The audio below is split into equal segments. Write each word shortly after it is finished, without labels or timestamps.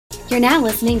You're now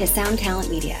listening to Sound Talent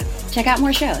Media. Check out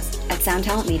more shows at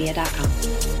soundtalentmedia.com.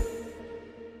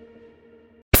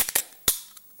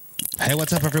 Hey,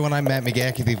 what's up, everyone? I'm Matt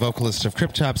McGachy, the vocalist of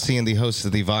Cryptopsy and the host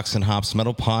of the Vox and Hops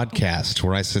Metal Podcast,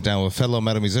 where I sit down with fellow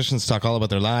metal musicians, talk all about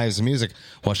their lives and music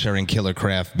while sharing killer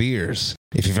craft beers.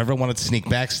 If you've ever wanted to sneak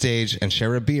backstage and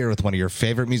share a beer with one of your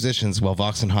favorite musicians, well,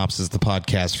 Vox and Hops is the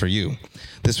podcast for you.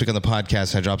 This week on the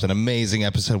podcast, I dropped an amazing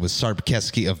episode with Sarp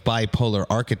Keski of Bipolar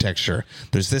Architecture.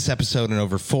 There's this episode and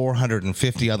over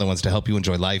 450 other ones to help you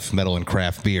enjoy life, metal, and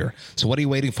craft beer. So what are you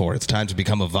waiting for? It's time to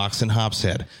become a Vox and Hops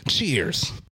head.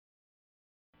 Cheers!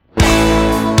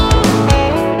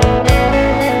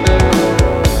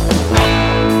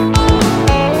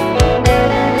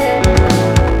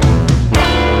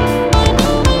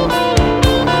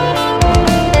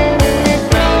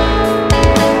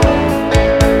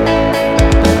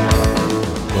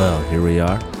 Well, here we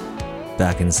are,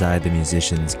 back inside the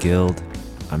Musicians Guild.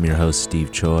 I'm your host,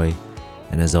 Steve Choi,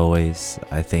 and as always,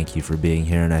 I thank you for being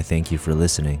here and I thank you for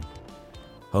listening.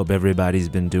 Hope everybody's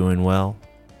been doing well.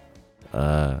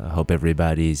 Hope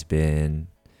everybody's been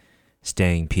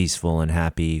staying peaceful and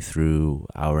happy through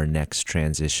our next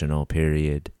transitional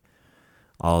period.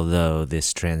 Although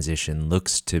this transition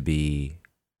looks to be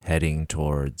heading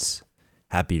towards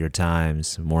happier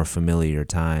times, more familiar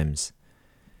times,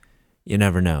 you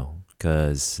never know,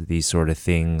 because these sort of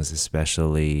things,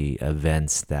 especially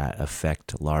events that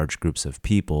affect large groups of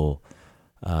people,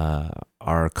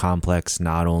 are complex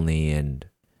not only in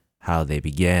how they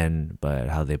begin, but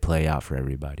how they play out for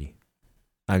everybody.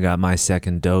 I got my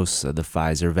second dose of the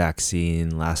Pfizer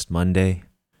vaccine last Monday.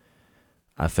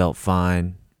 I felt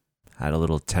fine, had a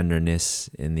little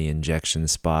tenderness in the injection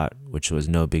spot, which was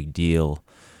no big deal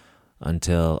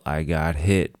until I got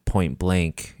hit point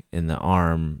blank in the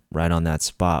arm right on that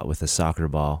spot with a soccer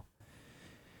ball,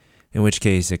 in which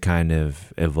case it kind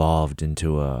of evolved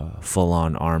into a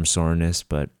full-on arm soreness,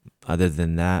 but other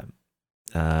than that,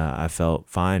 I felt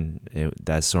fine.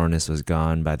 That soreness was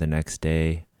gone by the next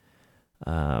day.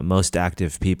 Most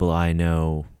active people I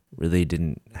know really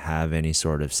didn't have any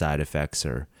sort of side effects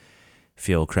or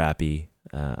feel crappy.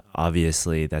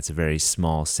 Obviously, that's a very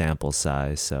small sample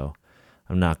size, so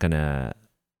I'm not going to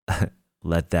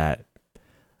let that,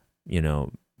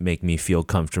 make me feel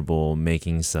comfortable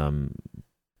making some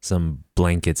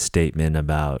blanket statement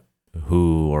about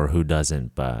who or who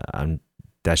doesn't, but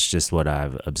that's just what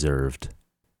I've observed.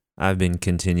 I've been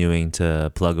continuing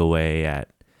to plug away at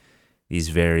these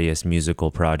various musical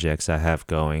projects I have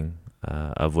going,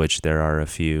 of which there are a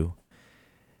few.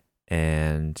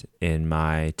 And in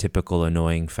my typical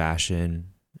annoying fashion,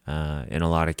 in a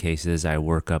lot of cases, I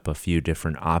work up a few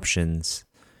different options.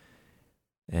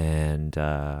 And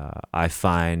I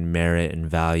find merit and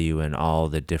value in all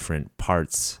the different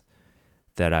parts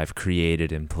that I've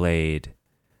created and played.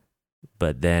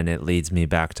 But then it leads me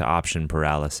back to option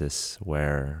paralysis,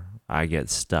 where I get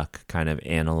stuck kind of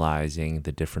analyzing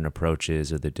the different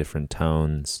approaches or the different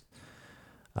tones.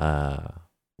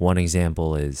 One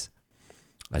example is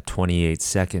a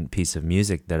 28-second piece of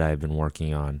music that I've been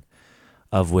working on,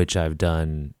 of which I've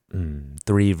done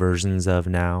 3 versions of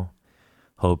now,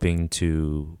 hoping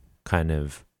to kind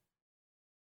of,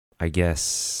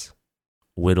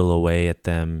 whittle away at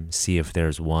them, see if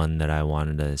there's one that I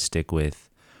wanted to stick with,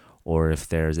 or if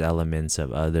there's elements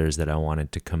of others that I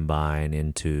wanted to combine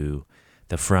into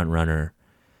the front runner.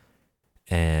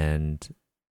 And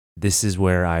this is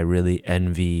where I really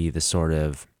envy the sort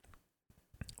of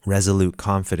resolute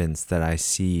confidence that I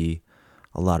see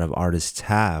a lot of artists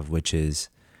have, which is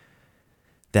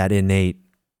that innate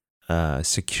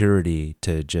security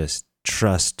to just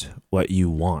trust what you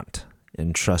want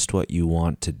and trust what you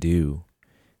want to do.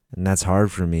 And that's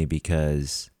hard for me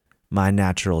because my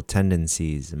natural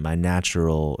tendencies and my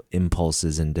natural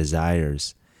impulses and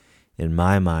desires in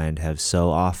my mind have so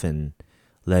often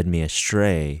led me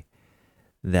astray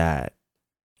that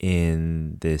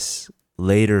in this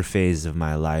later phase of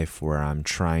my life where I'm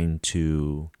trying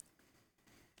to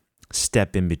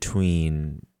step in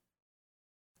between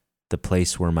the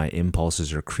place where my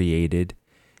impulses are created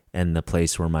and the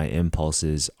place where my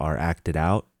impulses are acted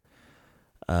out,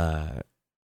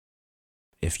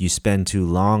 if you spend too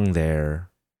long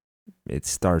there, it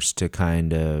starts to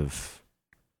kind of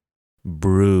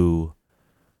brew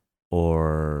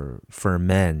or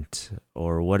ferment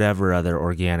or whatever other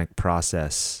organic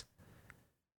process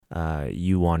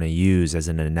you want to use as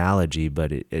an analogy,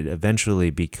 but it eventually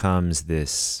becomes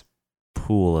this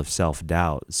pool of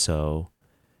self-doubt. So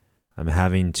I'm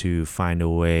having to find a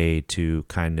way to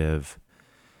kind of,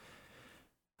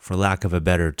 for lack of a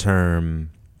better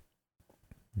term,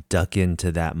 duck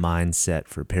into that mindset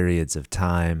for periods of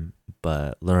time,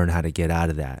 but learn how to get out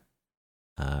of that.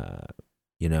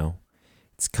 You know,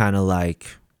 it's kind of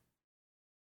like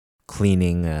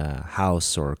cleaning a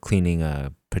house or cleaning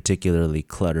a particularly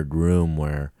cluttered room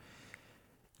where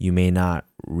you may not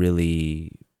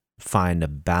really find a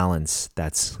balance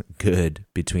that's good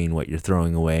between what you're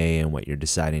throwing away and what you're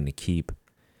deciding to keep.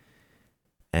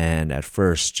 And at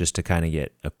first, just to kind of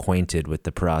get acquainted with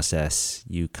the process,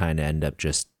 you kind of end up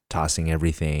just tossing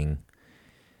everything.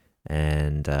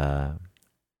 And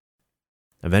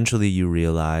eventually you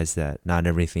realize that not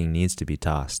everything needs to be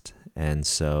tossed. And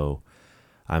so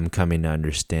I'm coming to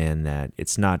understand that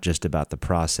it's not just about the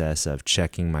process of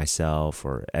checking myself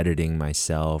or editing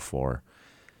myself or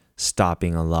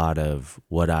stopping a lot of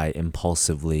what I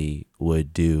impulsively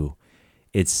would do.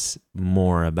 It's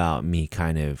more about me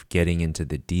kind of getting into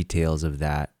the details of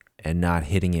that and not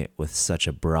hitting it with such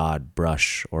a broad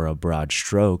brush or a broad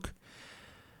stroke.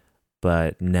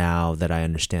 But now that I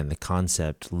understand the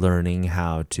concept, learning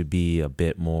how to be a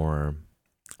bit more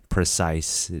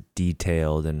precise,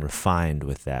 detailed, and refined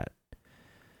with that.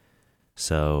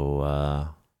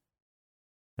 So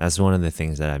that's one of the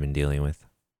things that I've been dealing with.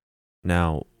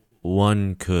 Now,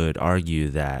 one could argue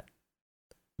that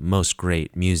most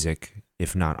great music,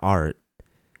 if not art,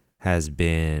 has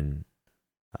been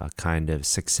a kind of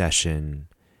succession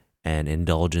and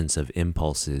indulgence of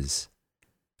impulses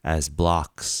as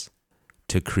blocks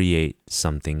to create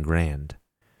something grand.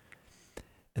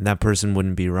 And that person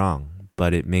wouldn't be wrong,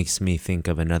 but it makes me think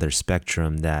of another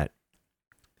spectrum that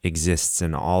exists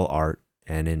in all art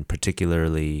and in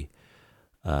particularly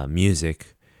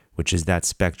music, which is that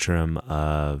spectrum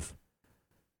of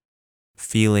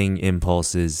feeling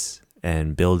impulses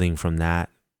and building from that.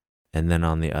 And then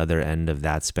on the other end of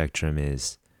that spectrum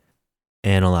is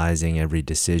analyzing every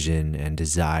decision and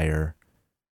desire,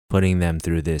 putting them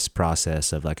through this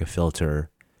process of like a filter,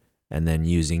 and then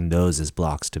using those as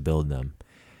blocks to build them.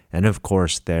 And of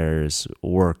course, there's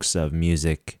works of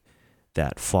music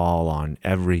that fall on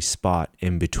every spot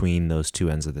in between those two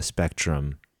ends of the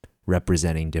spectrum,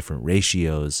 representing different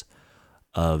ratios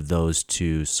of those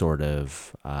two sort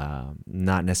of,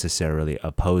 not necessarily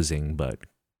opposing, but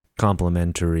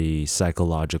complementary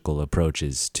psychological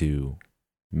approaches to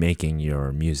making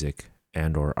your music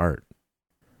and or art.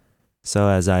 So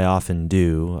as I often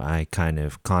do, I kind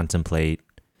of contemplate,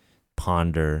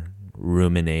 ponder,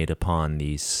 ruminate upon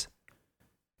these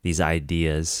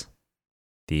ideas,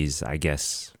 these, I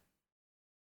guess,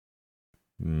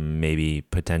 maybe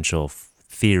potential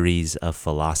theories of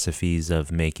philosophies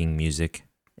of making music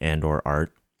and or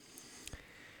art.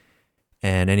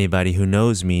 And anybody who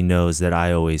knows me knows that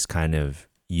I always kind of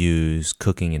use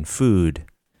cooking and food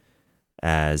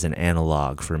as an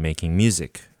analog for making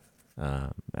music.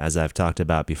 As I've talked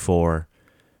about before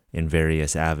in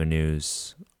various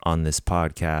avenues on this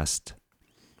podcast,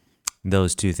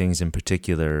 those two things in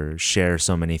particular share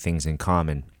so many things in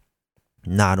common,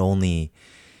 not only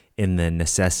in the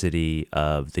necessity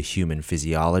of the human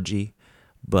physiology,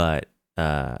 but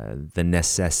the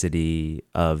necessity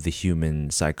of the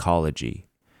human psychology.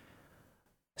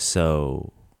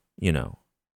 So,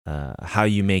 how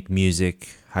you make music,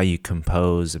 how you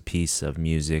compose a piece of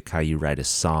music, how you write a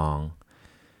song,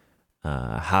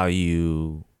 how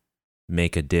you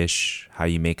make a dish, how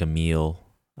you make a meal.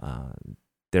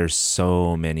 There's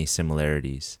so many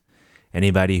similarities.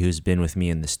 Anybody who's been with me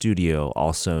in the studio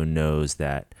also knows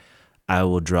that I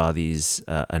will draw these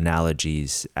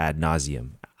analogies ad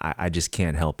nauseum. I just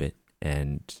can't help it.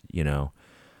 And,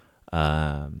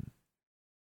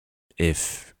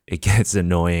 if it gets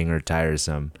annoying or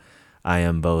tiresome, I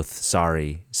am both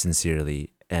sorry,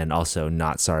 sincerely, and also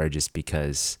not sorry just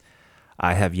because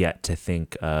I have yet to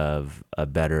think of a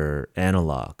better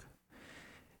analog.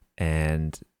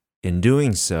 And in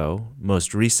doing so,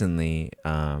 most recently,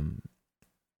 kind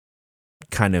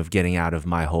of getting out of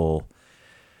my whole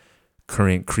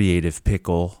current creative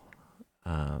pickle,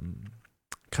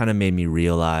 kind of made me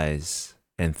realize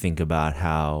and think about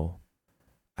how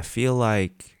I feel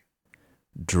like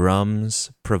drums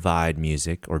provide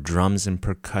music, or drums and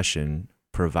percussion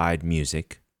provide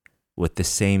music with the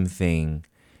same thing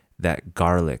that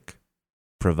garlic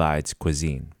provides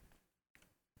cuisine.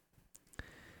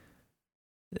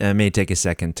 It may take a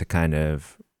second to kind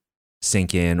of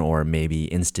sink in, or maybe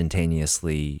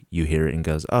instantaneously you hear it and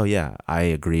goes, oh yeah, I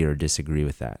agree or disagree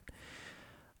with that.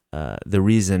 The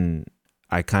reason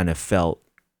I kind of felt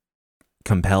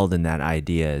compelled in that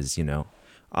idea is,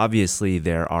 obviously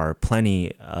there are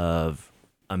plenty of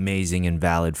amazing and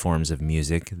valid forms of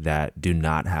music that do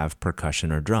not have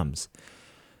percussion or drums,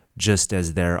 just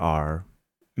as there are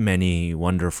many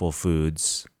wonderful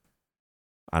foods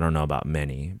I don't know about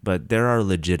many, but there are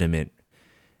legitimate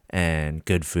and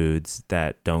good foods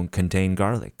that don't contain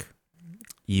garlic.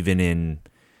 Even in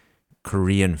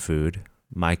Korean food,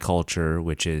 my culture,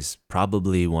 which is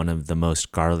probably one of the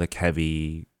most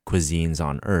garlic-heavy cuisines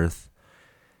on earth,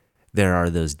 there are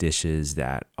those dishes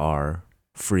that are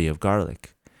free of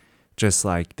garlic. Just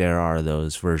like there are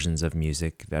those versions of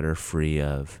music that are free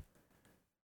of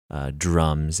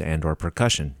drums and or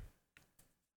percussion.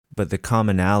 But the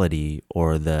commonality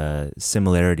or the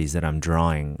similarities that I'm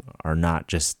drawing are not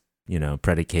just,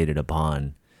 predicated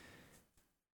upon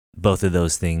both of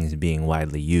those things being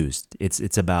widely used.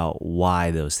 It's about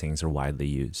why those things are widely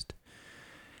used.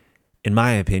 In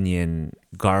my opinion,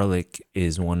 garlic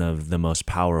is one of the most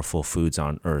powerful foods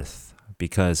on earth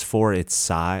because for its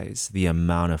size, the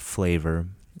amount of flavor,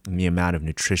 and the amount of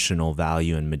nutritional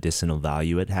value and medicinal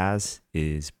value it has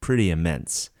is pretty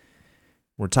immense.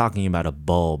 We're talking about a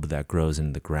bulb that grows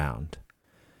in the ground.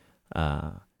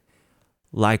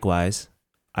 Likewise,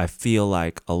 I feel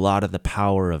like a lot of the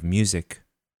power of music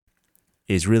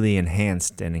is really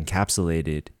enhanced and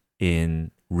encapsulated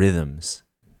in rhythms,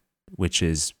 which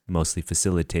is mostly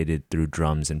facilitated through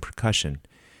drums and percussion.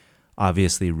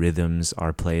 Obviously, rhythms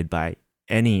are played by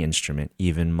any instrument,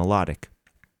 even melodic.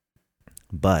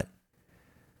 But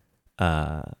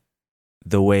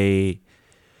the way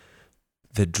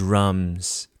the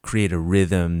drums create a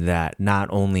rhythm that not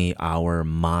only our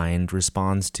mind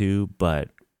responds to, but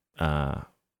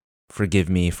forgive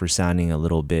me for sounding a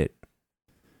little bit,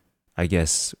 I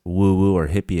guess, woo-woo or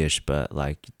hippie-ish, but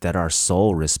like that our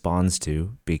soul responds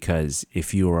to, because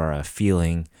if you are a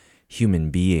feeling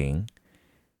human being,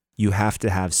 you have to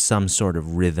have some sort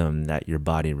of rhythm that your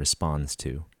body responds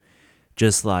to.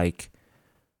 Just like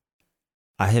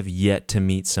I have yet to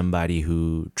meet somebody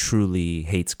who truly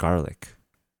hates garlic.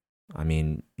 I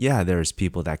mean, yeah, there's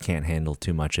people that can't handle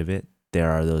too much of it.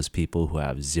 There are those people who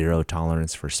have zero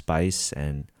tolerance for spice,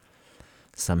 and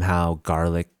somehow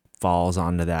garlic falls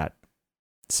onto that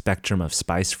spectrum of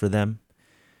spice for them.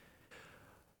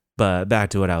 But back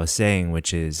to what I was saying,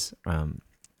 which is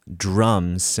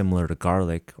drums, similar to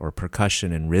garlic, or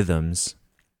percussion and rhythms,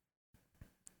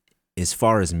 as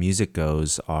far as music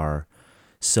goes, are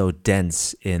so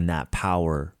dense in that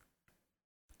power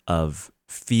of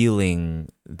feeling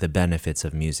the benefits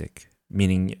of music,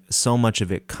 meaning so much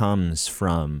of it comes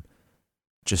from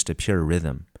just a pure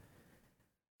rhythm.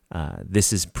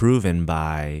 This is proven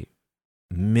by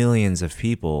millions of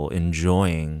people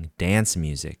enjoying dance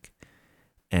music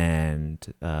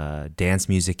and dance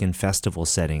music in festival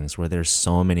settings where there's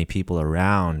so many people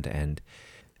around, and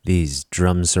these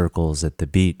drum circles at the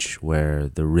beach where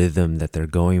the rhythm that they're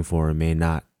going for may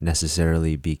not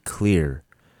necessarily be clear,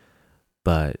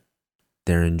 but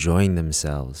they're enjoying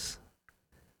themselves.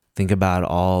 Think about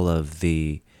all of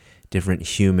the different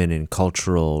human and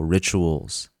cultural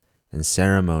rituals and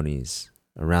ceremonies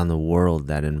around the world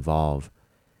that involve,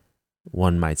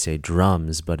 one might say,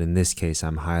 drums, but in this case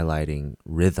I'm highlighting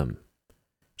rhythm.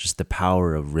 Just the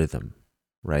power of rhythm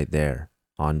right there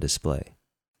on display.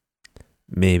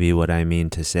 Maybe what I mean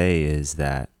to say is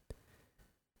that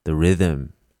the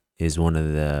rhythm is one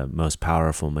of the most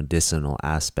powerful medicinal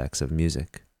aspects of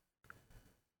music.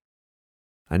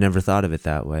 I never thought of it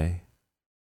that way.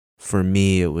 For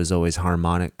me, it was always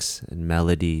harmonics and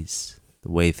melodies,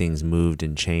 the way things moved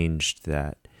and changed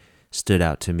that stood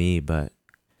out to me, but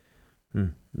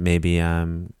maybe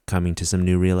I'm coming to some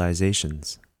new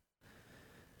realizations.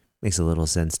 Makes a little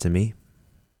sense to me.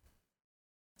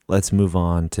 Let's move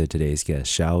on to today's guest,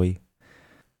 shall we?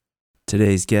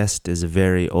 Today's guest is a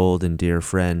very old and dear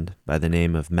friend by the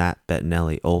name of Matt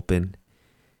Bettinelli-Olpin.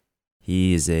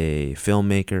 He is a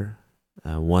filmmaker,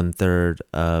 1/3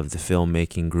 of the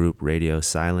filmmaking group Radio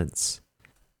Silence.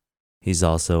 He's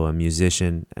also a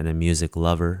musician and a music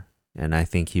lover, and I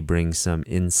think he brings some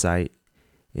insight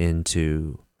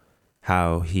into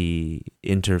how he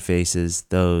interfaces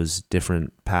those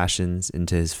different passions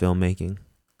into his filmmaking.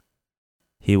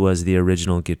 He was the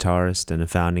original guitarist and a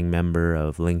founding member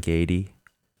of Link 80,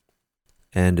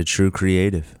 and a true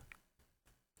creative.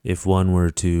 If one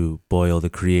were to boil the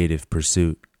creative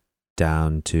pursuit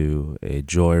down to a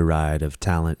joyride of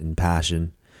talent and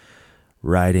passion,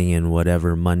 riding in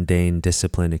whatever mundane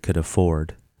discipline it could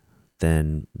afford,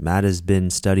 then Matt has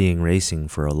been studying racing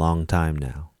for a long time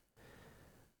now.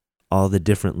 All the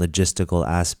different logistical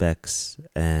aspects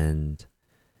and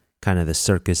kind of the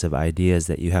circus of ideas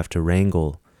that you have to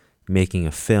wrangle making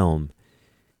a film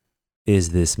is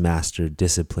this master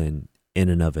discipline in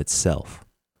and of itself.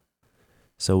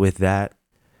 So with that,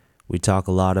 we talk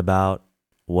a lot about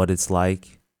what it's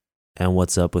like and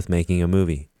what's up with making a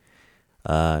movie.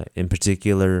 In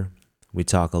particular, We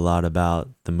talk a lot about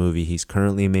the movie he's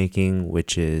currently making,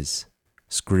 which is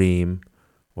Scream,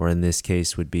 or in this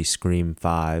case would be Scream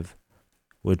 5,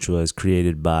 which was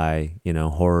created by,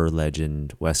 horror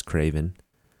legend Wes Craven.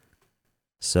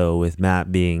 So with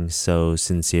Matt being so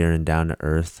sincere and down to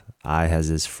earth, I, as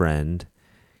his friend,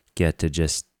 get to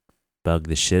just bug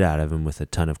the shit out of him with a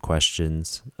ton of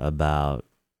questions about,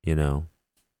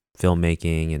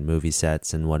 filmmaking and movie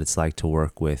sets and what it's like to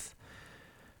work with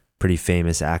pretty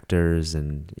famous actors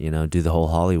and, do the whole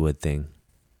Hollywood thing.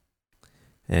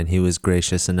 And he was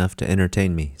gracious enough to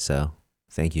entertain me. So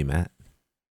thank you, Matt.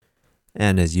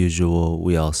 And as usual,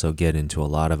 we also get into a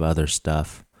lot of other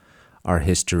stuff. Our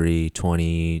history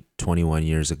 21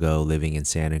 years ago, living in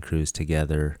Santa Cruz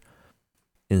together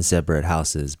in separate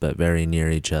houses, but very near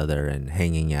each other and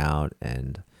hanging out.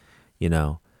 And,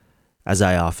 as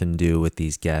I often do with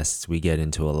these guests, we get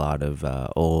into a lot of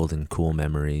old and cool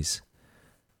memories.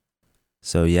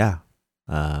 So yeah,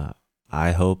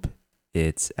 I hope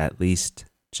it's at least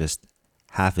just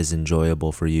half as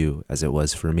enjoyable for you as it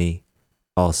was for me.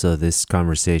 Also, this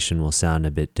conversation will sound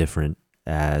a bit different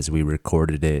as we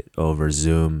recorded it over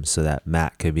Zoom so that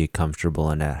Matt could be comfortable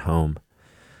and at home.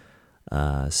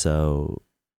 So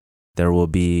there will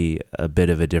be a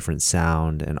bit of a different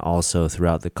sound, and also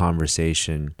throughout the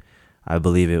conversation, I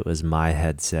believe it was my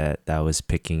headset that was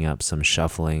picking up some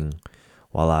shuffling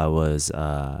while I was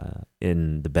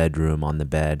in the bedroom on the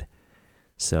bed.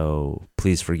 So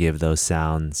please forgive those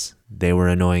sounds. They were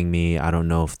annoying me. I don't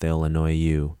know if they'll annoy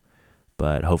you,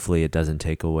 but hopefully it doesn't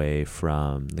take away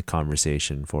from the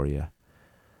conversation for you.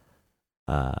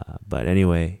 But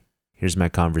anyway, here's my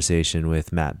conversation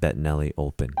with Matt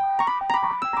Bettinelli-Olpin.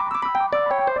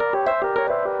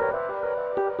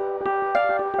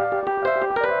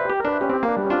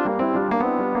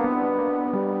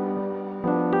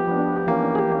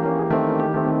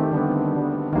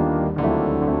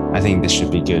 I think this should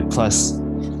be good. Plus,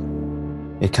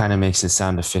 it kind of makes it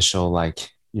sound official, like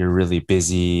you're really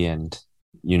busy and,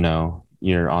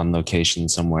 you're on location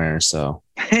somewhere. So,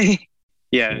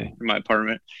 yeah, in my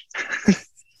apartment.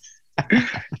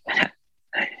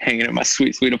 Hanging in my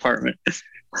sweet, sweet apartment.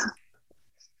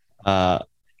 Do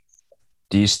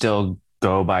you still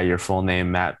go by your full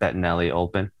name, Matt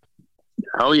Bettinelli-Olpin?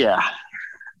 Oh, yeah.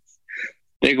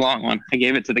 Big, long one. I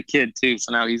gave it to the kid, too.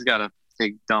 So now he's got a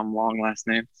big, dumb, long last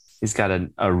name. He's got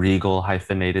a regal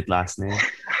hyphenated last name.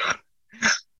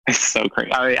 It's so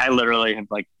crazy. I literally have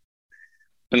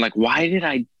been like, why did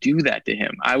I do that to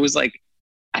him? I was like,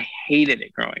 I hated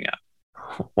it growing up.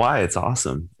 Why? It's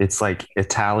awesome. It's like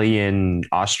Italian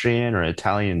Austrian or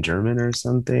Italian German or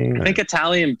something. I think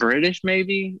Italian British,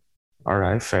 maybe. All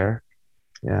right, fair.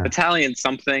 Yeah. Italian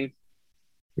something.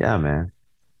 Yeah, man.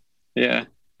 Yeah.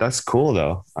 That's cool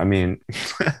though. I mean,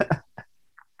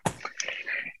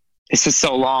 it's just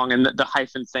so long. And the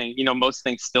hyphen thing, most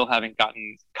things still haven't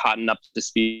gotten up to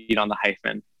speed on the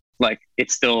hyphen. Like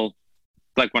it's still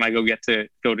like when I go to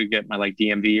get my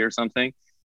DMV or something,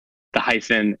 the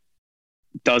hyphen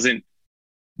doesn't,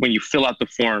 when you fill out the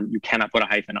form, you cannot put a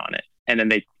hyphen on it. And then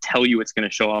they tell you it's going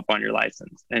to show up on your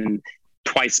license. And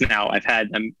twice now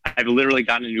I've literally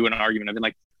gotten into an argument. I've been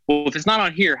like, well, if it's not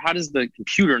on here, how does the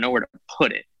computer know where to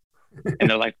put it? And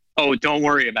they're like, oh, don't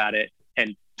worry about it.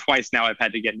 And twice now I've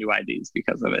had to get new IDs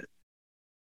because of it.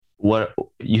 What,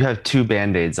 you have 2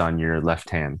 Band-Aids on your left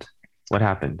hand. What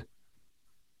happened?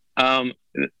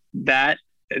 That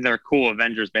they're cool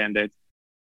Avengers Band-Aids.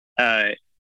 A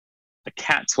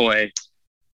cat toy.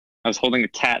 I was holding a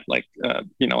cat,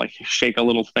 shake a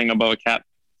little thing above a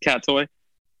cat toy,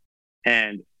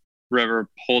 and River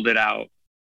pulled it out,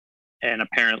 and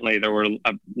apparently there were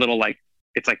a little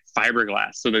it's like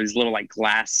fiberglass, so there's little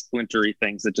glass splintery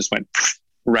things that just went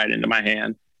right into my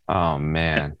hand. Oh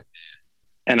man!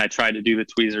 And I tried to do the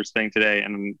tweezers thing today,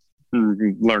 and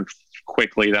learned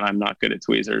quickly that I'm not good at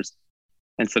tweezers,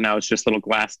 and so now it's just little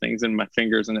glass things in my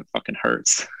fingers, and it fucking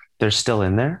hurts. They're still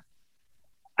in there?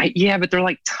 Yeah, but they're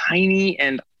tiny,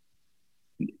 and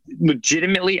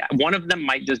legitimately one of them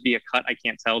might just be a cut. I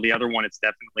can't tell. The other one, it's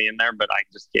definitely in there, but I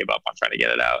just gave up on trying to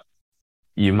get it out.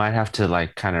 You might have to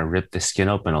kind of rip the skin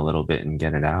open a little bit and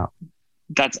get it out.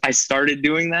 I started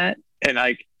doing that, and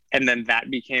then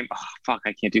that became, oh fuck,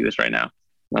 I can't do this right now.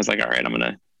 And I was like, all right,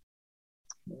 I'm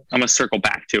gonna circle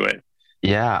back to it.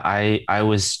 Yeah, I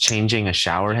was changing a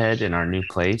shower head in our new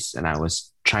place, and I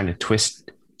was trying to twist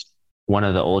one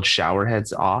of the old shower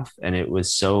heads off, and it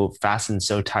was so fastened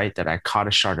so tight that I caught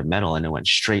a shard of metal and it went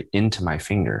straight into my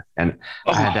finger, and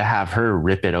I had to have her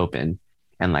rip it open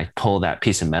and pull that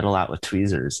piece of metal out with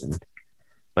tweezers.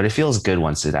 But it feels good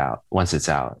once it's out.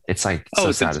 It's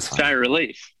so satisfying. Giant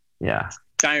relief. Yeah.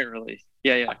 Giant relief.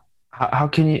 Yeah. How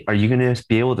can you? Are you going to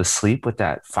be able to sleep with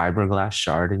that fiberglass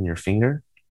shard in your finger?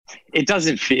 It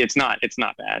doesn't feel. It's not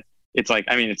bad. It's like,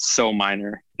 I mean, it's so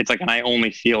minor. It's like, and I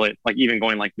only feel it like even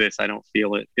going like this, I don't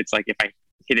feel it. It's like if I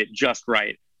hit it just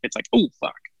right, it's like, oh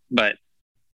fuck. But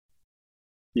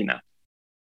you know,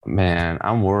 Man,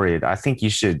 I'm worried. I think you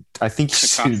should. I think you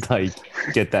should like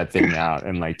get that thing out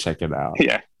and like check it out.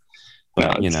 yeah.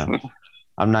 But No, you know,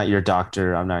 I'm not your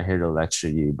doctor. I'm not here to lecture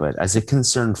you. But as a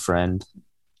concerned friend,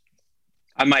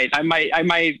 I might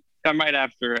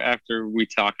after we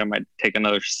talk, I might take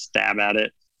another stab at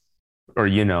it. or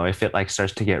you know, if it like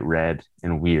starts to get red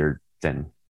and weird,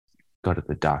 then go to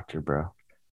the doctor, bro.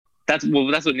 That's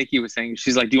what Nikki was saying.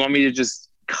 She's like, "Do you want me to just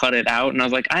cut it out?" And I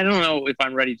was like, "I don't know if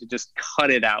I'm ready to just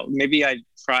cut it out. Maybe I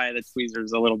try the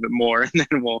tweezers a little bit more, and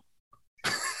then we'll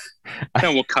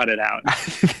cut it out."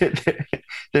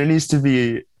 There needs to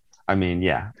be. I mean,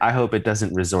 yeah. I hope it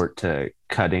doesn't resort to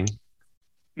cutting,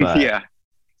 but Yeah.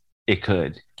 it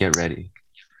could. Get ready.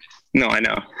 No, I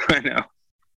know. I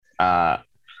know.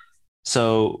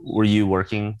 So were you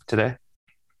working today,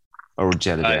 or did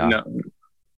you have a day off?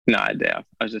 No, I day off.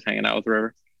 I was just hanging out with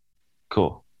River.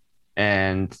 Cool.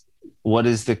 And what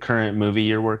is the current movie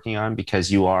you're working on?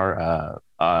 Because you are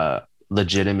a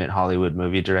legitimate Hollywood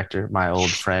movie director. My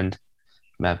old friend,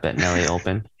 Matt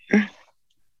Bettinelli-Olpin.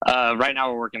 Right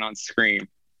now we're working on Scream.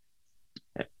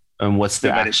 And what's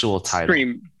the actual title?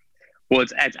 Scream. Well,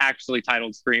 it's actually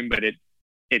titled Scream, but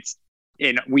it's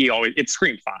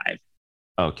Scream 5.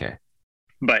 Okay.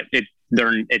 But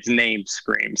it's named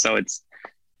Scream, so it's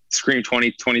Scream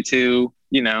 2022.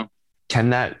 You know.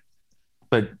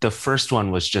 But the first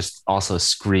one was just also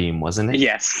Scream, wasn't it?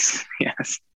 Yes.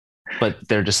 Yes. But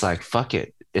they're just like, fuck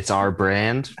it. It's our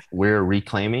brand. We're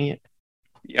reclaiming it.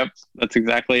 Yep. That's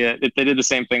exactly it. They did the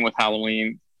same thing with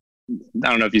Halloween. I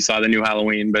don't know if you saw the new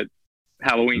Halloween, but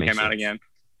Halloween Makes came out sense. again.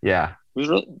 Yeah. It was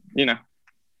really,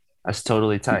 That's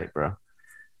totally tight, bro.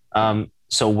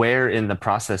 So where in the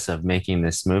process of making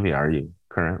this movie are you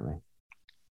currently?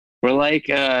 we're like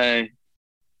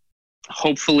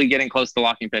hopefully getting close to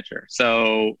locking picture.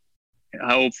 So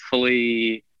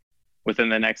hopefully within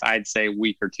the next, I'd say,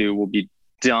 week or two, we'll be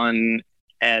done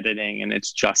editing, and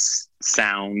it's just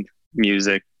sound,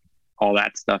 music, all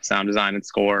that stuff, sound design and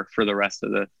score for the rest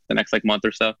of the next like month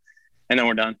or so. And then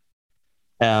we're done.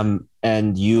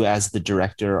 And you as the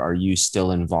director, are you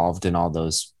still involved in all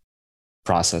those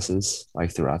processes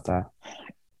like throughout that?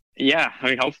 Yeah. I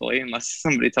mean, hopefully, unless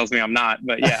somebody tells me I'm not,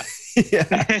 but yeah.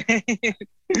 Yeah.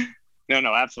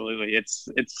 No, absolutely.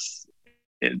 It's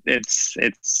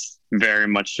very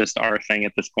much just our thing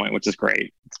at this point, which is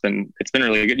great. It's been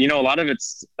really good. You know, a lot of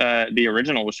it's the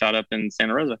original was shot up in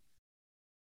Santa Rosa.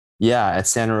 Yeah, at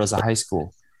Santa Rosa High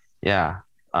School. Yeah.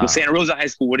 Well, Santa Rosa High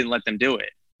School wouldn't let them do it.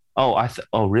 Oh,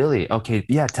 oh, really? Okay.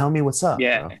 Yeah. Tell me what's up.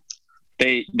 Yeah. Bro.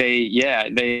 They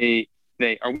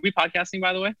are we podcasting,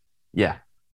 by the way? Yeah.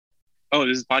 Oh,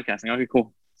 this is podcasting. Okay,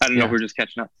 cool. I don't know if we're just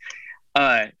catching up.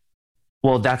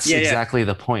 Well, that's exactly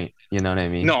the point. You know what I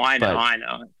mean? No, I know. But I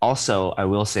know. Also, I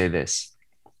will say this.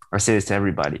 I say this to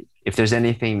everybody. If there's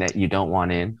anything that you don't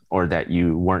want in or that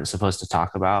you weren't supposed to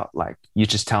talk about, like, you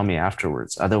just tell me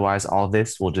afterwards. Otherwise, all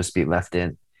this will just be left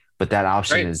in. But that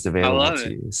option is available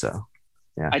to you. So,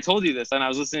 yeah. I told you this, and I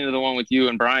was listening to the one with you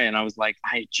and Brian. I was like,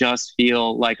 I just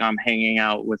feel like I'm hanging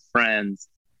out with friends,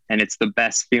 and it's the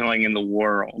best feeling in the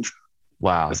world.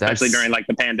 Wow. Especially during like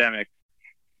the pandemic.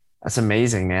 That's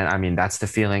amazing, man. I mean, that's the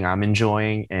feeling I'm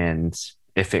enjoying. And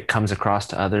if it comes across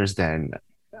to others, then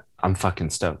I'm fucking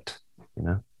stoked, you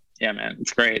know? Yeah, man.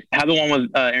 It's great. How'd the one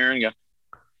with Aaron go?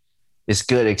 It's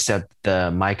good, except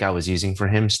the mic I was using for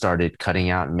him started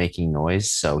cutting out and making noise.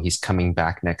 So he's coming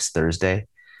back next Thursday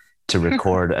to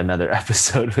record another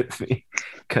episode with me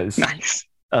because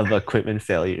of equipment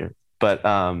failure. But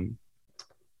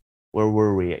where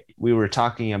were we? We were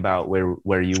talking about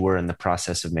where you were in the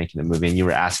process of making the movie, and you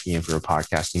were asking if we were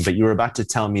podcasting, but you were about to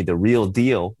tell me the real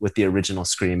deal with the original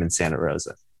Scream in Santa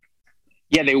Rosa.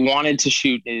 Yeah, they wanted to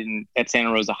shoot at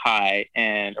Santa Rosa High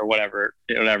or whatever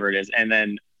it is, and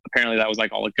then apparently that was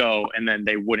like all a go, and then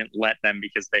they wouldn't let them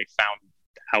because they found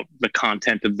out the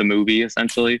content of the movie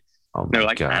essentially. Oh, they're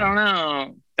like, God. I don't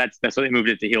know. That's why they moved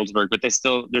it to Healdsburg, but there's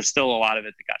still a lot of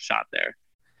it that got shot there.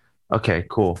 Okay,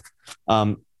 cool.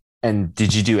 And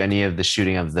did you do any of the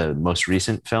shooting of the most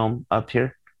recent film up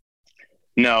here?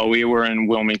 No, we were in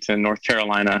Wilmington, North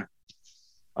Carolina.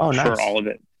 Oh, nice. For all of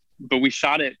it. But we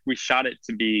shot it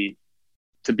to be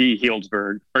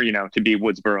Healdsburg, or to be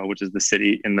Woodsboro, which is the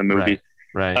city in the movie,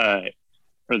 right?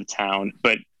 Or the town.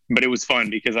 But it was fun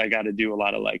because I got to do a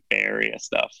lot of like Bay Area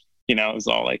stuff. It was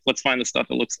all like, let's find the stuff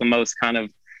that looks the most kind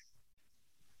of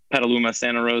Petaluma,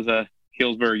 Santa Rosa,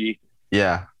 Healdsburg.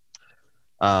 Yeah.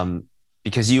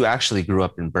 Because you actually grew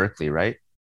up in Berkeley, right?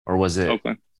 Or was it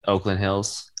Oakland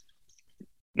Hills?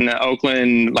 No,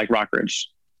 Oakland, like Rockridge,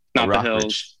 not the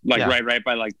hills, like yeah. right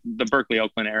by like the Berkeley,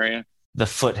 Oakland area. The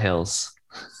foothills.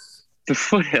 The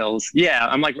foothills. Yeah,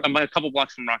 I'm a couple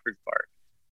blocks from Rockridge Park.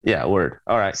 Yeah, word.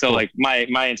 All right. So cool. Like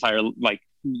my entire like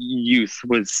youth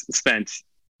was spent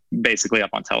basically up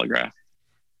on Telegraph.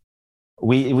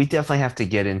 We definitely have to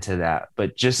get into that,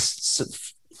 but just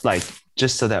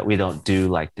so that we don't do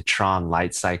like the Tron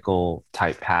light cycle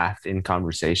type path in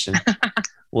conversation,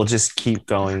 we'll just keep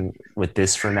going with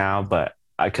this for now. But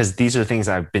because these are things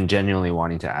I've been genuinely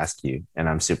wanting to ask you and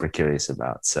I'm super curious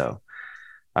about. So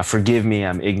forgive me,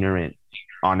 I'm ignorant,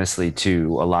 honestly,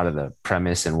 to a lot of the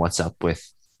premise and what's up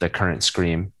with the current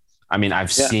Scream. I mean,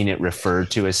 I've seen it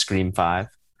referred to as Scream 5,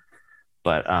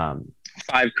 but 5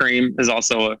 Cream is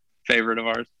also a favorite of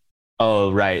ours.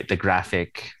 Oh, right. The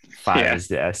graphic 5 is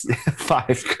this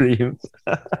 5 Cream.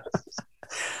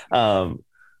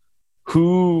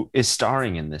 Who is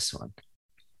starring in this one?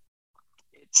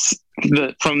 It's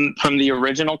from the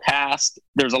original cast.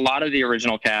 There's a lot of the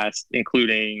original cast,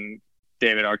 including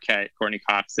David Arquette, Courtney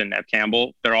Cox, and Neve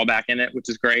Campbell. They're all back in it, which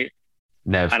is great.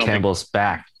 Neve Campbell's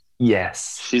back.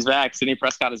 Yes, she's back. Sidney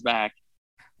Prescott is back.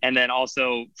 And then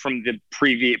also from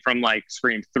like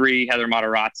Scream 3, Heather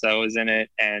Matarazzo is in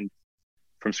it. And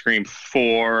from Scream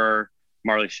 4,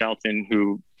 Marley Shelton,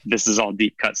 who this is all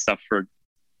deep cut stuff for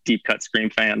deep cut Scream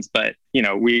fans. But, you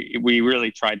know, we really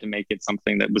tried to make it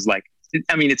something that was like,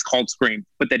 I mean, it's called Scream,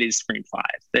 but that is Scream 5.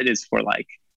 That is for like,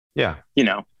 you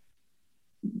know,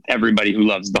 everybody who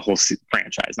loves the whole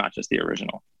franchise, not just the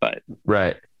original. But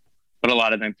right. But a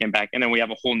lot of them came back. And then we have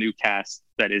a whole new cast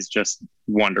that is just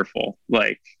wonderful.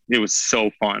 Like, it was so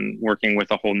fun working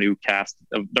with a whole new cast.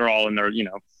 They're all in their, you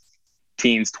know,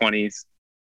 teens, 20s.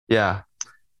 Yeah.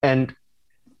 And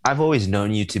I've always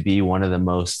known you to be one of the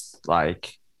most,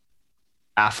 like,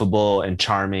 affable and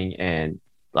charming and,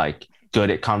 like, good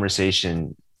at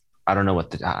conversation. I don't know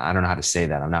how to say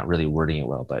that. I'm not really wording it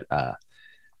well, but,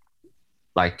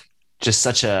 like, just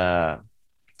such a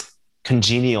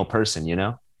congenial person, you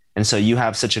know? And so you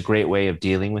have such a great way of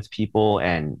dealing with people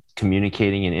and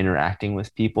communicating and interacting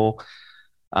with people.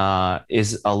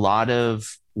 Was a lot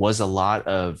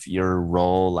of your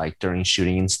role, like during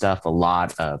shooting and stuff, a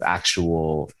lot of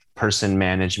actual person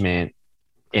management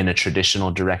in a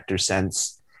traditional director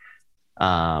sense,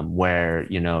 where,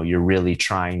 you know, you're really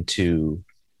trying to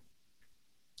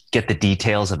get the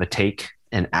details of a take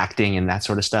and acting and that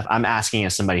sort of stuff? I'm asking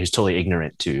as somebody who's totally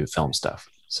ignorant to film stuff.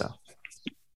 So.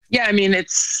 Yeah, I mean,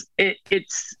 it's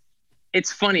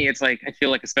funny. It's like, I feel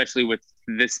like, especially with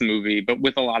this movie, but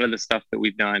with a lot of the stuff that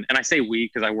we've done, and I say we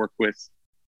because I work with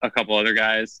a couple other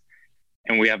guys,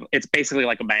 and it's basically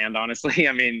like a band, honestly.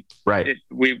 I mean, right.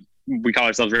 We call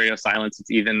ourselves Radio Silence.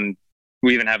 We even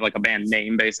have like a band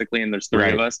name basically, and there's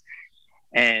 3 of us.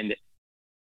 And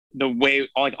the way,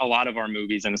 like a lot of our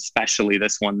movies, and especially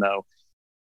this one though,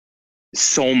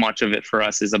 so much of it for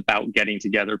us is about getting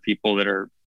together people that are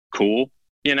cool,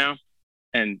 you know,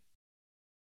 and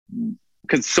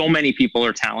because so many people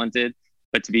are talented,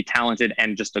 but to be talented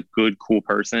and just a good, cool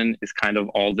person is kind of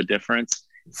all the difference.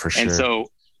 For sure. And so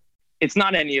it's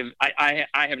not any of, I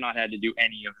have not had to do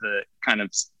any of the kind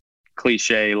of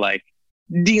cliche, like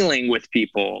dealing with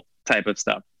people type of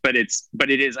stuff, but it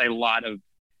is a lot of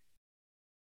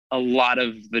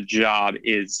the job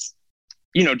is,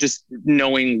 you know, just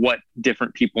knowing what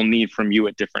different people need from you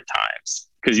at different times.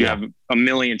 Because you have a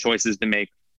million choices to make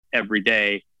every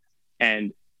day.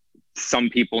 And some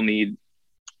people need,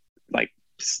 like,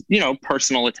 you know,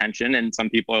 personal attention. And some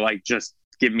people are like, just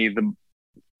give me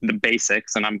the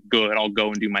basics and I'm good. I'll go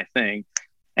and do my thing.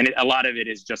 And a lot of it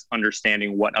is just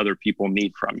understanding what other people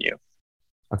need from you.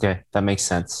 Okay. That makes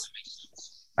sense.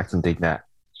 I can dig that.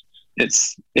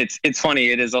 It's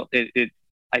funny.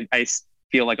 I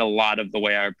feel like a lot of the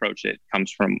way I approach it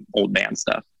comes from old band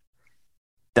stuff.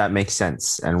 That makes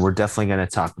sense. And we're definitely going to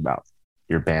talk about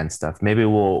your band stuff. Maybe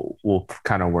we'll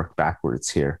kind of work backwards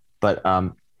here, but,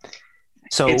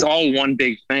 so it's all one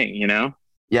big thing, you know?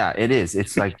 Yeah, it is.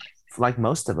 It's like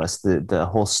most of us, the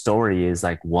whole story is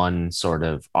like one sort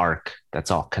of arc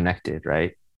that's all connected,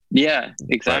 right? Yeah,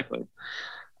 exactly.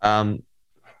 But,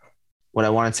 what I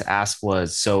wanted to ask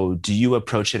was, so do you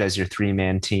approach it as your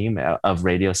 3-man team of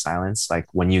Radio Silence? Like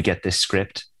when you get this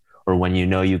script or when you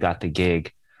know you got the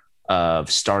gig,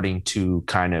 of starting to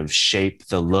kind of shape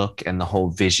the look and the whole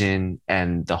vision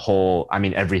and the whole, I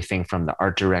mean, everything from the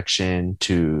art direction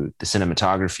to the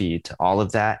cinematography to all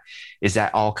of that, is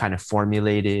that all kind of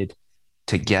formulated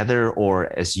together,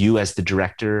 or as you as the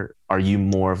director, are you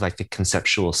more of like the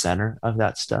conceptual center of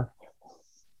that stuff?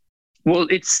 Well,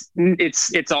 it's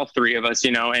all three of us,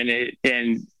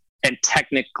 and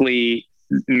technically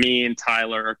me and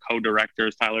Tyler are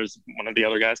co-directors. Tyler's one of the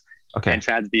other guys, Okay. and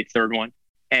Chad's the third one.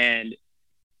 And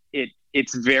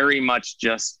it's very much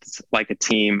just like a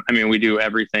team. I mean, we do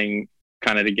everything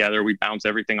kind of together. We bounce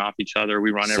everything off each other.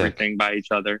 We run Sick. everything by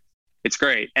each other. It's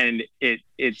great, and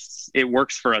it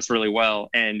works for us really well.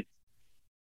 And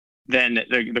then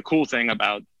the cool thing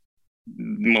about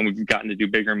when we've gotten to do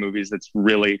bigger movies that's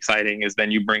really exciting is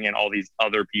then you bring in all these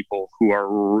other people who are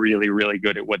really, really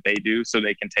good at what they do, so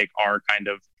they can take our kind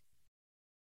of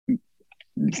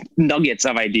nuggets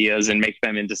of ideas and make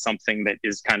them into something that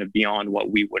is kind of beyond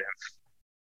what we would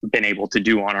have been able to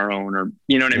do on our own, or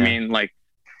you know what I mean? Like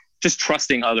just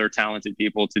trusting other talented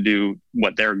people to do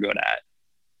what they're good at.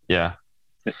 Yeah.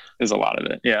 Is a lot of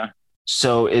it. Yeah.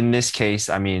 So in this case,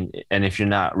 I mean, and if you're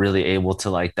not really able to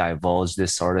like divulge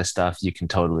this sort of stuff, you can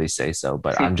totally say so,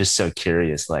 but I'm just so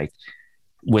curious, like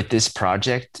with this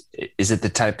project, is it the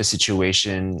type of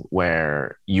situation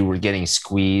where you were getting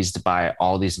squeezed by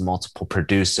all these multiple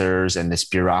producers and this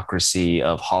bureaucracy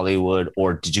of Hollywood,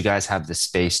 or did you guys have the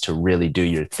space to really do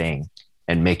your thing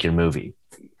and make your movie?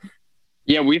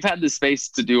 Yeah, we've had the space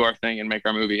to do our thing and make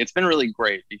our movie. It's been really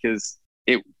great because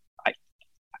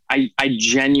I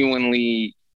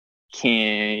genuinely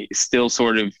can still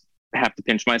sort of have to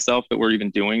pinch myself that we're even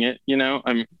doing it.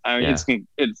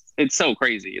 It's so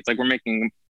crazy. It's like we're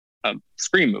making a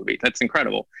Scream movie. That's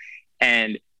incredible.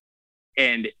 And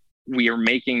we are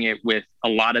making it with a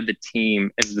lot of the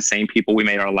team is the same people we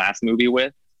made our last movie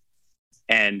with.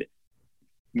 And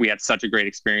we had such a great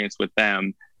experience with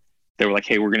them. They were like,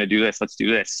 hey, we're going to do this. Let's do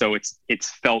this. So it's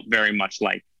felt very much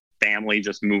like family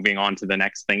just moving on to the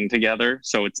next thing together.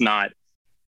 So it's not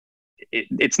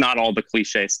all the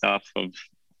cliche stuff of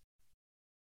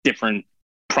different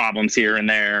problems here and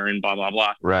there and blah, blah,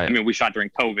 blah. Right. I mean, we shot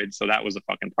during COVID, so that was a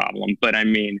fucking problem. But I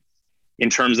mean, in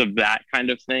terms of that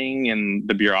kind of thing and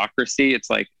the bureaucracy,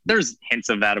 it's like, there's hints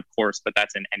of that, of course, but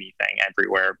that's in anything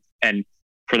everywhere. And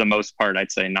for the most part,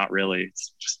 I'd say not really.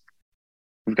 It's just,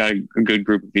 we've got a good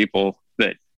group of people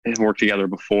that have worked together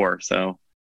before. So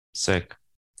sick.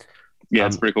 Yeah,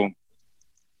 it's pretty cool.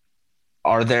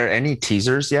 Are there any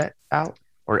teasers yet out,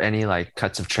 or any like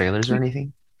cuts of trailers or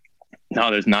anything?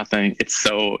 No, there's nothing. It's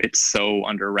so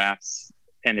under wraps,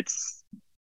 and it's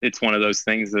one of those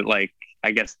things that, like,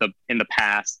 I guess in the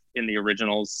past, in the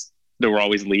originals, there were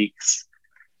always leaks,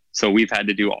 so we've had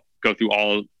to go through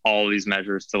all of these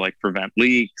measures to like prevent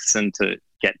leaks and to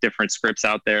get different scripts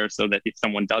out there, so that if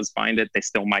someone does find it, they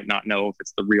still might not know if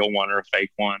it's the real one or a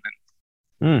fake one.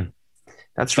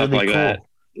 That's really like cool. That.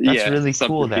 That's really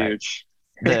cool that huge.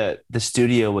 the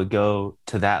studio would go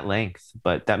to that length,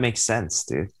 but that makes sense,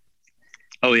 dude.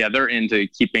 Oh yeah, they're into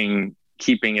keeping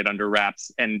it under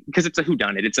wraps, and because it's a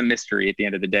whodunit, it's a mystery at the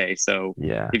end of the day. So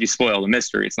if you spoil the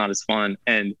mystery, it's not as fun.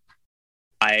 And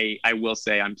I will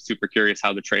say I'm super curious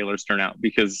how the trailers turn out,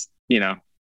 because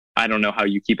I don't know how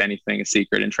you keep anything a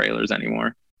secret in trailers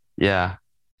anymore. Yeah,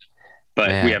 but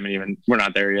we're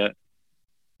not there yet.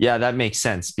 Yeah, that makes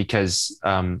sense, because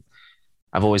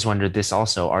I've always wondered this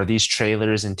also. Are these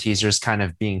trailers and teasers kind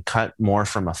of being cut more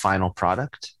from a final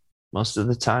product most of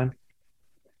the time?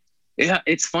 Yeah,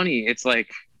 it's funny. It's like,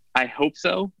 I hope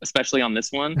so, especially on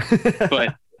this one.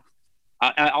 But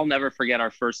I'll never forget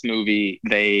our first movie.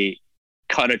 They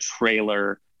cut a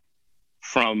trailer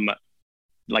from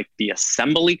like the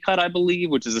assembly cut, I believe,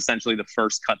 which is essentially the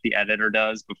first cut the editor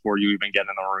does before you even get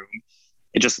in the room.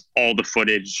 It just all the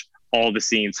footage, all the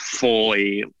scenes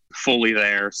fully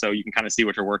there, so you can kind of see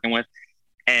what you're working with.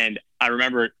 And I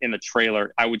remember in the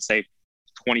trailer, I would say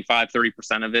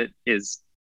 25-30% of it is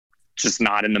just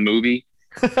not in the movie,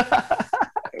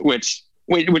 which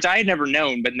I had never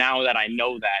known, but now that I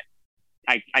know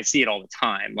that, I see it all the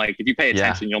time. Like, if you pay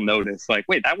attention, you'll notice, like,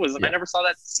 wait, I never saw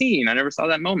that scene, I never saw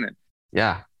that moment.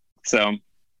 Yeah. So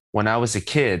when I was a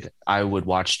kid, I would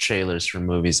watch trailers for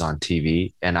movies on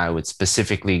TV, and I would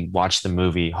specifically watch the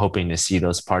movie hoping to see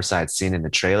those parts I had seen in the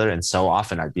trailer. And so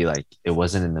often I'd be like, it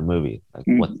wasn't in the movie. Like,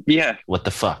 what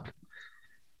the fuck?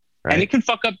 Right? And it can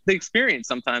fuck up the experience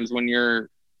sometimes when you're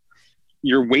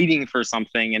waiting for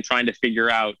something and trying to figure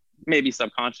out, maybe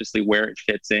subconsciously, where it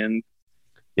fits in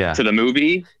to the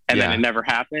movie. And then it never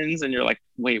happens. And you're like,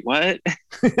 wait, what?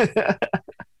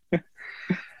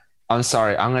 I'm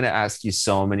sorry. I'm going to ask you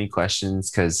so many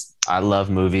questions because I love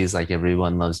movies, like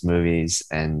everyone loves movies.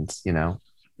 And,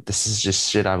 this is just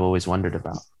shit I've always wondered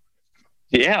about.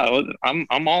 Yeah,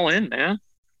 I'm all in, man.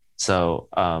 So,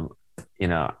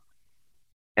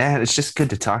 And it's just good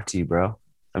to talk to you, bro.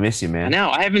 I miss you, I man. know.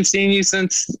 I haven't seen you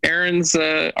since Aaron's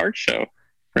art show,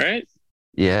 right?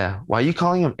 Yeah. Why are you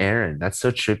calling him Aaron? That's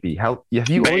so trippy. How have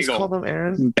you always Bagel. called him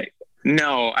Aaron?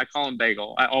 No, I call him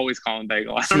Bagel. I always call him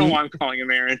Bagel. I don't know See, why I'm calling him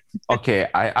Aaron. okay,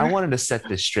 I wanted to set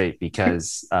this straight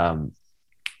because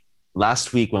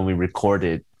last week when we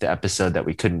recorded the episode that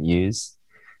we couldn't use,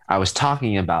 I was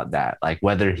talking about that, like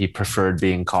whether he preferred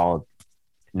being called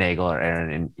Nagel or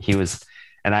Aaron. And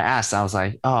and I asked, I was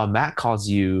like, oh, Matt calls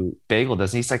you Bagel,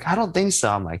 doesn't he? He's like, I don't think so.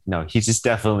 I'm like, no, he just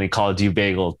definitely called you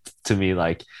Bagel to me,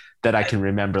 like that I can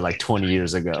remember like 20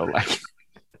 years ago. Like,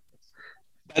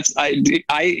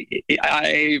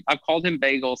 I've called him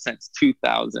Bagel since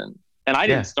 2000, and I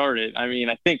didn't start it. I mean,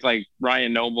 I think like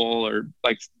Ryan Noble or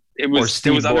like it was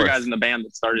other guys in the band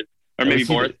that started, or maybe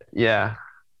Borth. Yeah,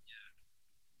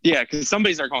 because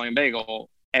somebody started calling him Bagel,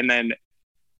 and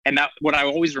that what I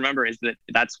always remember is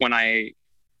that's when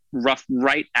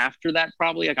right after that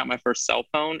probably I got my first cell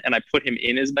phone and I put him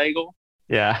in as Bagel.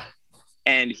 Yeah,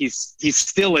 and he's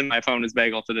still in my phone as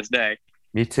Bagel to this day.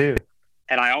 Me too.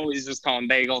 And I always just call him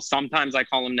Bagel. Sometimes I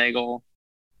call him Nagel.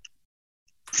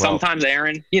 Sometimes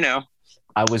Aaron,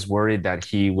 I was worried that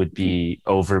he would be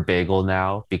over Bagel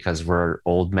now because we're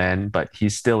old men, but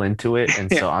he's still into it.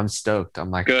 And so I'm stoked. I'm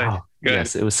like, good.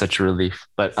 Yes, it was such a relief.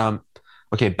 But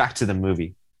okay, back to the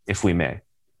movie, if we may.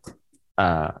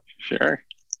 Sure.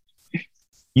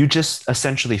 You just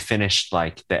essentially finished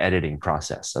like the editing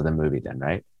process of the movie then,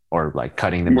 right? Or like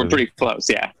cutting the movie? We're pretty close,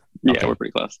 yeah. Yeah, okay. We're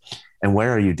pretty close. And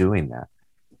where are you doing that?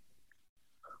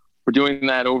 We're doing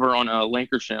that over on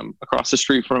Lancashire, across the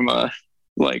street from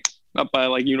like up by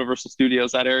like Universal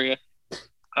Studios, that area.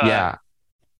 Yeah.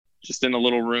 Just in a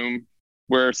little room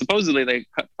where supposedly they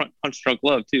cut Punch Drunk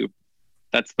Love too.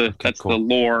 That's the the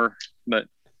lore. But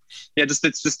yeah,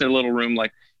 it's just a little room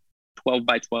like 12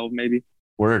 by 12 maybe.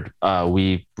 Word.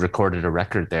 We recorded a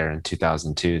record there in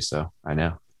 2002, so I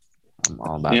know. I'm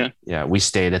all about it. Yeah, we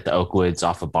stayed at the Oakwoods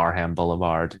off of Barham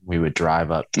Boulevard. We would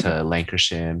drive up to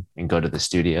Lancashire and go to the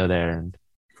studio there. And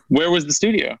where was the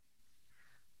studio?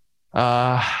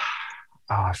 I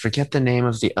forget the name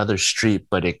of the other street,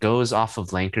 but it goes off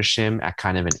of Lancashire at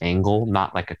kind of an angle,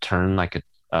 not like a turn, like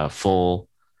a full.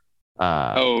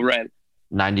 Right.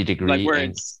 90 degree. Like where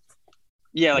it's.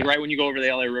 Yeah, like right when you go over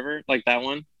the LA River, like that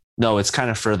one. No, it's kind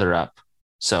of further up.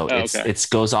 So it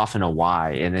goes off in a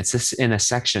Y, and it's just in a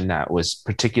section that was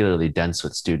particularly dense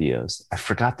with studios. I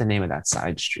forgot the name of that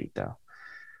side street though.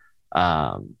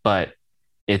 But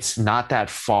it's not that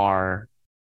far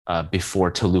before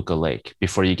Toluca Lake,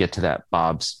 before you get to that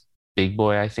Bob's Big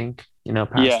Boy, I think,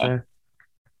 past there.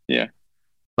 Yeah.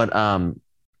 But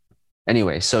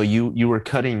anyway, so you were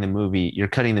cutting the movie. You're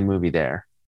cutting the movie there,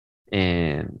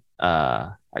 and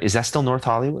is that still North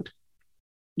Hollywood?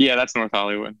 Yeah, that's North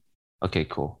Hollywood. Okay,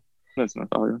 cool. That's North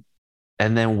Hollywood.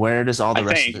 And then where does all the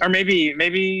rest of it? Or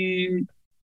maybe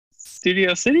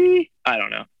Studio City? I don't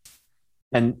know.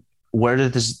 And where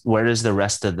does the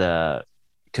rest of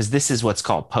because this is what's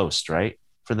called post, right?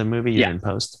 For the movie, you're in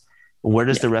post. Where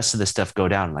does the rest of the stuff go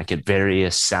down? Like at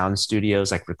various sound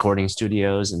studios, like recording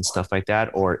studios and stuff like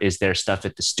that? Or is there stuff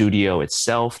at the studio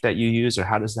itself that you use, or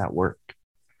how does that work?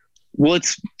 Well,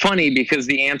 it's funny because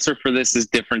the answer for this is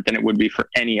different than it would be for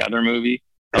any other movie.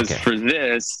 Because for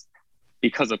this,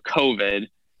 because of COVID,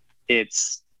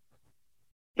 it's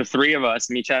the three of us,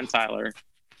 me, Chad, and Tyler,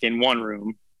 in one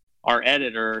room. Our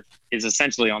editor is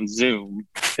essentially on Zoom.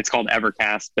 It's called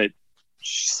Evercast, but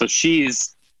so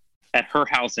she's at her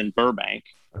house in Burbank,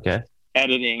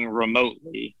 editing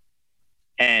remotely,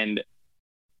 and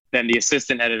then the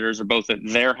assistant editors are both at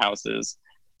their houses.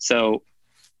 So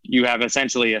you have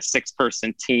essentially a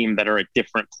 6-person team that are at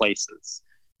different places,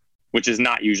 which is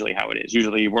not usually how it is.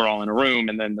 Usually we're all in a room,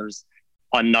 and then there's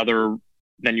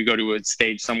then you go to a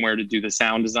stage somewhere to do the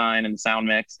sound design and the sound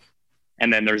mix.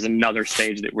 And then there's another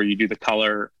stage where you do the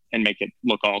color and make it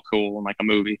look all cool and like a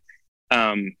movie.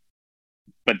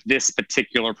 But this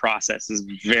particular process is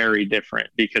very different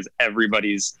because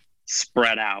everybody's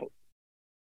spread out.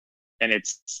 And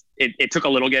it took a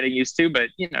little getting used to, but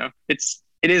it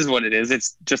is what it is.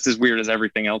 It's just as weird as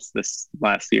everything else this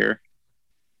last year.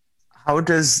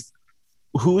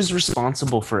 Who is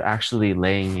responsible for actually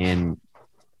laying in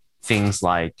things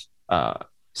like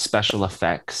special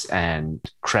effects and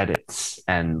credits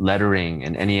and lettering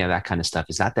and any of that kind of stuff?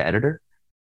 Is that the editor?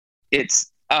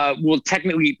 It's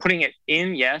technically putting it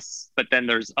in, yes, but then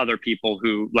there's other people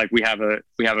who, like, we have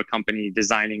a company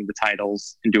designing the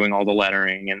titles and doing all the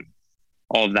lettering and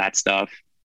all of that stuff.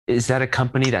 Is that a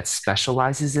company that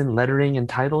specializes in lettering and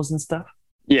titles and stuff?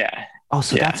 Yeah. Oh,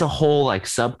 so that's a whole like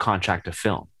subcontract of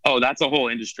film. Oh, that's a whole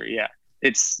industry. Yeah.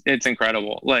 It's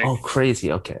incredible. Like, Oh,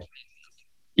 crazy. Okay.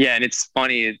 yeah, and it's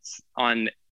funny. It's on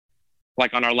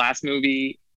our last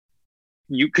movie,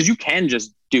 because you can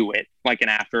just do it like in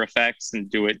After Effects and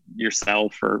do it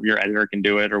yourself, or your editor can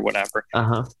do it or whatever.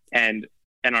 Uh-huh. And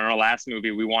on our last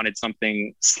movie, we wanted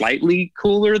something slightly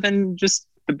cooler than just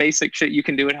the basic shit you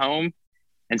can do at home.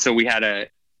 And so we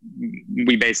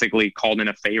basically called in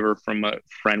a favor from a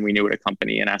friend we knew at a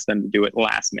company and asked them to do it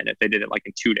last minute. They did it like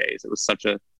in 2 days. It was such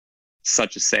a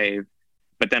save.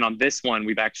 But then on this one,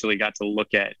 we've actually got to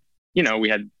look at, we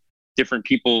had different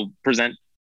people present,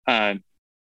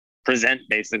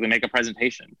 basically make a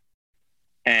presentation.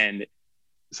 And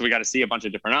so we got to see a bunch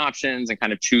of different options and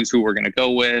kind of choose who we're going to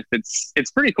go with.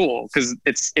 It's pretty cool because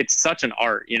it's such an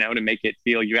art, to make it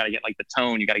feel, you got to get like the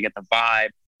tone, you got to get the vibe,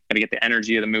 got to get the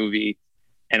energy of the movie,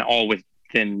 and all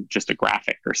within just a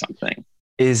graphic or something.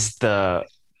 Is the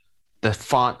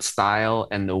font style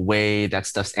and the way that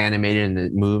stuff's animated and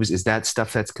it moves, is that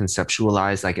stuff that's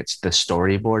conceptualized like it's the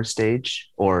storyboard stage,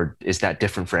 or is that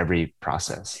different for every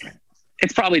process?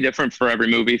 It's probably different for every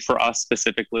movie. For us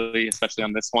specifically, especially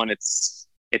on this one, it's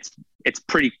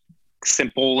pretty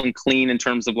simple and clean in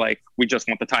terms of like, we just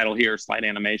want the title here, slide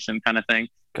animation kind of thing.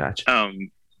 Gotcha.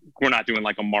 We're not doing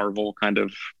like a Marvel kind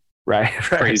of right.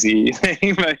 crazy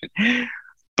thing, but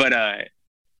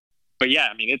yeah,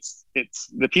 I mean, it's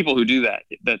the people who do that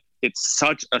it's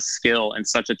such a skill and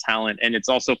such a talent. And it's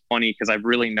also funny because I've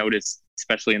really noticed,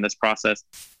 especially in this process,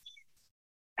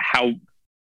 how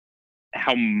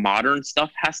modern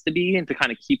stuff has to be and to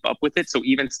kind of keep up with it. So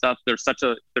even stuff, there's such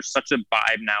a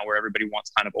vibe now where everybody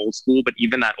wants kind of old school, but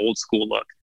even that old school look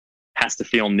has to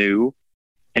feel new.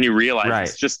 And you realize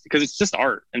It's just because it's just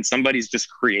art and somebody's just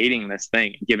creating this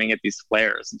thing and giving it these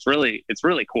flares. It's really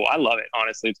cool. I love it.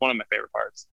 Honestly, it's one of my favorite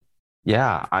parts.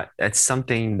 Yeah, it's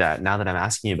something that now that I'm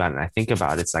asking you about it and I think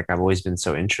about it, it's like I've always been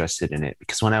so interested in it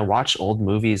because when I watch old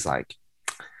movies like,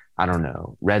 I don't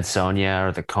know, Red Sonja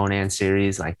or the Conan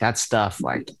series, like that stuff,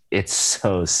 like it's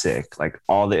so sick. Like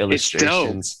all the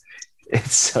illustrations,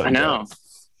 it's so I know. dope.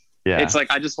 Yeah, it's like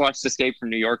I just watched Escape from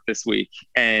New York this week,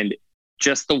 and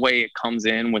just the way it comes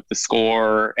in with the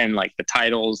score and like the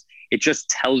titles, it just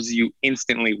tells you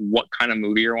instantly what kind of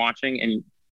movie you're watching. And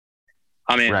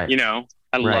I mean,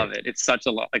 I love it. It's such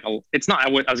it's not, I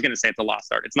was going to say it's a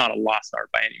lost art. It's not a lost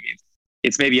art by any means.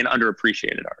 It's maybe an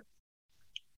underappreciated art.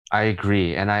 I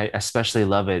agree. And I especially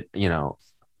love it,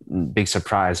 big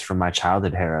surprise from my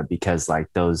childhood era, because like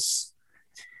those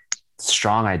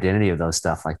strong identity of those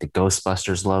stuff, like the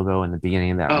Ghostbusters logo in the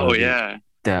beginning of that movie, yeah,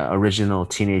 the original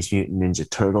Teenage Mutant Ninja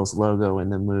Turtles logo in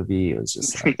the movie, it was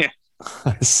just like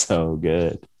so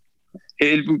good.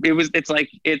 It's like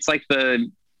the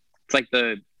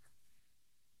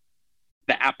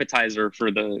appetizer for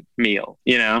the meal,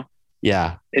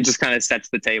 Yeah, it just kind of sets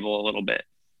the table a little bit.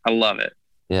 I love it.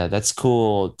 Yeah, that's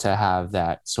cool to have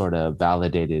that sort of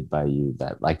validated by you,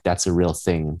 that like that's a real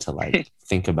thing to like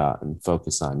think about and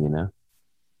focus on.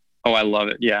 Oh, I love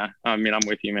it. Yeah. I mean, I'm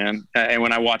with you, man. And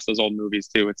when I watch those old movies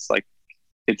too, it's like,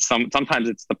 sometimes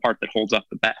it's the part that holds up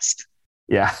the best.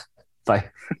 Yeah.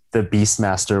 Like the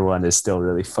Beastmaster one is still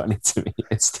really funny to me.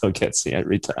 It still gets me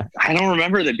every time. I don't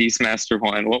remember the Beastmaster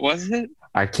one. What was it?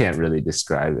 I can't really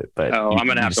describe it, but I'm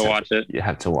going to have to watch it. You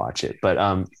have to watch it.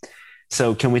 But,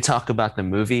 so can we talk about the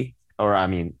movie, or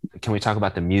can we talk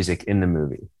about the music in the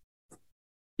movie?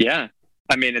 Yeah.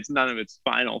 I mean, it's none of it's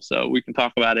final, so we can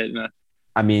talk about it.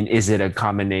 Is it a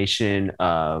combination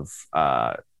of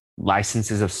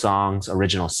licenses of songs,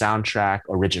 original soundtrack,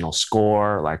 original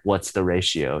score? Like, what's the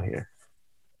ratio here?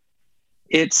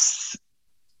 It's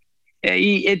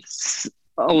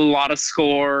a lot of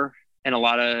score and a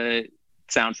lot of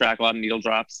soundtrack, a lot of needle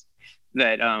drops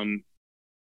that I'm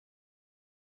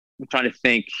trying to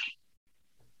think.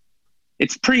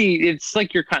 It's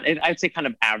like I'd say kind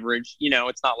of average,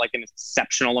 it's not like an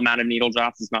exceptional amount of needle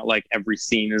drops. It's not like every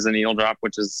scene is a needle drop,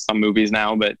 which is some movies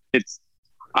now, but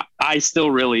I still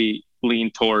really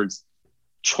lean towards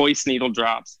choice needle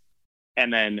drops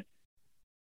and then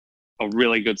a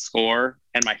really good score.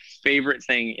 And my favorite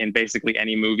thing in basically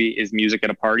any movie is music at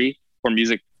a party or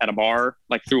music at a bar,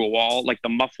 like through a wall, like the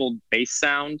muffled bass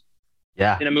sound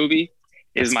in a movie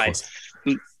is I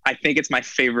think it's my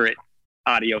favorite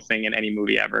audio thing in any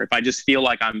movie ever. If I just feel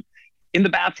like I'm in the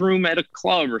bathroom at a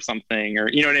club or something, or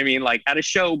you know what I mean, like at a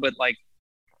show, but like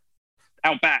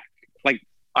out back, like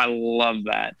I love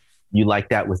that. You like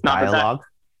that with dialogue?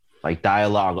 Like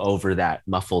dialogue over that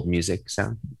muffled music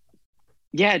sound?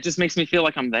 Yeah, it just makes me feel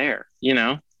like I'm there, We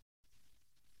don't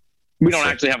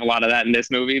actually have a lot of that in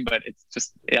this movie, but it's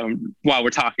just while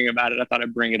we're talking about it, I thought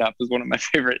I'd bring it up as one of my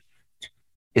favorite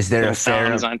Is there a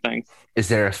sound design things. Is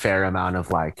there a fair amount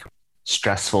of like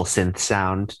stressful synth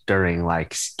sound during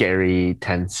like scary,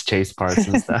 tense chase parts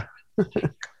and stuff?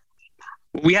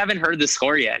 We haven't heard the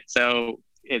score yet, so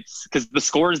it's because the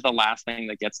score is the last thing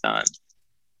that gets done.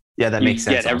 Yeah, that makes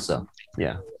sense. Also,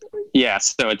 yeah.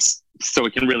 So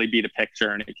it can really be the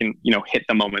picture, and it can hit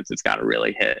the moments it's got to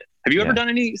really hit. Have you ever done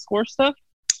any score stuff?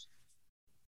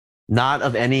 Not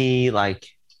of any like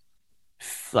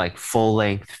full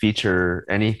length feature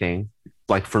anything,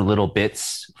 like for little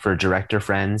bits for director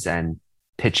friends and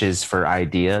pitches for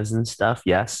ideas and stuff.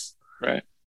 Yes, right,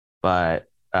 but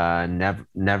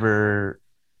never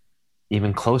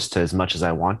even close to as much as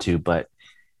I want to. But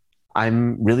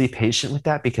I'm really patient with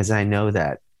that because I know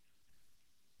that,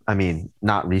 I mean,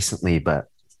 not recently, but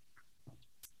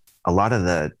a lot of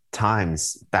the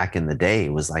times back in the day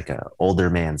was like a older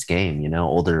man's game,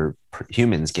 older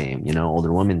human's game,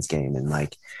 older woman's game. And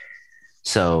like,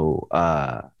 so,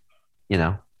 I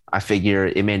figure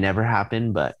it may never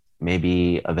happen, but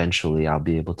maybe eventually I'll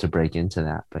be able to break into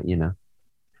that. But,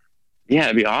 Yeah,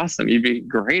 it'd be awesome. You'd be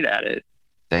great at it.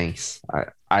 Thanks.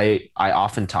 I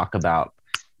often talk about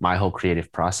my whole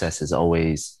creative process is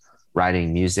always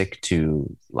writing music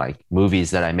to like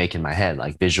movies that I make in my head,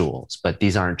 like visuals, but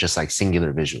these aren't just like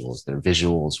singular visuals. They're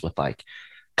visuals with like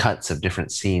cuts of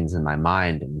different scenes in my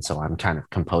mind. And so I'm kind of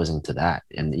composing to that.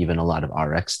 And even a lot of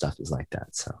RX stuff is like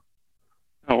that. So.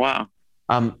 Oh, wow.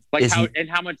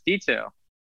 How much detail?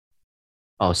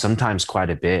 Oh, sometimes quite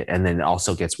a bit. And then it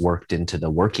also gets worked into the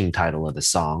working title of the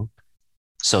song.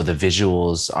 So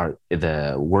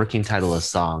the working title of the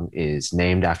song is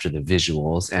named after the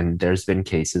visuals. And there's been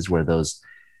cases where those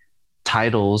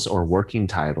titles or working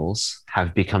titles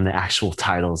have become the actual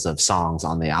titles of songs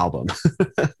on the album.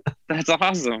 That's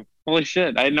awesome. Holy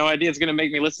shit. I had no idea it's going to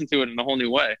make me listen to it in a whole new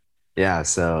way. Yeah.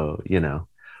 So,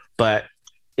 but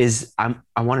I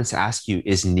wanted to ask you,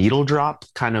 is needle drop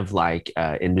kind of like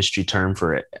an industry term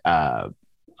for a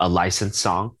licensed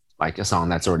song, like a song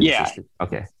that's already existed?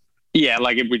 Okay. Yeah,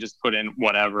 like if we just put in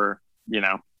whatever,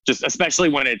 just especially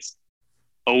when it's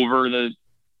over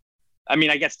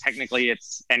I guess technically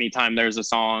it's anytime there's a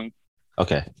song.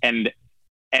 Okay. And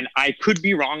I could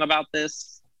be wrong about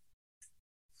this.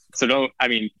 So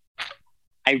I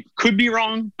could be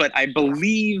wrong, but I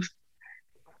believe,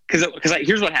 because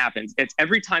here's what happens. It's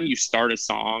every time you start a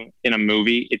song in a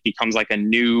movie, it becomes like a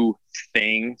new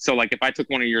thing. So like if I took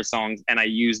one of your songs and I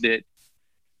used the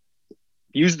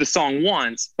song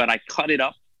once, but I cut it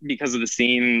up because of the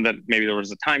scene that maybe there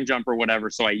was a time jump or whatever.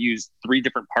 So I used 3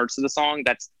 different parts of the song.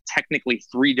 That's technically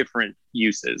 3 different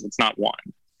uses. It's not one.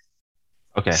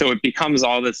 Okay. So it becomes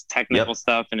all this technical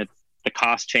stuff, and the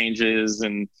cost changes,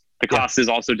 and the cost is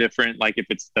also different. Like if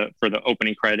it's for the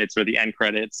opening credits or the end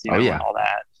credits, and all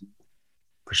that.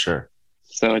 For sure.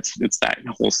 So it's that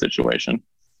whole situation.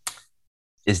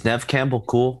 Is Nev Campbell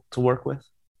cool to work with?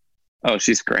 Oh,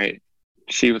 she's great.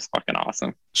 She was fucking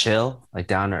awesome. Chill, like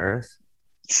down to earth.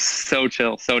 So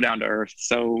chill, so down to earth,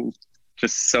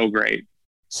 just so great.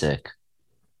 Sick.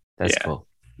 That's cool.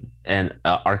 And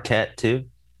Arquette too.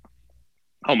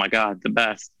 Oh my God, the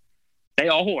best. They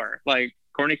all were. Like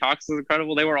Courtney Cox was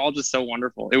incredible. They were all just so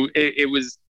wonderful. It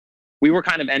was. We were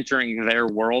kind of entering their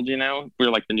world, We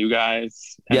were like the new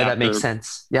guys. Yeah, that makes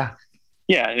sense. Yeah.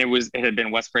 Yeah, and it had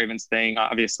been Wes Craven's thing,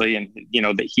 obviously, and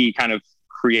that he kind of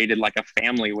created like a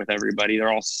family with everybody.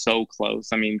 They're all so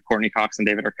close. I mean, Courtney Cox and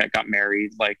David Arquette got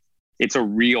married. Like it's a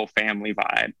real family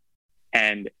vibe.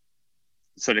 And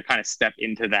so to kind of step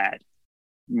into that,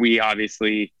 we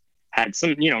obviously had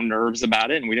some, nerves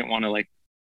about it, and we didn't want to like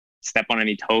step on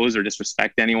any toes or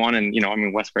disrespect anyone. And,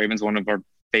 Wes Craven's one of our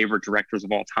favorite directors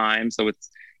of all time. So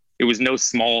it was no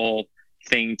small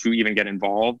thing to even get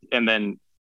involved. And then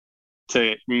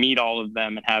to meet all of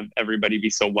them and have everybody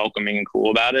be so welcoming and cool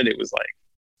about it, it was like,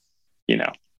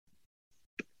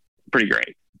 pretty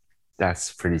great.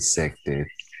 That's pretty sick, dude.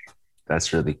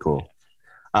 That's really cool.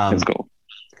 That's cool.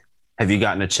 Have you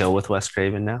gotten a chill with Wes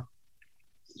Craven now?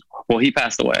 Well, he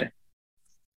passed away.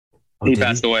 He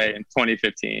passed away in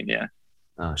 2015. Yeah.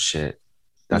 Oh shit.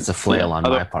 That's a flail on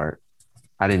my part.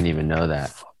 I didn't even know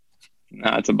that.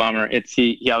 No, it's a bummer.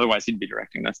 Otherwise he'd be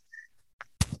directing this.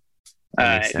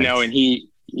 No, and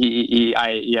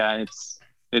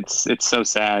it's so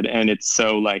sad, and it's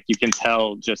so like you can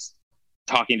tell just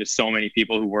talking to so many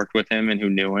people who worked with him and who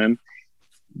knew him,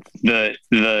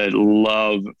 the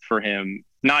love for him,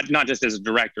 not just as a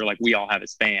director, like we all have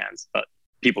as fans, but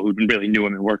people who really knew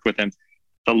him and worked with him,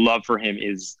 the love for him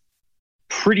is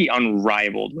pretty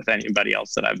unrivaled with anybody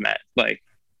else that I've met. Like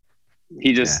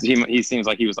he seems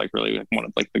like he was like really one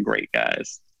of like the great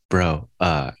guys. Bro,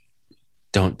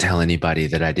 Don't tell anybody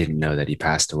that I didn't know that he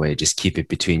passed away. Just keep it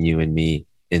between you and me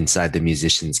inside the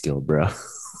Musicians Guild, bro.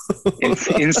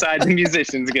 Inside the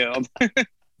Musicians Guild.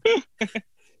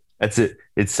 That's it.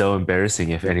 It's so embarrassing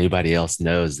if anybody else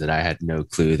knows that I had no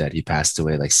clue that he passed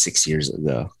away like 6 years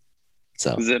ago.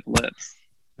 So Zip lips.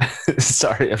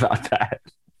 sorry about that.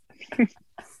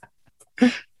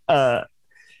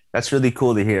 That's really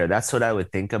cool to hear. That's what I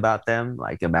would think about them,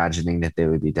 like imagining that they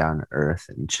would be down to earth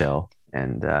and chill.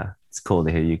 And it's cool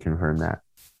to hear you confirm that.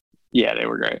 Yeah, they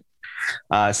were great.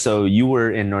 So you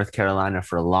were in North Carolina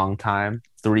for a long time,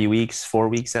 3 weeks, 4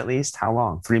 weeks at least. How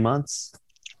long? 3 months?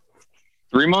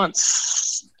 3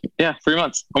 months. Yeah, 3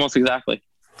 months. Almost exactly.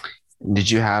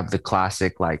 Did you have the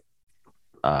classic like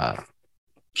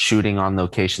shooting on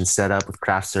location setup with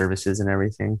craft services and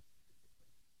everything?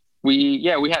 We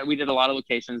did a lot of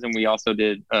locations, and we also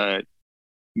did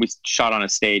we shot on a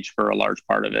stage for a large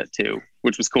part of it too,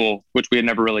 which was cool, which we had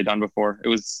never really done before. It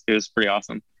was pretty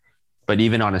awesome. But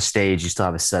even on a stage, you still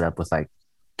have a setup with like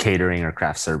catering or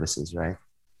craft services, right?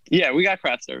 Yeah, we got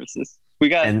craft services. We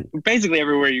got basically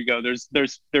everywhere you go.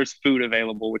 There's food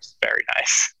available, which is very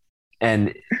nice.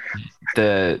 And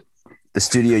the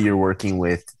studio you're working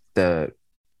with, the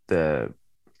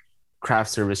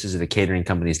craft services or the catering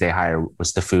companies they hire,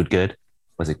 was the food good?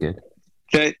 Was it good?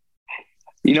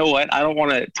 You know what? I don't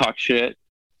want to talk shit,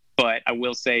 but I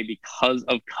will say because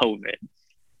of COVID,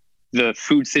 the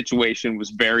food situation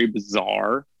was very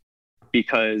bizarre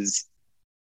because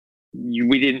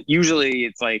we didn't usually,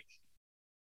 it's like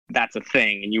that's a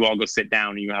thing and you all go sit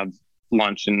down and you have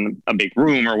lunch in a big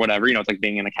room or whatever, it's like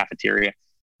being in a cafeteria.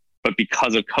 But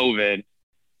because of COVID,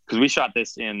 because we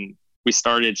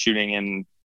started shooting in,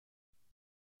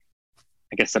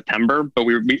 I guess, September, but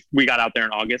we got out there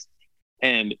in August,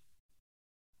 and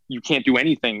you can't do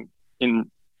anything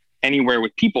in anywhere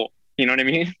with people. You know what I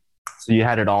mean? So you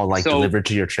had it all delivered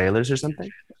to your trailers or something?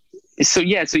 So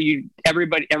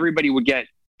everybody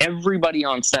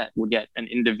on set would get an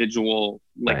individual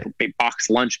box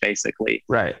lunch basically.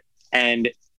 Right. And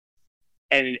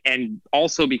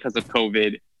also because of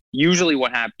COVID, usually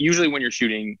when you're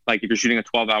shooting, like if you're shooting a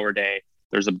 12-hour day,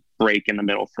 there's a break in the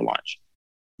middle for lunch.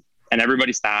 And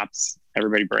everybody stops,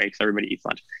 everybody breaks, everybody eats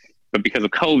lunch. But because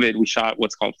of COVID, we shot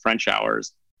what's called French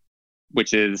hours,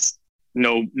 which is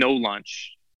no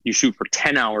lunch. You shoot for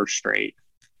 10 hours straight,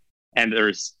 and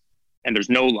there's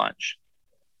no lunch.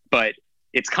 But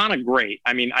it's kind of great.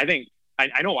 I mean, I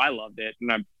know I loved it,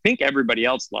 and I think everybody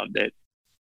else loved it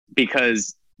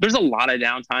because there's a lot of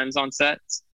downtimes on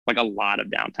sets, like a lot of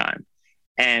downtime.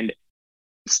 And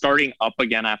starting up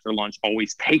again after lunch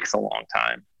always takes a long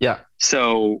time. Yeah.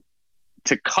 So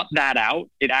to cut that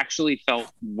out, it actually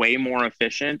felt way more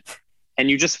efficient, and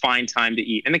you just find time to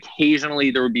eat. And occasionally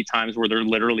there would be times where there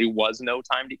literally was no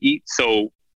time to eat.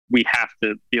 So we'd have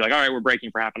to be like, all right, we're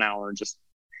breaking for half an hour and just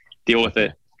deal with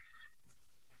it.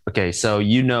 Okay. So,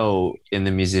 in the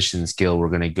Musicians Guild, we're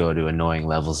going to go to annoying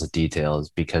levels of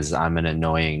details because I'm an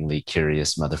annoyingly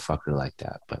curious motherfucker like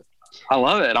that. But I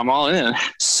love it. I'm all in.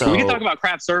 So we can talk about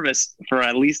craft service for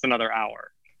at least another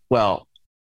hour. Well,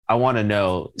 I want to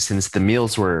know, since the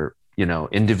meals were,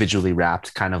 individually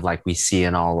wrapped, kind of like we see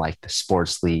in all like the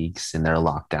sports leagues and their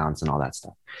lockdowns and all that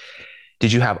stuff.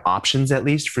 Did you have options at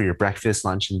least for your breakfast,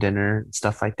 lunch, and dinner and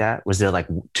stuff like that? Was there like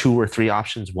 2 or 3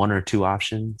 options, 1 or 2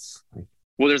 options?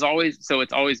 Well, it's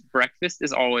always breakfast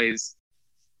is always,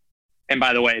 and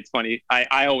by the way, it's funny.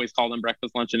 I always call them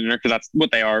breakfast, lunch, and dinner because that's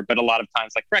what they are. But a lot of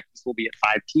times, like breakfast will be at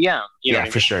 5 p.m. Yeah,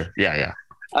 for sure. Yeah.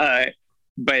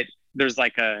 But there's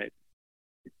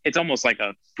it's almost like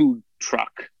a food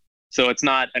truck. So it's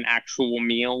not an actual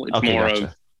meal. It's more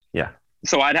of, yeah.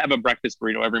 So I'd have a breakfast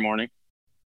burrito every morning,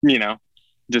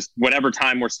 just whatever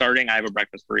time we're starting, I have a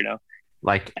breakfast burrito.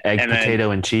 Like egg,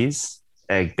 potato, and cheese?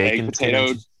 Egg, bacon,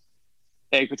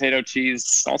 egg, potato, cheese,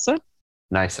 salsa.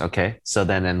 Nice. Okay. So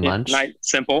then lunch? Nice,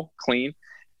 simple, clean.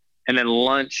 And then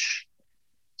lunch.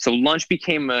 So lunch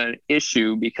became an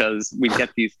issue because we get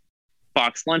these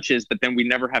box lunches, but then we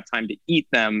never have time to eat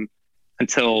them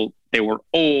until they were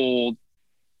old.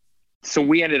 So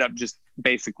we ended up just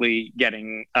basically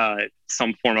getting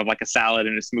some form of like a salad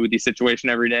and a smoothie situation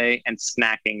every day and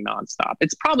snacking nonstop.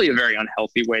 It's probably a very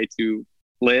unhealthy way to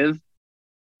live,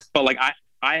 but like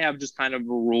I have just kind of a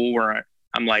rule where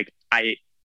I'm like,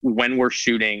 when we're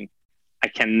shooting, I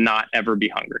cannot ever be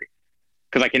hungry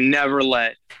because I can never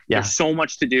there's so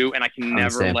much to do, and I can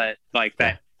never let like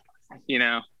that,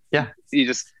 Yeah.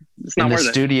 It's not in the worth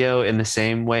studio in the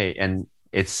same way. And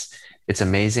it's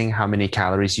amazing how many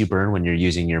calories you burn when you're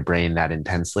using your brain that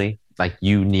intensely. Like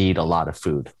you need a lot of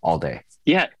food all day.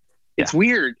 Yeah. It's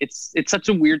weird. It's such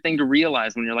a weird thing to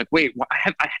realize when you're like, wait,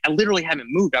 I literally haven't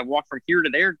moved. I've walked from here to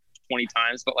there 20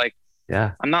 times, but like,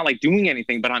 Yeah. I'm not like doing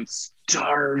anything, but I'm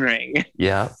starving.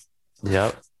 Yeah.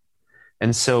 Yep.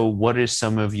 And so what are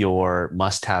some of your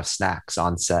must-have snacks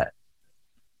on set?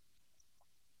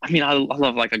 I mean, I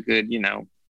love like a good,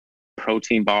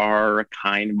 protein bar, a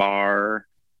Kind bar,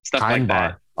 stuff like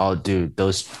that. Oh, dude,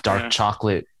 those dark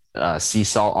chocolate sea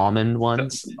salt almond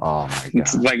ones. Oh my god,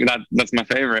 it's like that's my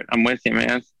favorite. I'm with you,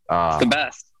 man. It's the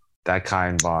best. That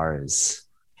Kind bar is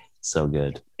so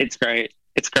good. It's great.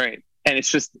 And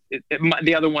it's just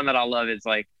the other one that I love is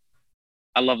like,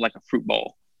 I love like a fruit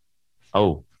bowl.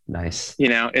 Oh, nice.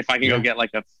 If I can go get like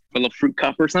a little fruit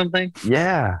cup or something.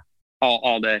 Yeah.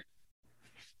 All day.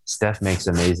 Steph makes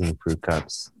amazing fruit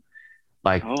cups.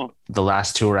 Like the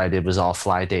last tour I did was all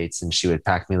fly dates, and she would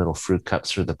pack me little fruit cups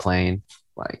for the plane.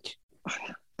 Like,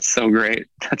 so great.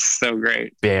 That's so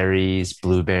great. Berries,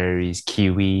 blueberries,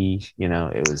 kiwi.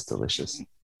 It was delicious.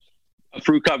 A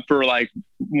fruit cup for like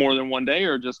more than one day,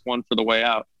 or just one for the way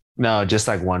out? No, just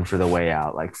like one for the way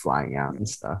out, like flying out and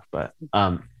stuff. But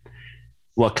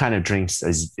what kind of drinks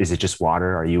is it? Just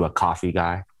water? Are you a coffee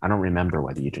guy? I don't remember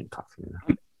whether you drink coffee or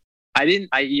not. I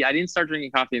didn't start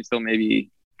drinking coffee until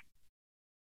maybe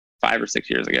 5 or 6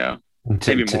 years ago.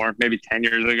 Maybe more, maybe 10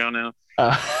 years ago now.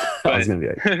 I was gonna be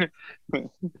like,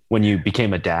 when you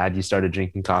became a dad, you started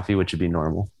drinking coffee, which would be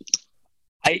normal.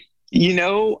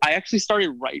 I actually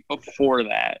started right before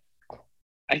that.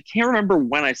 I can't remember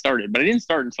when I started, but I didn't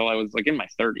start until I was like in my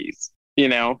 30s.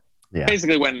 Yeah.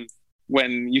 Basically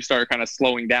when you start kind of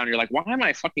slowing down, you're like, why am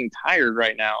I fucking tired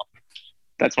right now?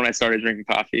 That's when I started drinking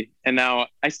coffee. And now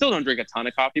I still don't drink a ton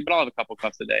of coffee, but I'll have a couple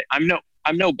cups a day. I'm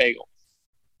no bagel.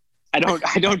 I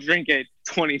don't drink it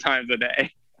 20 times a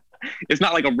day. It's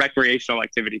not like a recreational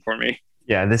activity for me.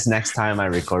 Yeah, this next time I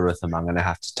record with him, I'm gonna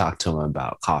have to talk to him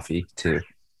about coffee too.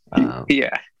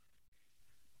 Yeah.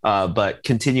 But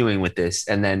continuing with this,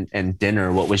 and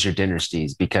dinner. What was your dinner,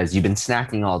 Steez? Because you've been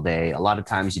snacking all day. A lot of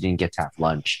times you didn't get to have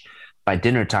lunch. By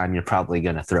dinner time, you're probably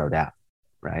gonna throw down,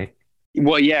 right?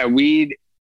 Well, yeah,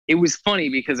 it was funny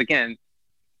because again,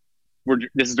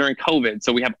 this is during COVID,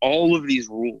 so we have all of these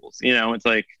rules. It's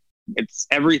like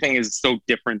everything is so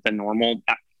different than normal,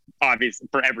 obviously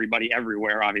for everybody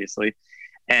everywhere, obviously,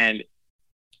 and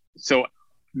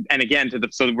again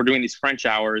so we're doing these French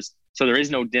hours, so there is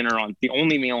no dinner on. The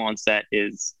only meal on set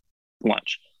is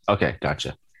lunch. Okay,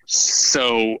 gotcha.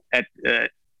 So at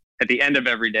the end of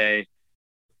every day,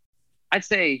 I'd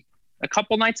say a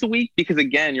couple nights a week, because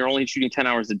again, you're only shooting 10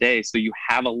 hours a day. So you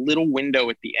have a little window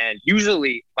at the end.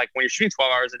 Usually like when you're shooting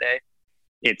 12 hours a day,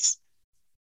 it's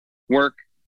work,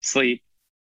 sleep,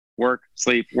 work,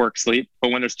 sleep, work, sleep.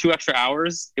 But when there's 2 extra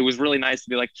hours, it was really nice to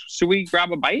be like, should we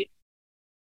grab a bite?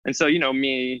 And so,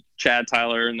 me, Chad,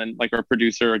 Tyler, and then like our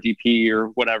producer or DP or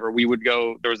whatever, we would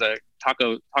go, there was a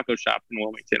taco shop in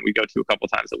Wilmington we go to a couple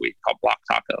times a week called Block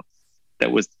Taco.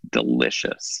 That was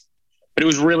delicious. But it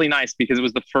was really nice because it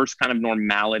was the first kind of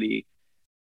normality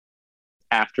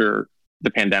after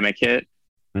the pandemic hit,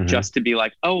 just to be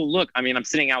like, oh, look, I mean, I'm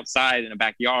sitting outside in a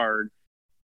backyard,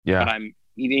 but I'm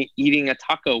eating a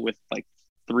taco with like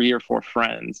 3 or 4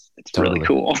 friends. It's really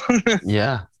cool.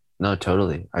 Yeah, no,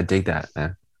 totally. I dig that,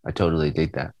 man. I totally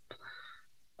dig that.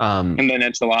 And then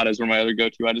enchiladas were my other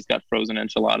go-to. I just got frozen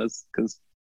enchiladas because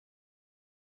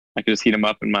I could just heat them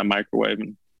up in my microwave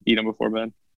and eat them before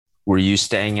bed. Were you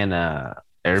staying in a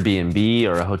Airbnb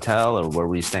or a hotel, or where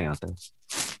were you staying out there?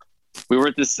 We were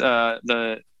at this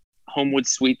the Homewood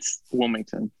Suites,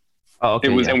 Wilmington. Oh, okay.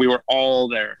 And we were all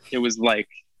there. It was like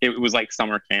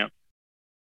summer camp.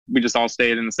 We just all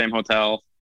stayed in the same hotel.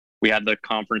 We had the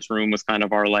conference room was kind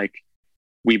of our like.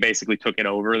 We basically took it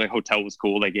over. The hotel was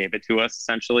cool. They gave it to us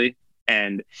essentially,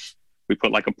 and we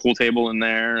put like a pool table in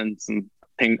there and some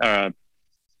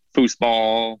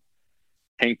foosball,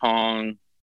 ping pong.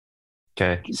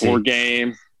 Okay. Board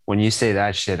game. When you say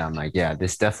that shit, I'm like, yeah,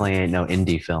 this definitely ain't no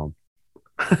indie film.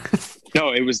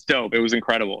 No, it was dope. It was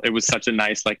incredible. It was such a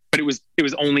nice but it was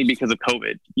only because of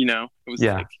COVID, It was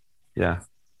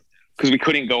because we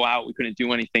couldn't go out, we couldn't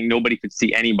do anything. Nobody could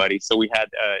see anybody, so we had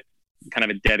kind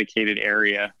of a dedicated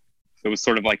area. It was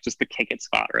sort of like just the kick it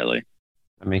spot, really.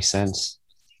 That makes sense.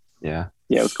 Yeah.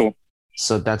 Yeah, it was cool.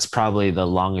 So that's probably the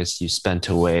longest you spent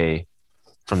away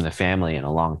from the family in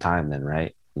a long time, then,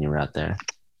 right? When you were out there.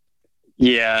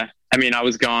 Yeah, I mean, I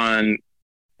was gone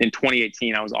in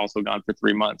 2018. I was also gone for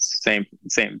 3 months. Same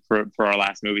for our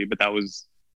last movie, but that was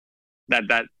that.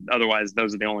 Otherwise,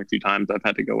 those are the only 2 times I've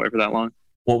had to go away for that long.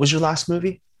 What was your last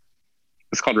movie?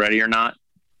 It's called Ready or Not.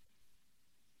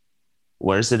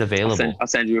 Where is it available? I'll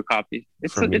send you a copy.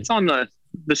 It's on the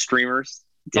streamers.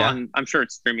 It's on. I'm sure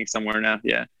it's streaming somewhere now.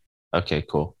 Yeah. Okay,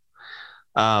 cool.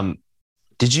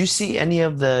 Did you see any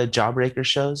of the Jawbreaker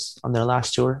shows on their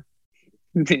last tour?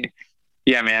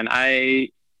 Yeah, man.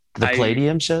 The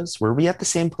Palladium shows? Were we at the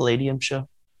same Palladium show?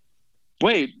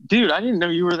 Wait, dude, I didn't know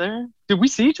you were there. Did we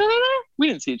see each other there? We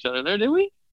didn't see each other there, did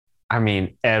we? I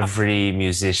mean, every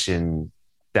musician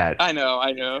I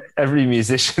know. Every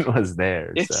musician was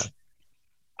there. So.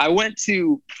 I went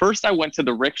to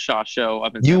the Rickshaw show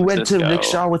up in You San went to Francisco.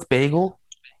 Rickshaw with Bagel?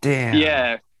 Damn.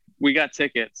 Yeah, we got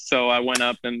tickets. So I went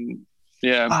up and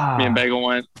me and Bagel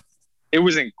went. It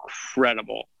was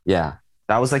incredible. Yeah,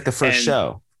 that was like the first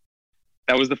show.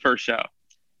 That was the first show.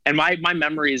 And my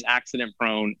memory is Accident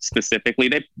Prone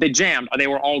specifically. They jammed. They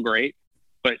were all great.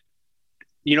 But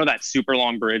you know that super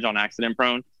long bridge on Accident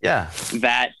Prone? Yeah.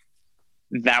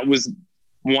 That was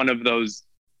one of those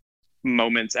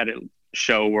moments at a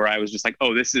show where I was just like,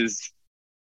 oh, this is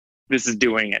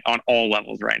doing it on all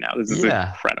levels right now. This is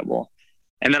incredible.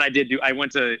 And then I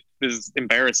went to, this is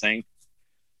embarrassing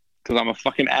because I'm a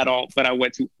fucking adult, but I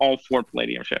went to all 4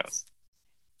 Palladium shows.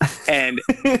 And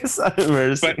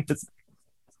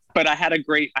but I had a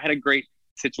great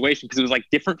situation because it was like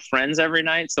different friends every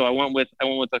night. So I went with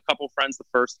a couple friends the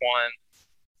first one.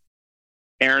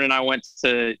 Aaron and I went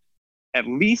to at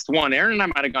least one. Aaron and I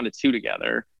might have gone to 2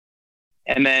 together.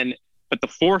 And then, but the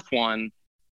 4th one,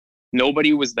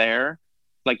 nobody was there.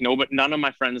 Like none of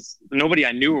my friends, nobody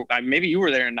I knew. Maybe you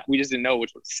were there and we just didn't know,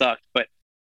 which sucked. But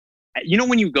you know,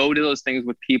 when you go to those things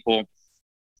with people,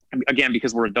 again,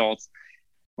 because we're adults,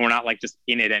 we're not like just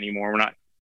in it anymore. We're not.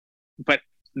 But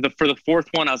for the 4th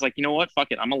one, I was like, you know what? Fuck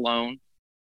it. I'm alone.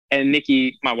 And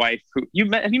Nikki, my wife, who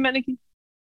have you met Nikki?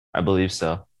 I believe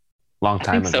so. Long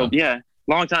time ago. So yeah,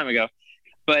 long time ago.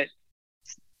 But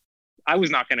I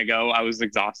was not going to go. I was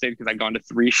exhausted because I'd gone to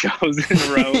 3 shows in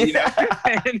a row, you know.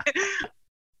 And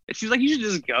she was like, you should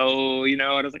just go, you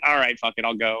know. And I was like, all right, fuck it,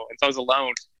 I'll go. And so I was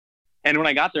alone. And when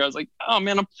I got there, I was like, oh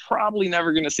man, I'm probably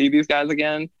never going to see these guys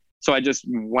again. So I just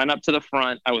went up to the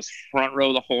front. I was front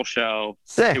row the whole show.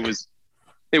 Sick.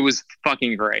 It was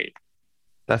fucking great.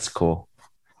 That's cool.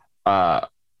 Did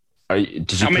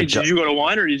you go to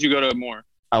 1 or did you go to more?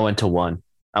 I went to 1.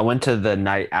 I went to the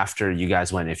night after you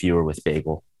guys went, if you were with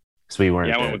Bagel. So we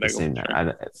weren't there the same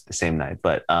night. The same night.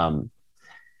 But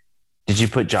did you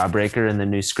put Jawbreaker in the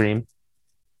new Scream?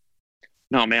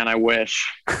 No, man, I wish.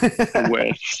 I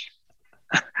wish.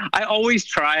 I always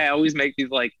try. I always make these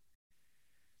like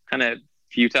kind of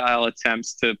futile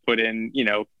attempts to put in, you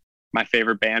know, my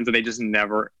favorite bands, and they just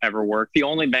never ever work. The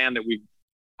only band that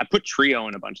I put Trio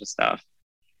in a bunch of stuff,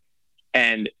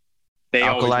 and they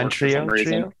Alkaline always work Trio, for some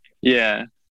reason. Yeah.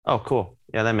 Oh, cool.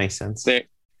 Yeah, that makes sense. And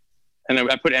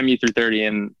I put MU330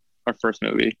 in our first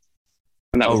movie.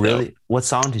 And that was really? dope. What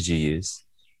song did you use?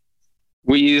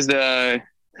 We used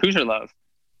Who's Your Love.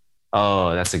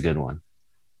 Oh, that's a good one.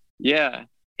 Yeah.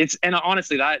 And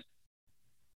honestly,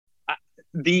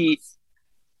 the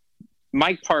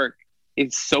Mike Park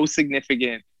is so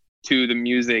significant to the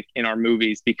music in our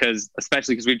movies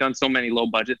especially because we've done so many low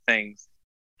budget things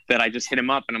that I just hit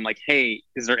him up and I'm like, hey,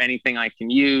 is there anything I can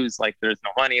use? Like, there's no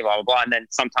money, blah, blah, blah. And then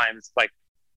sometimes like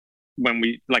when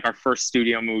we, like our first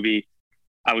studio movie,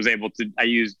 I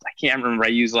can't remember. I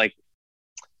used like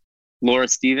Laura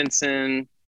Stevenson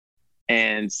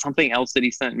and something else that he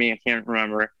sent me. I can't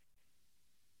remember.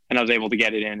 And I was able to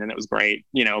get it in and it was great,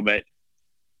 you know, but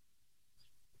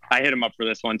I hit him up for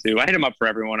this one too. I hit him up for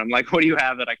everyone. I'm like, what do you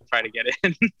have that I can try to get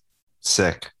in?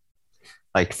 Sick.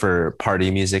 Like for party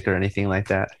music or anything like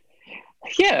that?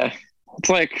 Yeah. It's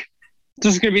like,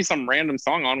 there's going to be some random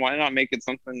song on. Why not make it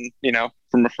something, you know,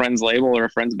 from a friend's label or a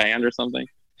friend's band or something?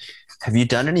 Have you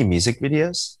done any music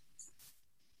videos?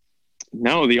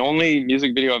 No, the only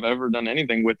music video I've ever done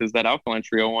anything with is that Alkaline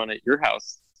Trio one at your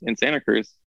house in Santa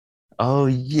Cruz. Oh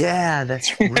yeah,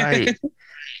 that's right.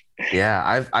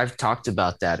 Yeah, I've talked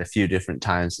about that a few different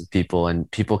times with people, and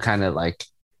people kind of like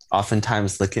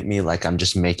oftentimes look at me like I'm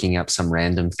just making up some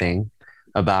random thing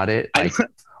about it. Like,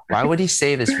 why would he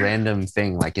say this random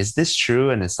thing? Like, is this true?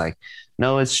 And it's like,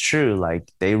 no, it's true. Like,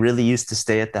 they really used to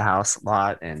stay at the house a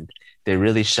lot, and they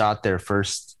really shot their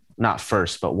not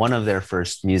first, but one of their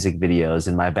first music videos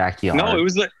in my backyard. No,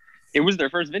 it was their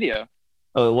first video.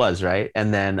 Oh, it was, right?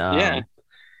 And then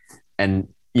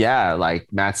yeah,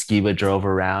 like Matt Skiba drove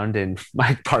around in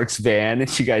Mike Park's van,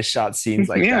 and you guys shot scenes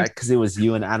like that because it was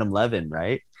you and Adam Levin,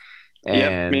 right?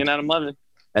 Yeah, me and Adam Levin.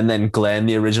 And then Glenn,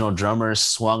 the original drummer,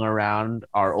 swung around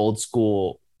our old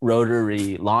school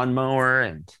rotary lawnmower,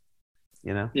 and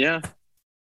you know. Yeah,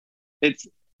 I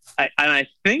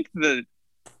think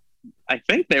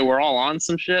they were all on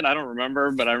some shit. I don't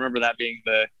remember, but I remember that being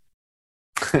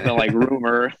the like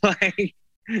rumor. Like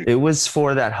It was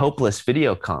for that Hopeless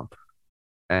video comp,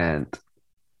 and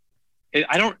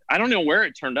I don't know where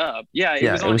it turned up. Yeah, it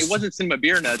Yeah, was it on. was- It wasn't Cinema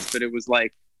Beer Nuts, but it was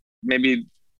like maybe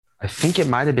I think it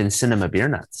might have been Cinema Beer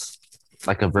Nuts,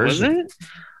 like a was version. it?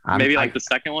 Maybe like the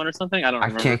second one or something. I don't I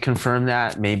remember. can't confirm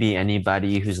that. Maybe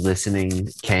anybody who's listening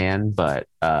can, but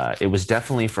it was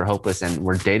definitely for Hopeless, and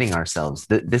we're dating ourselves.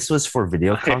 This was for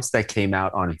video comps that came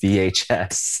out on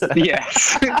VHS.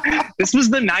 Yes, this was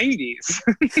the '90s.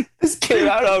 This came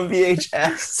out on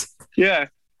VHS. Yeah,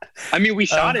 I mean, we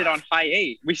shot it on High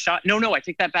 8. We shot no, I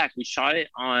take that back. We shot it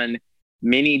on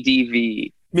Mini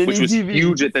DV, which was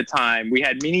huge at the time. We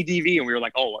had Mini DV, and we were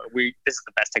like, "Oh, this is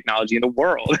the best technology in the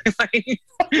world."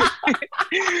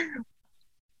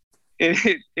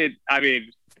 I mean,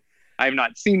 I have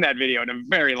not seen that video in a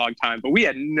very long time, but we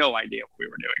had no idea what we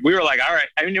were doing. We were like, "All right."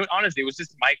 I mean, honestly, it was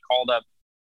just Mike called up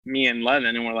me and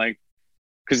Levin, and we're like,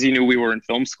 because he knew we were in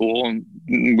film school, and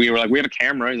we were like, "We have a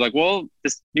camera." He's like, "Well,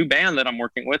 this new band that I'm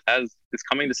working with is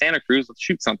coming to Santa Cruz. Let's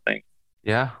shoot something."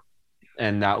 Yeah,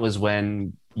 and that was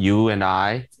when you and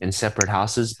I, in separate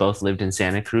houses, both lived in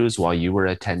Santa Cruz while you were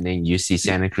attending UC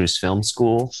Santa Cruz Film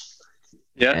School.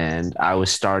 Yeah, And I was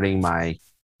starting my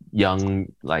young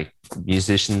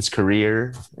musician's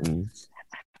career. And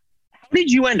how did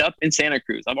you end up in Santa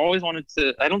Cruz? I've always wanted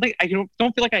to. I don't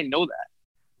feel like I know that.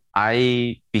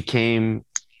 I became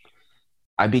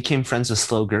friends with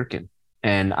Slow Gherkin,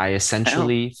 and I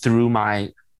essentially through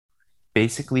my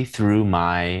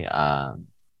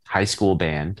high school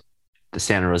band, the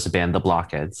Santa Rosa band, the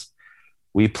Blockheads,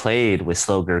 we played with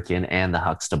Slow Gherkin and the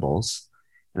Huxtables,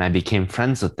 and I became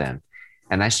friends with them.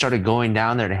 And I started going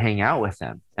down there to hang out with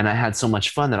them. And I had so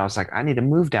much fun that I was like, I need to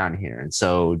move down here. And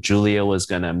so Julia was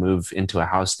going to move into a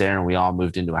house there, and we all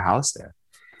moved into a house there.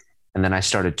 And then I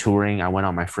started touring. I went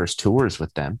on my first tours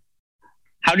with them.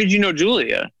 How did you know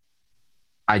Julia?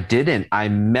 I didn't. I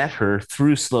met her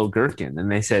through Slow Gherkin,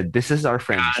 and they said, "This is our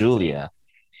friend Julia.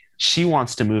 She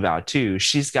wants to move out too.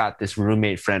 She's got this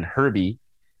roommate friend, Herbie,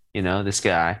 this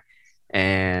guy."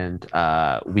 And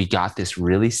we got this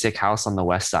really sick house on the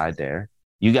west side there.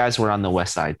 You guys were on the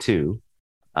west side too.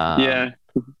 Yeah,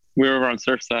 we were over on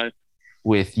Surfside.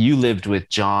 You lived with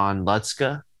John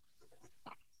Lutzka.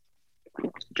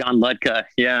 John Ludka,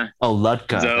 yeah. Oh,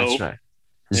 Ludka, Zoe. that's right.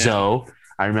 Yeah. Zoe.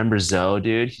 I remember Zoe,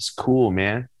 dude. He's cool,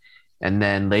 man. And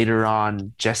then later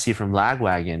on, Jesse from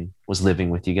Lagwagon was living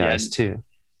with you guys too.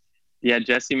 Yeah,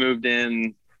 Jesse moved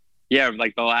in. Yeah,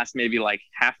 like the last maybe like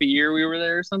half a year we were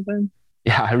there or something.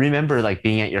 Yeah, I remember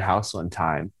being at your house one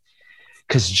time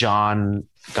because John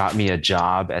got me a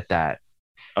job at that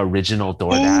original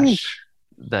DoorDash.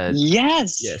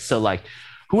 Yes. Yeah. So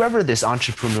whoever this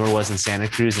entrepreneur was in Santa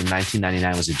Cruz in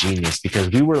 1999 was a genius, because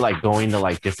we were going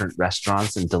to different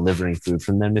restaurants and delivering food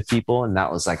from them to people. And that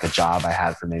was a job I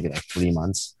had for maybe 3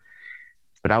 months.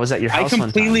 But I was at your house one time.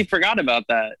 I completely forgot about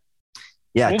that.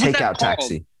 Yeah. What was that Takeout called?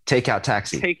 taxi. Takeout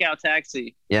taxi. Takeout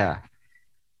taxi. Yeah.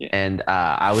 And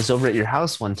I was over at your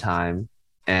house one time,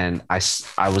 and I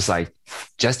was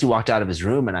Jesse walked out of his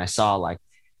room, and I saw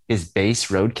his bass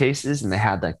road cases, and they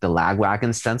had the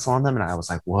Lagwagon stencil on them. And I was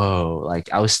like, whoa,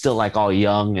 I was still all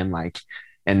young and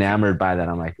enamored by that.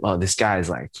 I'm like, well, this guy's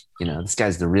this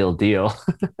guy's the real deal.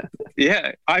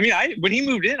 Yeah. I mean, when he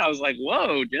moved in, I was like,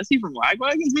 whoa, Jesse from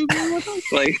Lagwagon's moving in with us?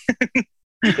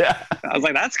 Yeah. I was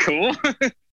like, that's cool.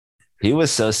 He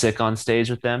was so sick on stage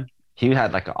with them. He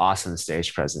had an awesome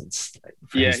stage presence.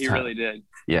 Yeah, he really did.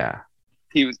 Yeah.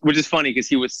 He was, which is funny because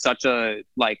he was such a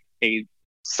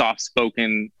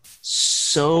soft-spoken,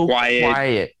 so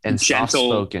quiet and gentle,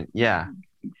 soft-spoken. Yeah.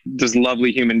 Just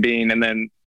lovely human being, and then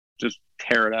just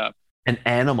tear it up. An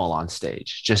animal on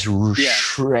stage, just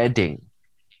shredding.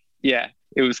 Yeah,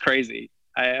 it was crazy.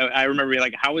 I remember being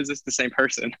like, how is this the same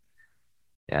person?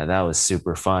 Yeah, that was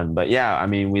super fun. But yeah, I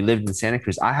mean, we lived in Santa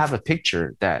Cruz. I have a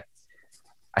picture that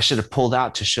I should have pulled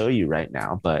out to show you right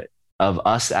now, but of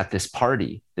us at this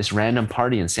party, this random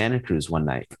party in Santa Cruz one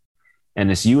night.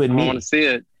 And it's you and me. I want to see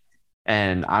it.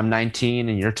 And I'm 19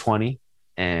 and you're 20.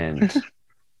 And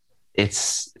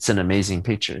it's an amazing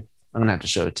picture. I'm going to have to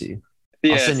show it to you.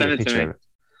 Yeah, I'll send you a it to picture me. of it.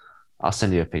 I'll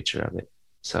send you a picture of it.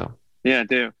 So yeah, I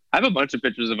do. I have a bunch of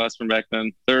pictures of us from back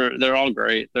then. They're all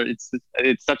great. It's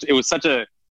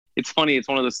funny. It's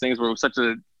one of those things where it was such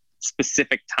a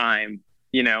specific time.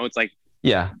 It's like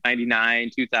yeah,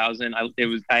 99, 2000.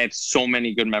 I have so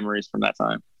many good memories from that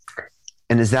time.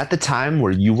 And is that the time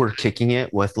where you were kicking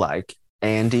it with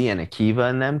Andy and Akiva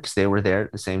and them, because they were there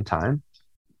at the same time?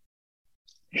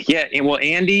 Yeah, and well,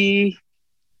 Andy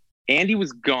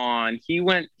was gone. He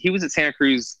was at Santa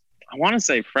Cruz I want to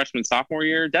say freshman, sophomore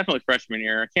year, definitely freshman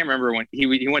year. I can't remember when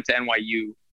he went to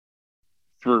NYU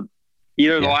for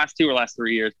either the last 2 or last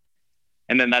 3 years.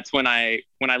 And then that's when I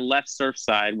left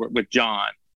Surfside with John,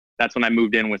 that's when I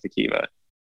moved in with Akiva.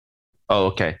 Oh,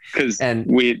 okay. Because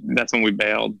that's when we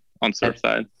bailed on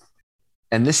Surfside.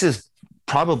 And this is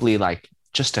probably like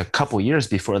just a couple years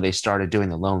before they started doing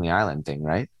the Lonely Island thing,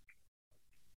 right?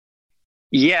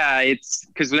 Yeah, it's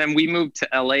because then we moved to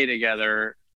LA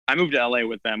together. I moved to LA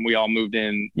with them. We all moved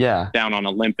in down on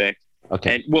Olympic.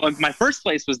 Okay. And, well, my first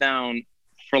place was down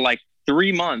for like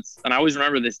 3 months. And I always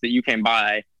remember this, that you came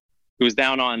by. It was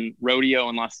down on Rodeo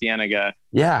in La Cienega.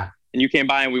 Yeah. And you came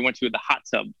by and we went to the hot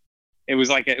tub. It was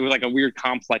like a weird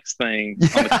complex thing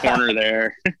on the corner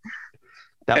there.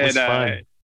 That was fun.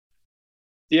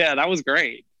 Yeah, that was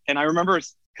great. And I remember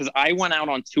because I went out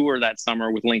on tour that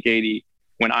summer with Link 80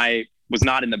 when I was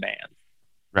not in the band.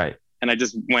 Right. And I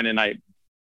just went and I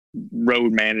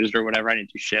road managed or whatever. I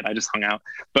didn't do shit. I just hung out.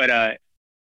 But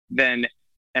then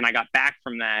I got back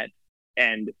from that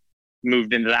and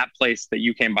moved into that place that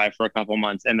you came by for a couple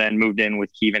months, and then moved in with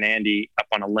Keeve and Andy up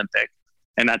on Olympic.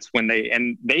 And that's when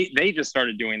they just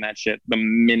started doing that shit the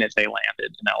minute they landed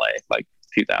in LA, like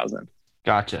 2000.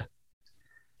 Gotcha.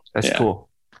 That's cool.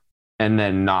 And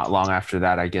then not long after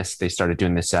that, I guess they started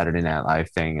doing the Saturday Night Live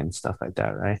thing and stuff like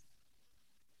that, right?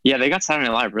 Yeah, they got Saturday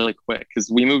Night Live really quick because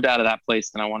we moved out of that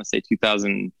place in, I want to say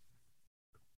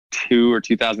 2002 or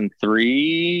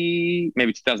 2003,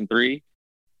 maybe 2003.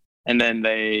 And then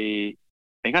they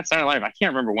got Saturday Night Live. I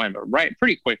can't remember when, but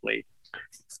pretty quickly.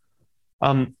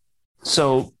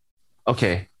 So,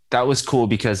 okay, that was cool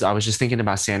because I was just thinking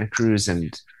about Santa Cruz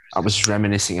and I was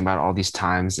reminiscing about all these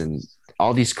times and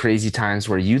all these crazy times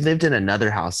where you lived in another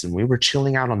house and we were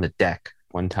chilling out on the deck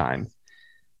one time.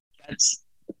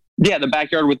 The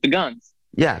backyard with the guns.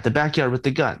 Yeah, the backyard with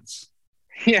the guns.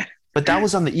 Yeah. But that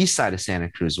was on the east side of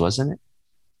Santa Cruz, wasn't it?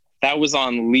 That was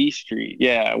on Lee Street.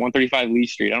 Yeah, 135 Lee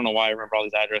Street. I don't know why I remember all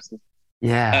these addresses.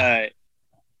 Yeah.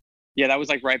 That was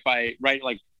like right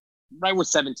where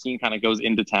 17 kind of goes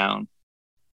into town.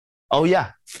 Oh,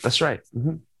 yeah, that's right.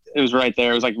 Mm-hmm. It was right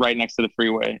there. It was like right next to the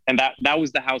freeway. And that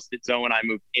was the house that Zoe and I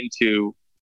moved into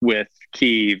with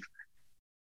Keeve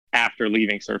after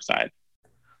leaving Surfside.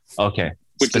 Okay.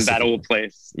 Which is that old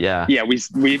place. Yeah. Yeah,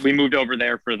 we moved over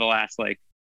there for the last, like,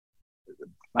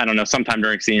 I don't know, sometime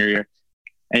during senior year.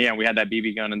 And yeah, we had that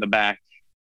BB gun in the back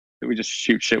that we just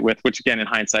shoot shit with, which again, in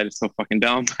hindsight, is so fucking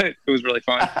dumb, but it was really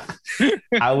fun.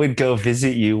 I would go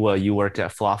visit you while you worked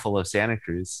at Falafel of Santa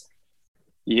Cruz.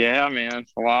 Yeah, man.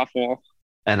 Falafel.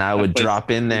 And I would drop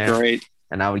in there. Great.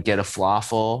 And I would get a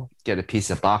falafel, get a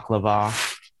piece of baklava,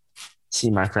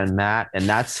 see my friend Matt. And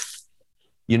that's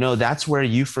where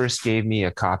you first gave me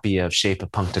a copy of Shape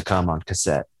of Punk to Come on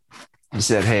cassette. You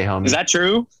said, hey, homie. Is that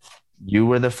true? You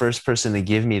were the first person to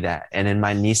give me that. And in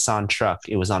my Nissan truck,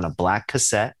 it was on a black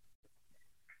cassette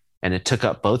and it took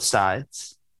up both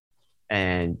sides.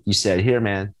 And you said, here,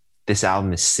 man, this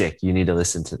album is sick. You need to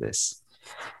listen to this.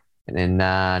 And in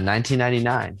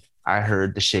 1999, I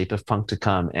heard The Shape of Punk to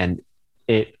Come and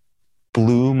it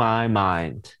blew my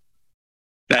mind.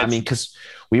 Because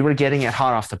we were getting it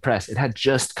hot off the press. It had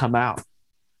just come out.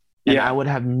 And I would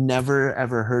have never,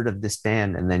 ever heard of this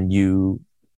band. And then you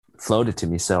floated to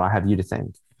me. So I have you to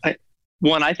thank. I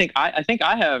think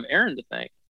I have Aaron to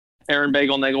thank. Aaron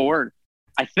Bagel Nagel Word.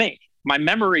 I think. My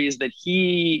memory is that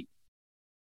he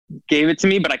gave it to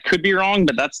me, but I could be wrong,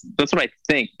 but that's what I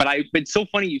think. But it's so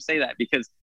funny you say that because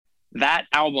that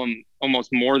album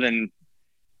almost more than,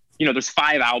 there's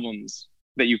 5 albums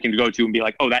that you can go to and be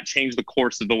like, oh, that changed the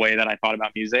course of the way that I thought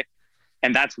about music.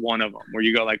 And that's one of them where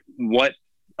you go like, what?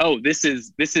 Oh, this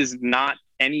is not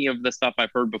any of the stuff I've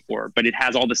heard before, but it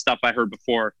has all the stuff I heard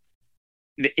before,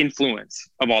 the influence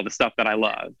of all the stuff that I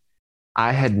love.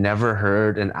 I had never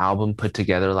heard an album put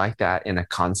together like that in a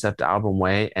concept album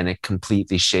way. And it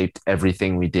completely shaped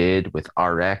everything we did with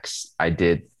RX. I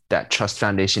did that Trust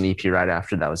Foundation EP right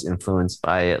after that was influenced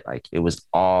by it. Like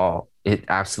it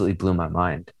absolutely blew my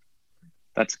mind.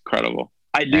 That's incredible.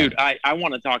 I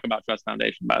want to talk about Trust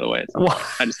Foundation, by the way.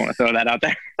 I just want to throw that out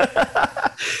there.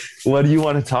 What do you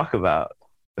want to talk about?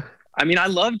 I mean, I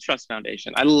love Trust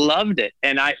Foundation. I loved it.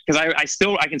 And I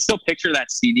can still picture that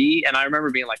CD. And I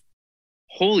remember being like,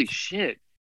 holy shit.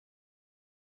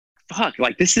 Fuck,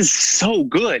 like this is so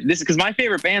good. This is because my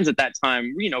favorite bands at that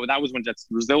time, that was when Jets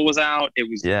Brazil was out. It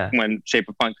was when Shape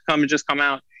of Punk had just come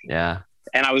out. Yeah.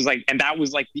 And I was like, and that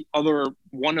was like the other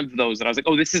one of those that I was like,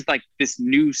 oh, this is like this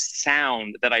new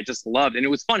sound that I just loved. And it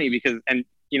was funny because,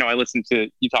 I listened to,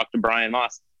 you talked to Brian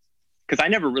Moss because I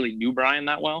never really knew Brian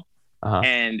that well. Uh-huh.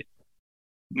 And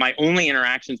my only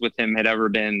interactions with him had ever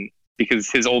been because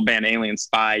his old band Alien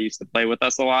Spy used to play with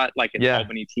us a lot, like at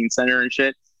Albany Teen Center and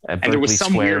shit. At and there was Berkeley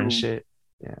some Square weird and shit.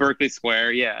 Yeah. Berkeley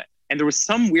Square, yeah. And there was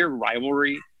some weird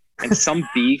rivalry and some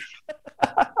beef.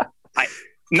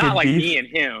 Not like beef? me and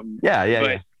him.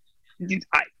 Yeah. Dude,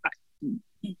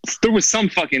 there was some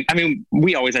fucking. I mean,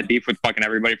 we always had beef with fucking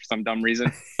everybody for some dumb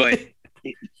reason, but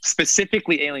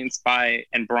specifically Alien Spy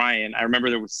and Brian, I remember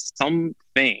there was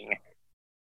something,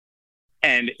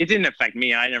 and it didn't affect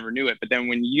me, and I never knew it. But then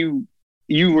when you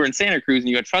were in Santa Cruz and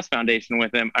you had Trust Foundation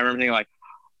with him, I remember thinking like,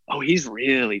 oh, he's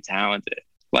really talented.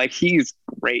 Like he's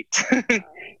great.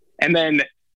 and then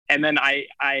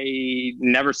I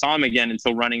never saw him again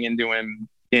until running into him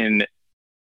in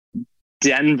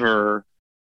Denver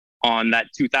on that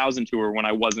 2000 tour when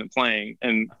I wasn't playing,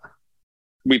 and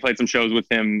we played some shows with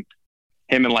him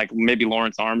and like maybe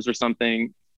Lawrence Arms or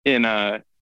something in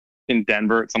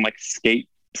Denver at some like skate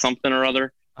something or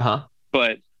other.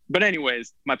 But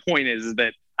anyways, my point is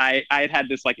that I had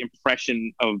this like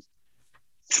impression of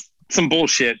some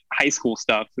bullshit high school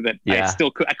stuff that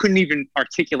I couldn't even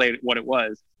articulate what it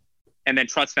was. And then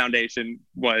Trust Foundation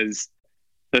was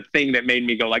the thing that made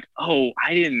me go like, oh,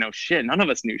 I didn't know shit. None of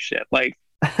us knew shit. Like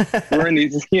we're in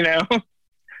these, you know.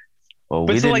 Well,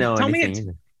 we didn't know anything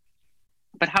either.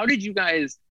 But how did you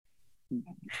guys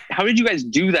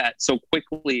do that so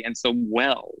quickly and so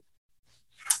well?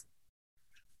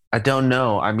 I don't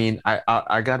know. I mean,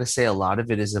 I gotta say a lot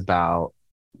of it is about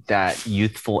that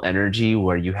youthful energy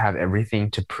where you have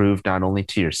everything to prove not only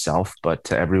to yourself but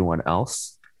to everyone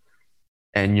else,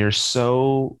 and you're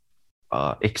so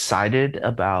excited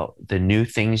about the new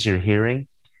things you're hearing,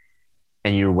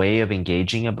 and your way of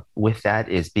engaging with that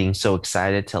is being so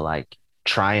excited to like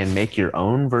try and make your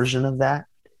own version of that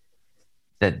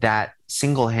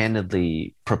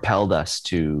single-handedly propelled us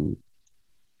to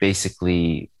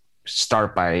basically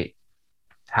start by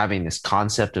having this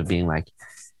concept of being like,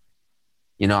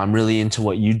 you know, I'm really into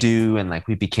what you do. And like,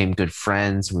 we became good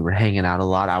friends. We were hanging out a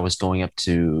lot. I was going up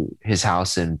to his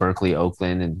house in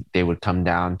Bettinelli-Olpin, and they would come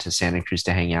down to Santa Cruz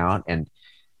to hang out. And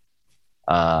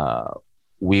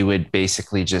we would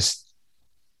basically just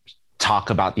talk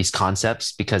about these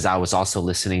concepts, because I was also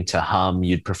listening to Hum,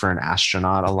 You'd Prefer an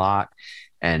Astronaut a lot,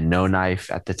 and No Knife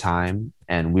at the time.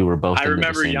 And we were both. I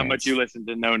remember how much you listened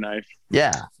to No Knife.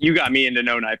 Yeah. You got me into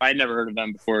No Knife. I'd never heard of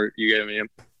them before you gave me them.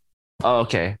 Oh,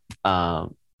 okay.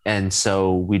 And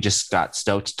so we just got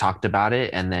stoked, talked about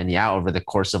it. And then, over the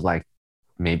course of like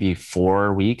maybe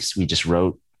 4 weeks, we just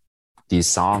wrote these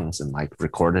songs and like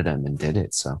recorded them and did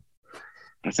it. So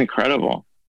that's incredible.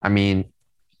 I mean,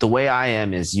 the way I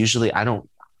am is usually I don't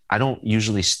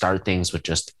usually start things with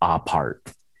just a part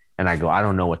and I go, I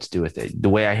don't know what to do with it. The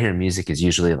way I hear music is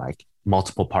usually like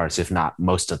multiple parts, if not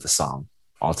most of the song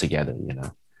altogether, you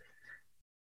know?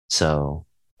 So,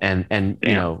 and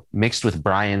you know, mixed with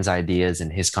Brian's ideas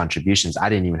and his contributions, I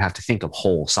didn't even have to think of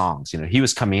whole songs. You know, he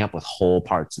was coming up with whole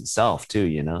parts himself too,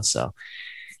 you know? So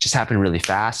it just happened really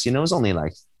fast. You know, it was only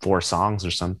like 4 songs or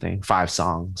something, 5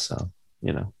 songs. So,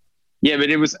 you know. Yeah,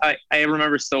 but it was, I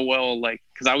remember so well, like,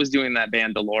 because I was doing that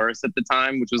band Dolores at the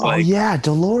time, which was like... Oh, yeah,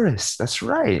 Dolores. That's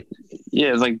right. Yeah,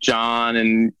 it was like John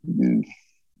and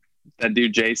that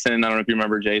dude Jason. I don't know if you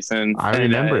remember Jason. I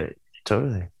remember it.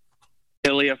 Totally.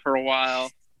 Ilya for a while.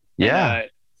 Yeah.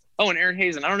 And Aaron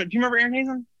Hazen. I don't know. Do you remember Aaron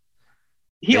Hazen?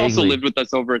 He Vaguely. also lived with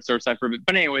us over at Surfside for a bit.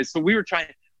 But anyways, so we were trying...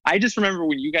 I just remember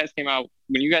when you guys came out,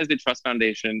 when you guys did Trust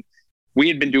Foundation, we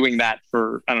had been doing that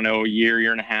for, I don't know, a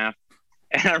year and a half.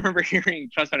 And I remember hearing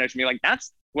Trust Foundation be like,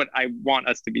 that's what I want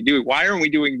us to be doing. Why aren't we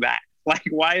doing that? Like,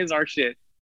 why is our shit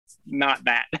not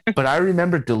that? But I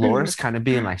remember Dolores kind of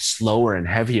being like slower and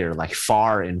heavier, like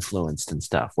far influenced and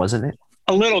stuff, wasn't it?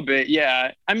 A little bit,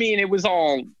 yeah. I mean, it was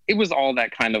all that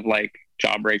kind of like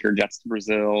Jawbreaker, Jets to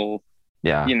Brazil,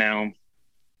 you know,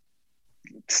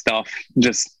 stuff.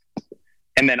 Just,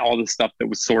 and then all the stuff that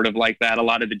was sort of like that. A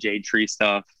lot of the Jade Tree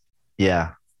stuff.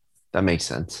 Yeah, that makes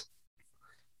sense.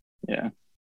 Yeah.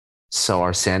 So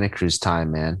our Santa Cruz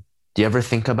time, man. Do you ever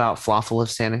think about Flawful of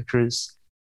Santa Cruz?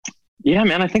 Yeah,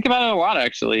 man. I think about it a lot,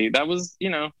 actually. That was, you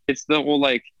know, it's the whole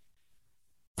like,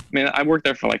 I mean, I worked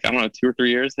there for like, I don't know, 2 or 3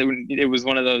 years. It was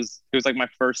one of those, it was like my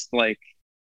first, like,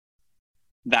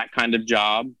 that kind of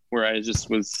job where I just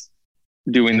was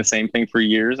doing the same thing for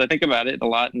years. I think about it a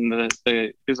lot. And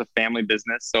it was a family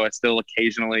business. So I still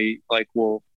occasionally like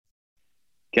will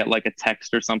get like a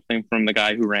text or something from the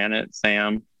guy who ran it,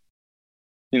 Sam.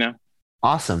 You know,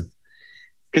 awesome.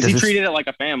 Because he treated it like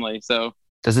a family. So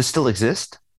does it still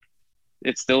exist?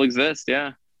 It still exists.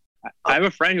 Yeah. I have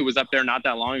a friend who was up there not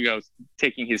that long ago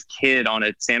taking his kid on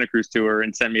a Santa Cruz tour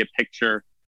and sent me a picture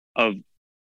of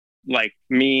like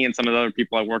me and some of the other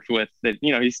people I worked with that,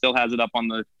 he still has it up on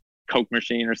the Coke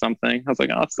machine or something. I was like,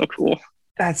 oh, that's so cool.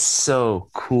 That's so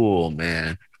cool,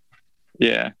 man.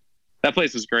 Yeah. That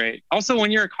place was great. Also, when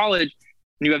you're in college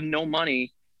and you have no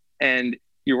money and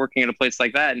you're working at a place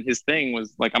like that, and his thing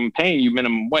was like, I'm paying you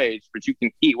minimum wage, but you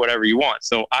can eat whatever you want.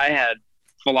 So I had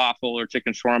falafel or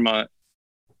chicken shawarma,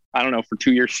 I don't know, for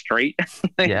 2 years straight.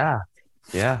 Yeah.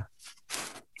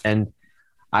 And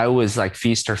I was like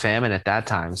feast or famine at that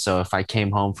time. So if I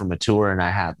came home from a tour and I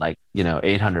had like,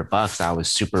 $800, I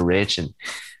was super rich.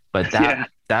 But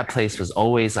that place was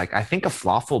always like, I think a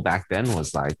falafel back then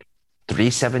was like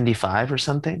 $3.75 or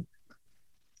something.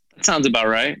 That sounds about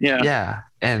right. Yeah. Yeah.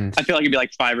 And I feel like it'd be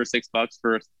like $5 or $6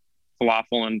 for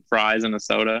falafel and fries and a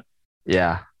soda.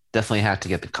 Yeah. Definitely had to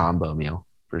get the combo meal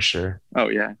for sure. Oh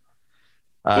yeah.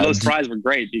 Well, those fries were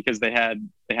great because they had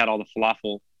all the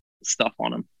falafel stuff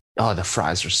on them. Oh, the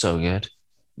fries were so good.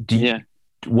 Yeah.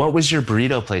 What was your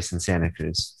burrito place in Santa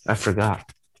Cruz? I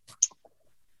forgot.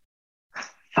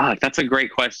 Fuck, that's a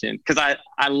great question. Because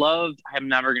I'm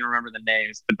never going to remember the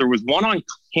names, but there was one on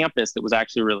campus that was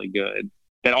actually really good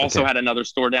that also had another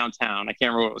store downtown. I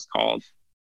can't remember what it was called.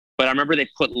 But I remember they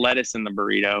put lettuce in the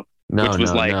burrito.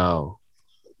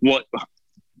 What?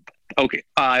 Okay,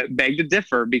 beg to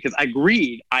differ because I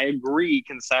agree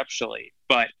conceptually,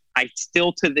 but I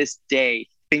still to this day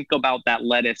think about that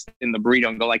lettuce in the burrito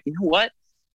and go like, you know what?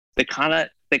 They kind of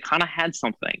had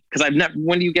something because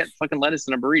when do you get fucking lettuce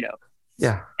in a burrito?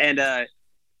 Yeah. And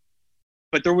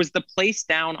but there was the place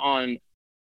down on,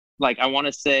 like, I want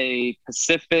to say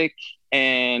Pacific,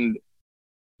 and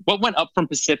what went up from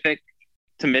Pacific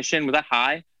to Mission, was that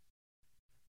High?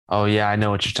 Oh yeah, I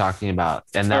know what you're talking about.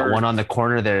 And that one on the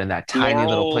corner there in that tiny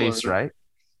little place, right?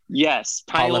 Yes,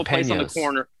 tiny little place on the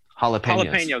corner.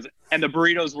 Jalapenos. And the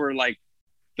burritos were like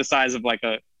the size of like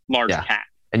a large cat.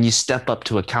 And you step up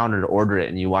to a counter to order it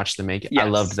and you watch them make it. Yes. I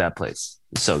loved that place.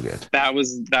 So good. That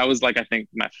was like, I think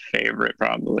my favorite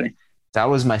probably. That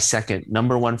was my second.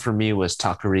 Number one for me was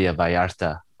Taqueria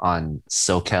Vallarta on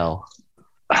Soquel.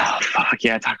 Oh, fuck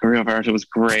yeah. Taqueria Vallarta was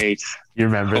great. You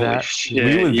remember that? Shit,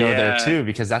 we would go there too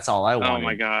because that's all I wanted. Oh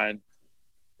my God.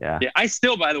 Yeah. Yeah. I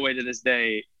still, by the way, to this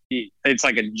day, it's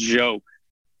like a joke.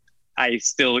 I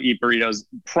still eat burritos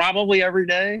probably every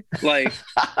day. Like,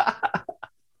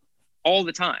 all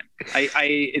the time.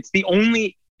 It's the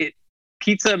only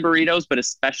pizza and burritos, but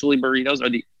especially burritos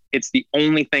it's the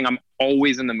only thing I'm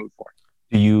always in the mood for.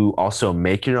 Do you also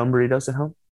make your own burritos at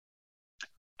home?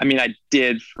 I mean, I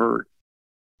did for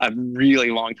a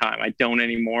really long time. I don't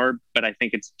anymore, but I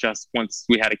think it's just once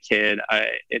we had a kid,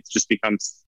 it just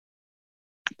becomes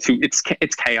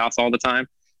it's chaos all the time.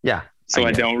 Yeah. So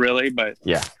I don't really, but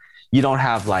yeah. You don't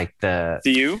have like the.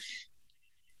 Do you?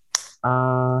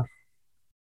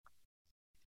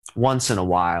 Once in a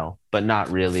while, but not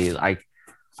really. Like,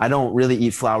 I don't really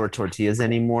eat flour tortillas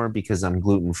anymore because I'm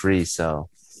gluten free. So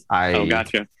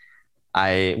gotcha.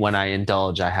 When I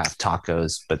indulge, I have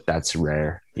tacos, but that's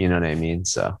rare. You know what I mean?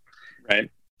 So, right.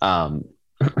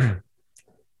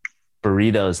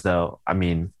 Burritos, though. I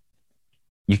mean,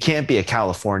 you can't be a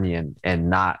Californian and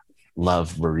not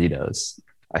love burritos.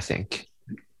 I think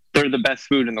they're the best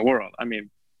food in the world. I mean,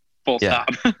 full stop.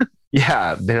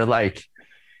 Yeah, they're like.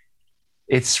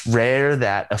 It's rare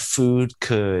that a food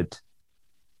could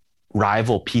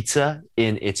rival pizza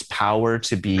in its power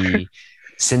to be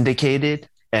syndicated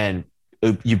and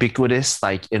ubiquitous,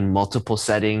 like in multiple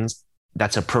settings,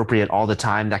 that's appropriate all the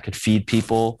time, that could feed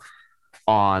people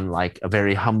on like a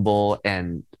very humble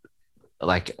and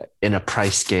like in a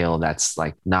price scale that's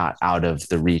like not out of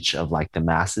the reach of like the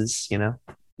masses, you know?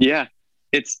 Yeah.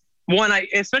 It's one,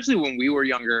 especially when we were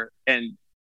younger and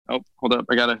oh, hold up.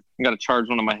 I gotta charge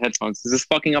one of my headphones. Is this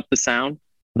fucking up the sound?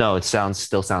 No, it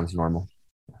still sounds normal.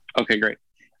 Okay, great.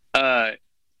 Because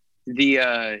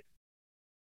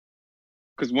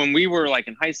when we were like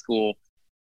in high school,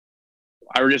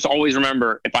 I would just always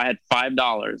remember if I had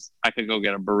 $5, I could go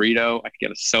get a burrito, I could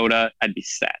get a soda, I'd be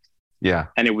set. Yeah.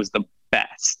 And it was the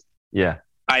best. Yeah.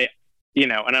 And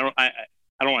I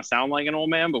don't want to sound like an old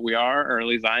man, but we are, or at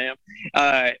least I am.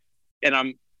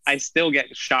 And I still get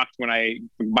shocked when I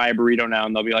buy a burrito now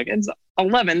and they'll be like, it's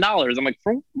 $11. I'm like,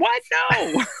 for what?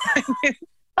 No.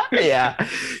 Yeah.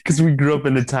 Because we grew up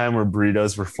in a time where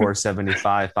burritos were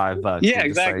 $4.75, $5. Yeah,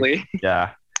 exactly. Like,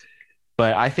 yeah.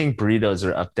 But I think burritos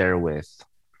are up there with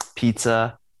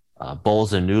pizza,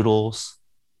 bowls of noodles,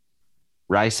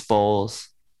 rice bowls,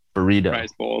 burrito.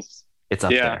 Rice bowls. It's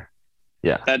up there.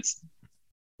 Yeah.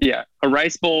 A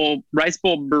rice bowl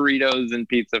burritos and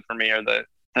pizza for me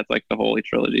that's like the holy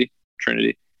trinity.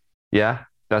 Yeah,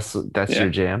 that's your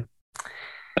jam.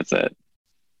 That's it.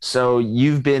 So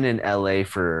you've been in LA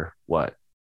for what,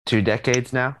 2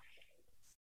 decades now?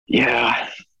 Yeah.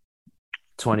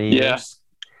 20 Yeah. years?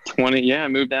 20. Yeah. I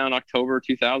moved down October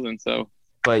 2000. So,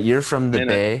 But you're from the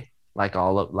minute. Bay, like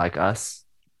like us.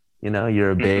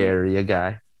 You're a Bay Mhm. Area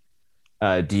guy.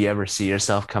 Do you ever see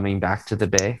yourself coming back to the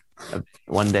Bay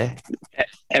one day?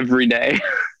 Every day.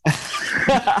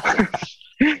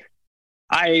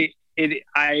 I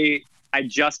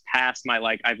just passed my,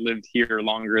 like, I've lived here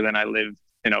longer than I lived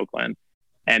in Oakland,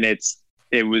 and it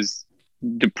was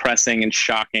depressing and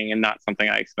shocking and not something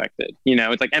I expected.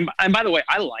 It's like, and by the way,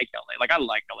 I like LA. Like, I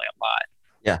like LA a lot.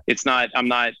 Yeah. It's not. I'm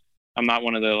not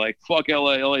one of the, like, fuck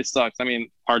LA. LA sucks. I mean,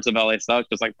 parts of LA suck,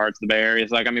 just like parts of the Bay Area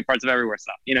suck. I mean, parts of everywhere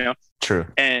suck. True.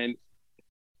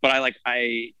 But I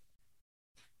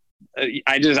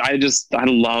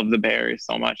love the Bay Area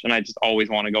so much, and I just always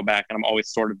want to go back, and I'm always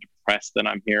sort of depressed that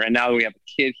I'm here. And now that we have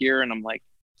a kid here, and I'm like,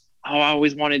 oh, I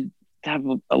always wanted to have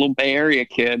a little Bay Area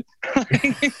kid.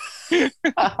 He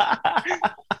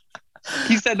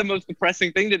said the most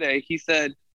depressing thing today. He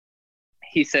said,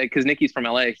 because Nikki's from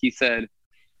LA, he said,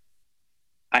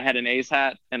 I had an A's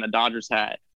hat and a Dodgers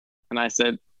hat. And I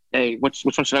said, hey, which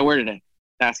one should I wear today?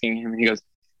 Asking him. And he goes,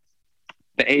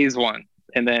 the A's one.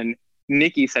 And then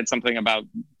Nikki said something about,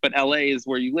 but LA is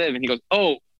where you live. And he goes,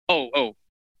 oh,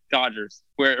 Dodgers.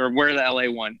 Where the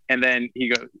LA one? And then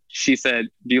she said,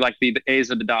 do you like the A's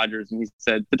or the Dodgers? And he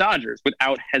said, the Dodgers,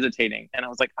 without hesitating. And I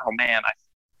was like, oh man,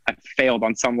 I failed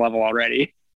on some level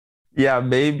already. Yeah,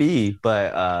 maybe,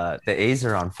 but the A's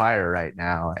are on fire right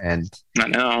now. And I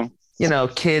know.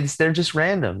 Kids, they're just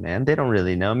random, man. They don't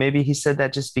really know. Maybe he said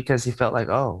that just because he felt like,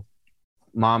 oh,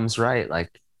 mom's right.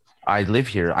 Like, I live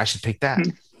here. I should pick that.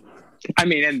 I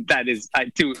mean, and that is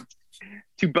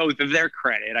to both of their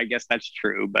credit, I guess that's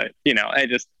true. But I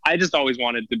just always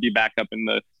wanted to be back up in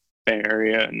the Bay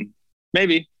Area, and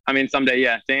maybe, I mean, someday,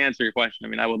 yeah. To answer your question, I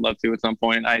mean, I would love to at some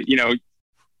point.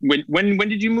 When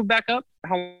did you move back up?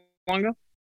 How long ago?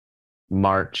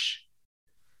 March.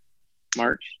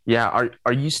 Yeah.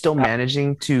 Are you still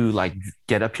managing to, like,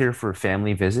 get up here for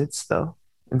family visits though,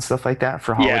 and stuff like that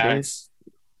for holidays?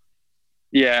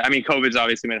 Yeah. I mean, COVID's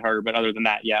obviously made it harder, but other than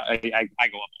that, yeah, I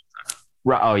go up.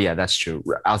 Right. Oh yeah, that's true.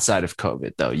 Outside of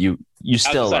COVID though, you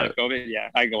still outside of COVID, yeah,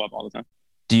 I go up all the time.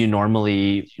 Do you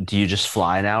just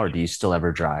fly now, or do you still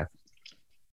ever drive?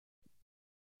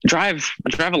 I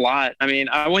drive a lot. I mean,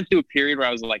 I went through a period where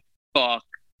I was like, fuck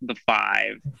the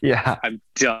 5. Yeah. I'm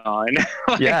done.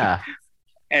 Yeah.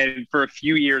 And for a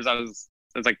few years I was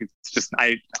like, it's just,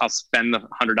 I'll spend the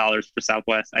 $100 for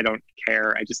Southwest. I don't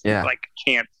care. I just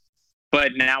can't.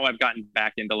 But now I've gotten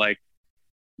back into, like,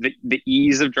 the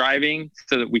ease of driving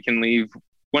so that we can leave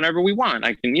whenever we want.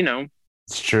 I can,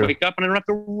 it's true. Wake up and I don't have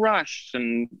to rush.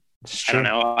 And I don't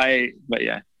know. But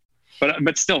yeah,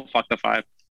 but still, fuck the 5.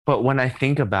 But when I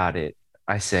think about it,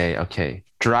 I say, okay,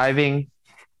 driving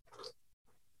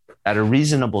at a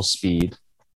reasonable speed,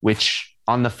 which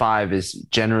on the 5 is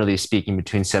generally speaking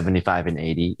between 75 and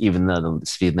 80, even though the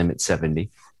speed limit's 70.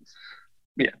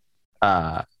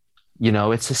 Yeah.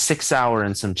 It's a 6 hour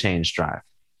and some change drive,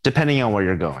 depending on where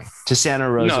you're going. To Santa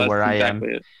Rosa, where I am,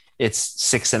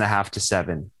 it's 6.5 to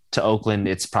 7. To Oakland,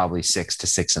 it's probably 6 to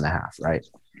 6.5, right?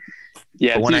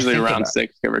 Yeah, it's usually around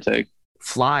 6, give or take.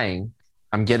 Flying,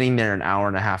 I'm getting there an hour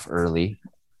and a half early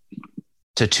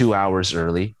to 2 hours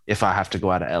early if I have to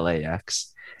go out of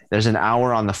LAX. There's an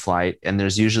hour on the flight, and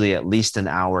there's usually at least an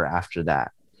hour after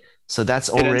that. So that's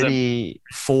already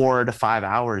 4 to 5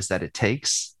 hours that it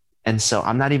takes. And so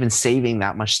I'm not even saving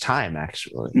that much time,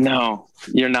 actually. No,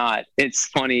 you're not. It's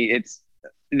funny. It's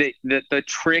the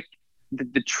trick.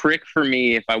 The trick for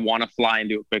me, if I want to fly and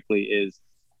do it quickly, is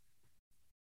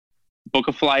book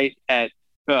a flight at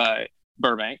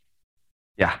Burbank.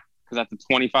 Yeah. Because that's a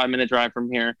 25-minute drive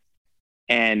from here.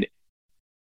 And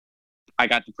I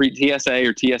got the pre-TSA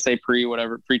or TSA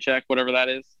pre-check, whatever that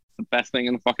is. The best thing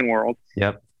in the fucking world.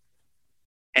 Yep.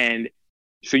 And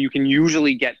so you can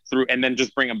usually get through, and then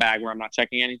just bring a bag where I'm not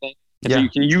checking anything. And yeah. So you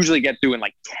can usually get through in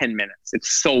like 10 minutes.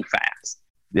 It's so fast.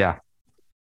 Yeah.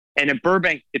 And at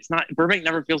Burbank, Burbank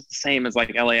never feels the same as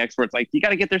like LAX, where it's like, you got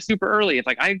to get there super early. It's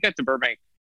like, I get to Burbank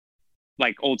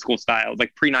like old school styles,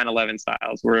 like pre 9/11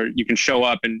 styles, where you can show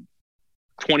up and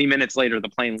 20 minutes later, the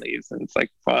plane leaves. And it's like,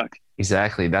 fuck.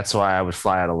 Exactly. That's why I would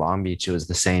fly out of Long Beach. It was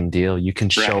the same deal. You can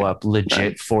show up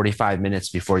legit 45 minutes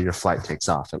before your flight takes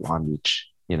off at Long Beach,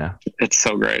 It's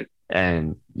so great.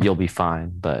 And you'll be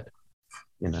fine, but,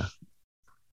 Yeah.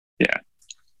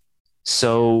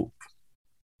 So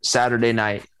Saturday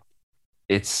night,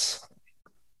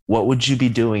 what would you be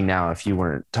doing now if you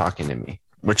weren't talking to me?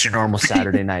 What's your normal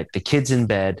Saturday night? The kid's in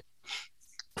bed.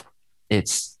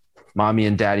 It's mommy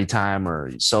and daddy time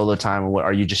or solo time, or what?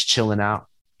 Are you just chilling out,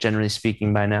 generally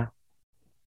speaking, by now?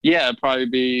 Yeah, it'd probably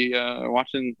be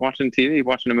watching TV,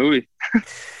 watching a movie.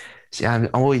 See, I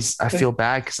feel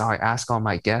bad because I ask all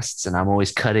my guests and I'm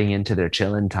always cutting into their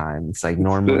chilling time. It's like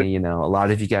normally, you know, a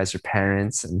lot of you guys are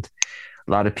parents and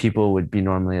a lot of people would be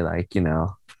normally like, you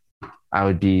know, I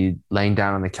would be laying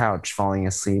down on the couch, falling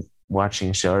asleep, watching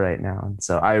a show right now. And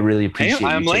so I really appreciate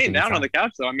I'm laying down on the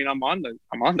couch though. I mean, I'm on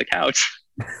the couch.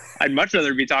 I'd much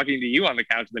rather be talking to you on the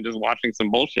couch than just watching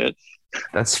some bullshit.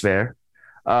 That's fair.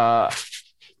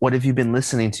 What have you been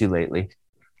listening to lately?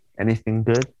 Anything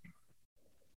good?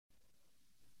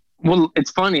 Well, it's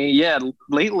funny. Yeah,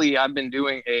 lately I've been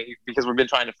doing because we've been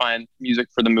trying to find music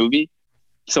for the movie.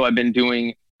 So I've been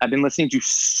listening to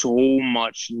so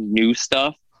much new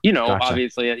stuff. You know, Gotcha.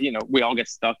 Obviously, you know, we all get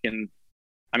stuck in.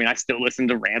 I mean, I still listen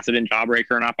to Rancid and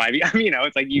Jawbreaker and Op Ivy. I mean, you know,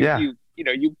 it's like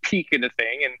you peak in a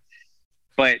thing,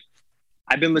 but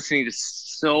I've been listening to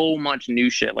so much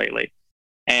new shit lately,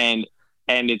 and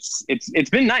it's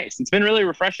been nice. It's been really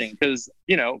refreshing because,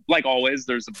 you know, like always,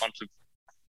 there's a bunch of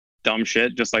dumb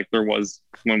shit just like there was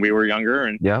when we were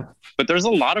younger, but there's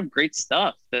a lot of great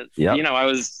stuff that you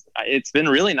know it's been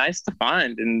really nice to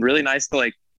find and really nice to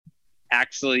like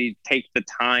actually take the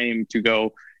time to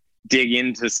go dig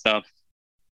into stuff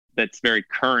that's very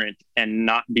current and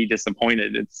not be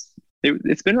disappointed.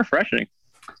 It's been refreshing.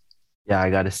 Yeah,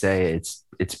 I gotta say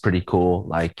it's pretty cool.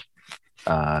 Like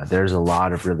there's a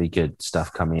lot of really good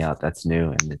stuff coming out that's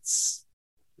new, and it's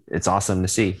awesome to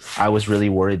see. I was really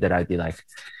worried that I'd be like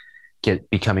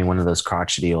becoming one of those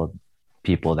crotchety old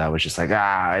people that was just like,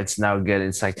 it's no good.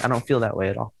 It's like I don't feel that way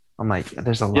at all. I'm like,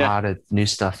 there's a lot of new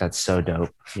stuff that's so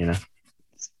dope, you know.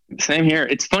 Same here.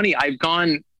 It's funny. I've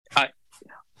gone.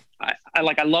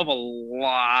 I love a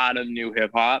lot of new hip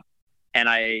hop, and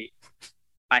I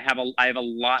have a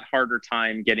lot harder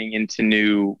time getting into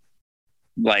new.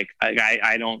 Like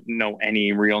I don't know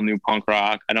any real new punk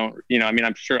rock. I don't, you know, I mean,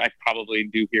 I'm sure I probably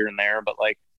do here and there, but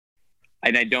like,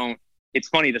 and I don't. It's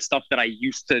funny, the stuff that I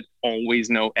used to always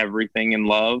know everything and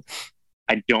love,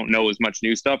 I don't know as much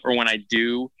new stuff, or when I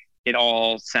do, it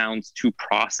all sounds too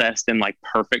processed and like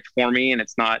perfect for me, and it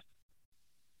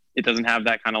doesn't have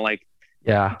that kind of like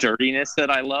dirtiness that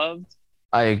I loved.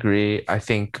 I agree. I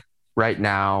think right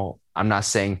now, I'm not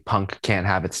saying punk can't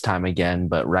have its time again,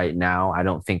 but right now I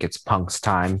don't think it's punk's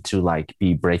time to like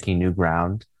be breaking new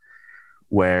ground.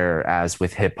 Whereas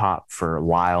with hip hop for a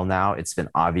while now, it's been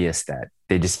obvious that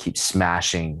they just keep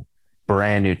smashing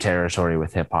brand new territory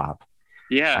with hip hop.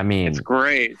 Yeah. I mean, it's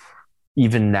great.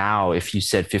 Even now, if you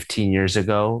said 15 years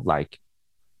ago, like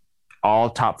all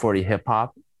top 40 hip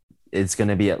hop, it's going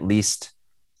to be at least,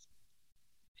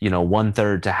 you know,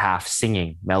 1/3 to half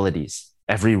singing melodies.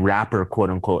 Every rapper, quote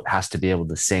unquote, has to be able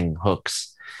to sing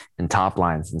hooks and top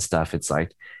lines and stuff. It's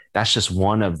like, that's just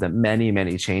one of the many,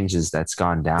 many changes that's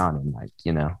gone down. And like,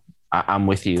 you know, I'm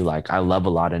with you. Like, I love a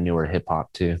lot of newer hip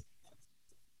hop too.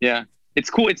 Yeah, it's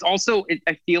cool. It's also,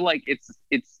 I feel like it's,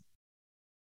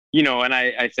 you know, and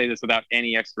I say this without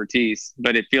any expertise,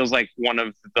 but it feels like one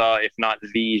of the, if not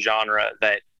the genre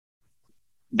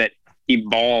that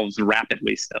evolves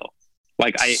rapidly still.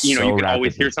 Like you know, you can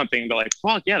always hear something and be like,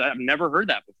 fuck yeah, I've never heard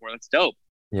that before. That's dope.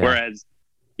 Yeah. Whereas,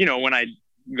 you know, when I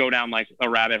go down like a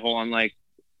rabbit hole on like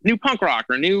new punk rock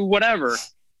or new whatever,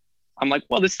 I'm like,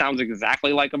 well, this sounds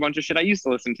exactly like a bunch of shit I used to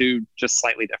listen to, just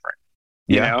slightly different.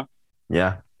 You know?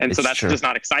 Yeah. And so that's true. Just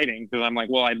not exciting because I'm like,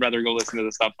 well, I'd rather go listen to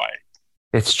the stuff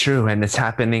It's true. And it's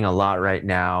happening a lot right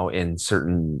now in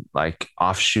certain like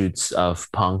offshoots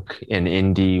of punk and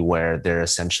indie where they're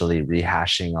essentially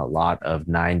rehashing a lot of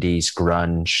 90s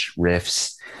grunge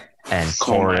riffs and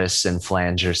chorus and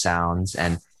flanger sounds.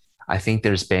 And I think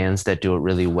there's bands that do it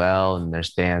really well, and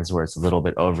there's bands where it's a little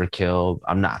bit overkill.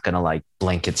 I'm not going to like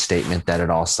blanket statement that it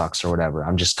all sucks or whatever.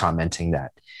 I'm just commenting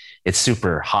that it's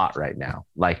super hot right now.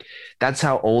 Like that's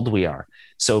how old we are.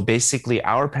 So basically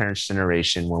our parents'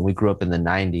 generation, when we grew up in the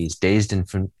 90s, Dazed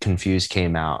and Confused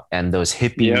came out, and those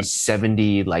hippies,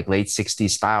 70, like late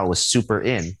 60s style was super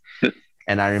in.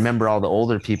 And I remember all the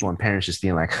older people and parents just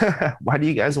being like, why do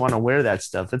you guys want to wear that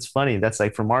stuff? That's funny. That's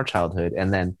like from our childhood.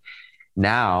 And then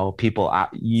now people,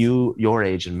 your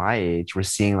age and my age, we're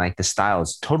seeing like the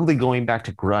styles totally going back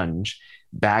to grunge,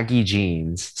 baggy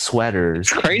jeans,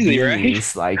 sweaters. It's crazy,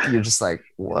 beanies. Right? Like you're just like,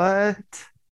 what?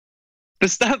 The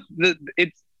stuff that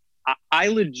I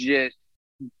legit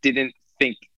didn't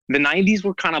think the 90s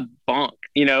were kind of bunk,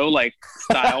 you know, like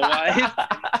style wise.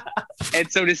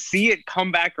 And so to see it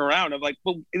come back around, I'm like,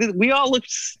 well, we all look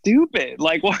stupid.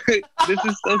 Like, what? This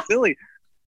is so silly.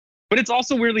 But it's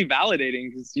also weirdly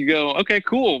validating because you go, okay,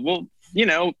 cool. Well, you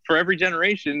know, for every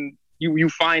generation, you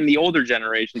find the older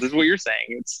generations. Is what you're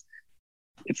saying.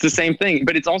 It's the same thing,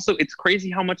 but it's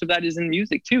crazy how much of that is in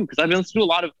music too. Because I've been listening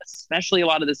to especially a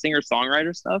lot of the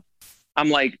singer-songwriter stuff. I'm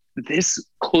like, this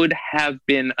could have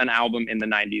been an album in the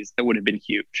 90s that would have been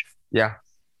huge. Yeah.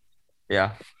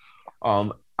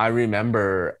 I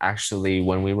remember actually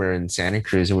when we were in Santa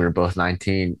Cruz and we were both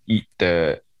 19,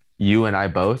 you and I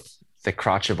both, the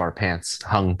crotch of our pants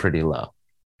hung pretty low.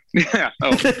 Yeah.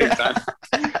 Oh, big time.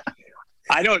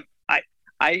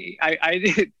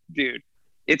 Dude,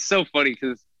 it's so funny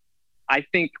because I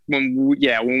think when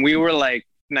we were like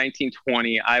 19,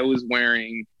 20, I was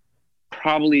wearing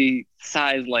probably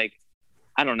size like,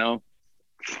 I don't know,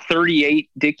 38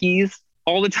 Dickies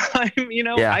all the time. You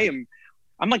know, Yeah.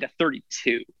 I'm like a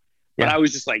 32, but I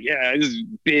was just like, yeah, this is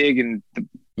big. And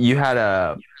you had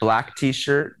a black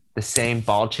t-shirt, the same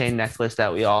ball chain necklace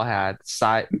that we all had,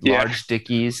 large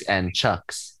Dickies and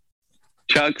Chucks,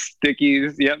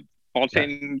 Dickies. Yep. Ball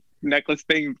chain necklace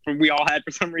thing we all had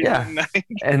for some reason. Yeah.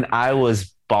 And I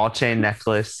was ball chain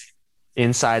necklace,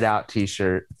 inside out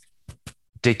t-shirt,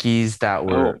 Dickies that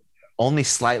were only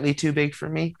slightly too big for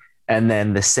me, and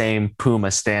then the same Puma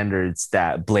standards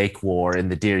that Blake wore in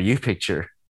the Dear You picture.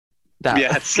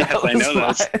 Yes, I know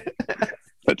those.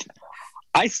 But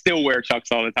I still wear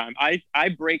Chucks all the time. I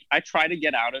try to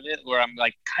get out of it where I'm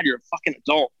like, God, you're a fucking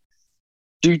adult.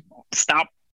 Dude, stop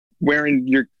wearing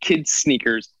your kids'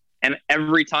 sneakers. And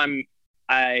every time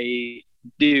I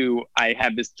do, I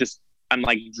have this I'm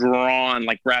like drawn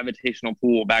like gravitational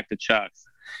pull back to Chucks.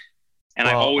 And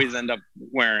I always end up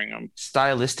wearing them.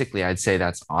 Stylistically, I'd say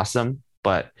that's awesome.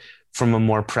 But from a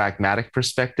more pragmatic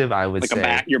perspective, I would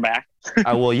say... Your back?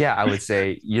 I would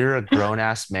say you're a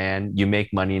grown-ass man. You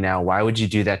make money now. Why would you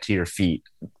do that to your feet?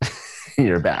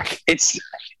 Your back.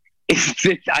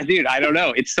 Dude, I don't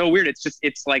know. It's so weird. It's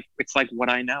like what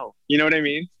I know. You know what I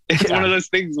mean? It's one of those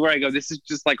things where I go, this is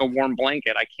just like a warm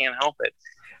blanket. I can't help it.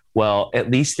 Well, at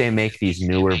least they make these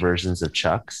newer versions of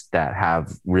Chucks that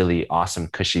have really awesome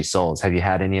cushy soles. Have you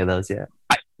had any of those yet?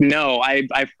 No,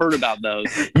 I've heard about those.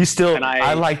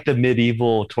 I like the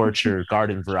medieval torture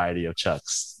garden variety of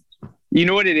Chucks. You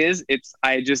know what it is?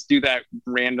 I just do that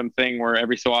random thing where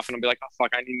every so often I'll be like, oh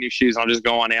fuck, I need new shoes. I'll just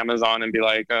go on Amazon and be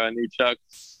like, new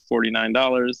Chucks,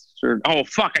 $49. Or, oh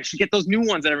fuck, I should get those new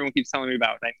ones that everyone keeps telling me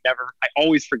about. I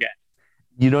always forget.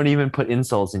 You don't even put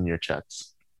insoles in your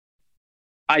Chucks.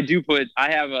 I do this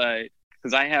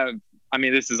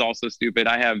is also stupid.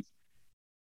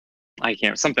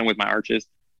 Something with my arches,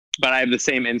 but I have the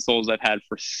same insoles I've had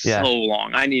for so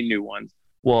long. I need new ones.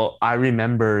 Well, I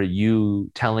remember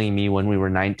you telling me when we were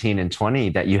 19 and 20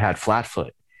 that you had flat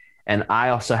foot. And I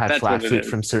also had flat foot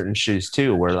from certain shoes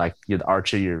too, where like the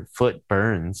arch of your foot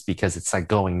burns because it's like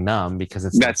going numb because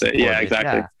it's... That's it. Yeah,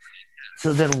 exactly. Yeah.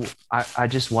 So then I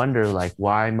just wonder, like,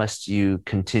 why must you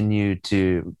continue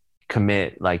to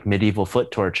commit like medieval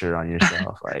foot torture on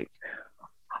yourself? Like,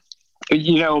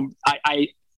 you know, I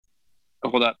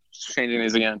hold up, changing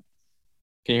these again.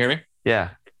 Can you hear me?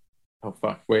 Yeah. Oh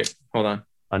fuck! Wait, hold on.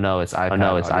 Oh no, it's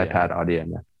iPad audio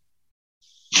now.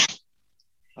 I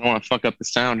don't want to fuck up the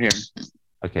sound here.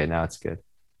 Okay, now it's good.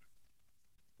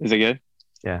 Is it good?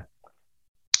 Yeah.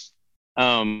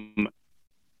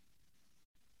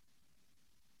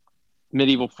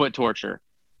 Medieval foot torture.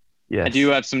 Yes. I do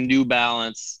have some New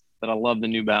Balance that I love. The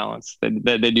New Balance.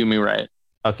 They do me right.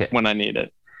 Okay. When I need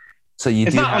it. So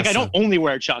it's not like I don't only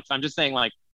wear Chucks. I'm just saying,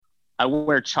 like, I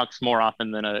wear Chucks more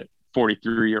often than a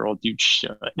 43-year-old dude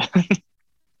should.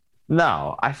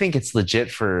 No, I think it's legit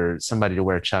for somebody to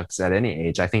wear Chucks at any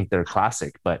age. I think they're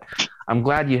classic, but I'm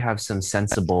glad you have some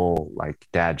sensible like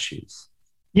dad shoes.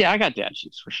 Yeah, I got dad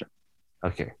shoes for sure.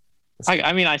 Okay.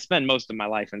 I spend most of my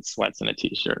life in sweats and a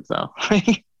t-shirt, so.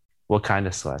 What kind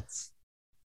of sweats?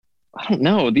 I don't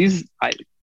know.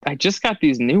 I just got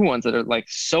these new ones that are like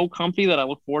so comfy that I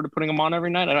look forward to putting them on every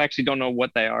night. I actually don't know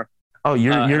what they are. Oh,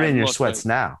 you're in your sweats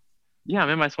now. Yeah, I'm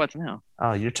in my sweats now.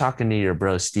 Oh, you're talking to your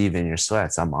bro Steve in your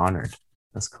sweats. I'm honored.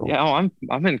 That's cool. Yeah, I'm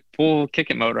in full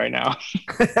kick it mode right now.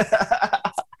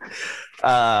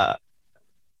 But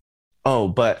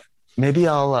maybe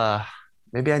I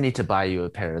need to buy you a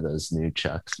pair of those new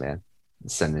Chucks, man.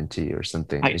 Send them to you or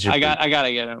something. I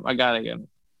gotta get them.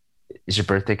 Is your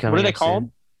birthday coming? What are they called?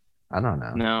 Soon? I don't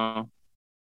know. No.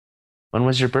 When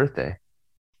was your birthday?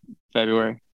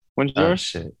 February. When's yours? Oh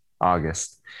shit,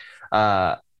 August.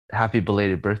 Happy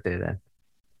belated birthday then.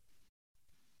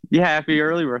 Yeah, happy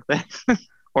early birthday.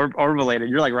 or belated.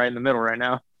 You're like right in the middle right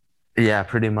now. Yeah,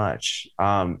 pretty much.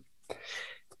 I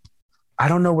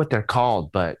don't know what they're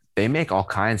called, but they make all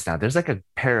kinds now. There's like a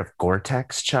pair of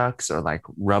Gore-Tex Chucks or like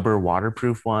rubber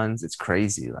waterproof ones. It's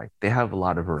crazy. Like they have a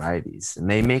lot of varieties, and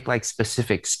they make like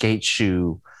specific skate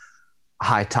shoe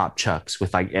high top Chucks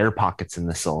with like air pockets in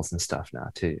the soles and stuff now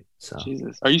too. So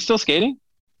Jesus, are you still skating?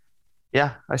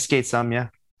 yeah, I skate some. Yeah,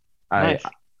 Nice.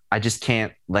 I just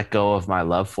can't let go of my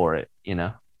love for it.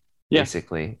 Yeah.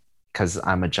 Basically, because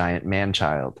I'm a giant man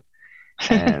child,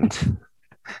 and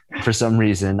for some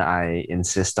reason I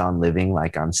insist on living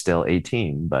like I'm still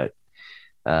 18. But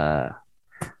I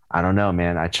don't know,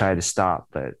 man. I try to stop,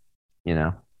 but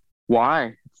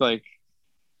Why? It's like,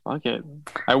 fuck it.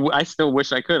 I still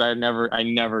wish I could. I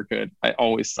never could. I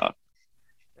always suck.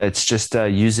 It's just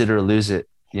use it or lose it.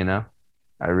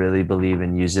 I really believe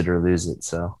in use it or lose it.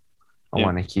 So I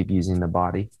want to keep using the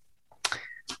body.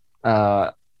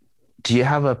 Do you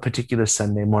have a particular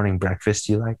Sunday morning breakfast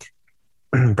you like?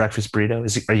 Breakfast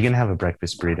burrito? Are you gonna have a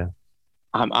breakfast burrito?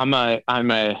 I'm a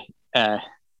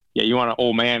you want an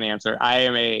old man answer. I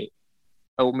am a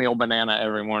oatmeal banana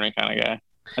every morning kind of guy.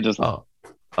 I just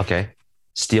okay.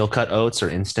 Steel cut oats or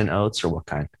instant oats or what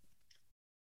kind?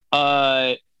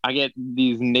 I get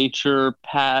these nature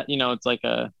it's like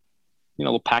a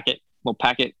little packet, pour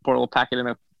a little packet in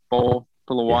a bowl,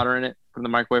 put a little water in it, put it in the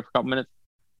microwave for a couple minutes.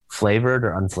 Flavored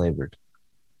or unflavored?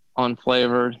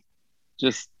 Unflavored.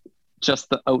 Just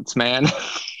the oats, man.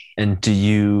 And do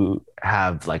you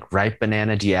have like ripe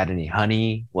banana? Do you add any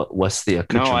honey? What's the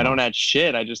accoutrement? No, I don't add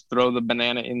shit. I just throw the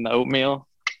banana in the oatmeal,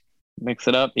 mix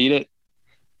it up, eat it.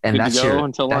 And that's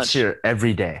lunch. Your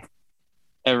every day.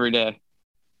 Every day.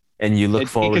 And you look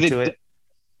forward to it?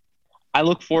 I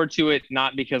look forward to it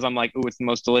not because I'm like, oh, it's the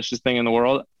most delicious thing in the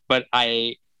world, but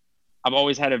I've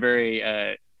always had a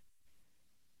very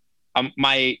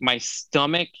my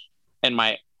stomach and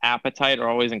my appetite are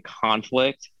always in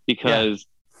conflict because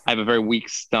I have a very weak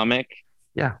stomach.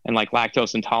 Yeah. And like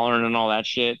lactose intolerant and all that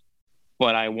shit.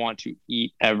 But I want to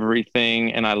eat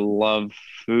everything and I love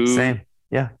food. Same.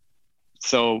 Yeah.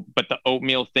 So, but the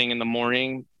oatmeal thing in the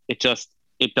morning, it does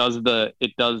the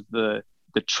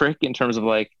trick in terms of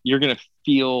like, you're going to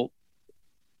feel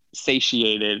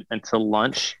satiated until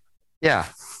lunch. Yeah.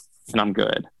 And I'm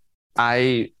good.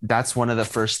 That's one of the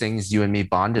first things you and me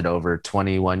bonded over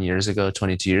 22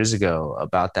 years ago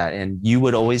about that. And you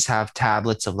would always have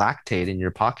tablets of lactate in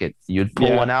your pocket. You'd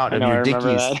pull one out of your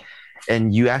dickies,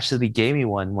 and you actually gave me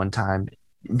one time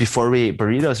before we ate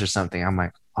burritos or something. I'm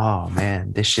like, oh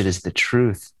man, this shit is the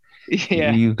truth.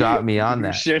 Yeah. You got me on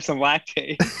that. Share some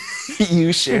lactate.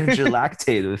 You shared your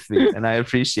lactate with me, and I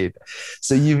appreciate that.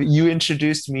 So you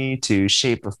introduced me to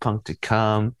Shape of Punk to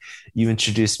Come. You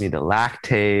introduced me to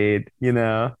lactate,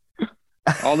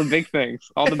 all the big things,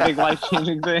 all the big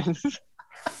life-changing things.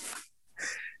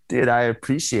 Dude, I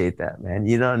appreciate that, man.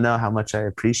 You don't know how much I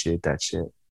appreciate that shit.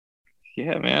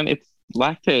 Yeah, man. It's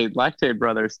lactate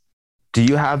brothers. Do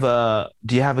you have a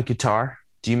guitar?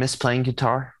 Do you miss playing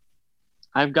guitar?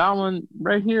 I've got one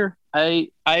right here. I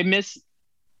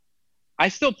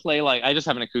still play, like, I just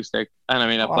have an acoustic, and I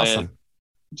mean, I play it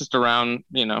just around,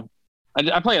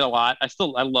 I play it a lot. I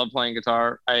love playing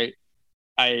guitar. I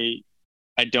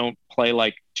don't play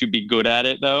like to be good at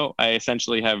it though. I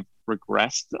essentially have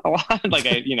regressed a lot. Like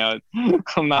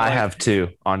I'm not. I have too.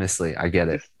 Honestly, I get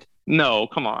it. No,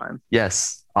 come on.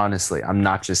 Yes, honestly, I'm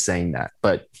not just saying that,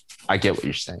 but I get what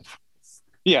you're saying.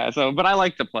 Yeah. So, but I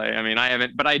like to play. I mean, I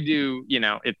haven't, but I do.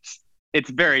 It's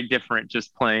very different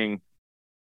just playing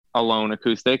alone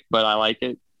acoustic, but I like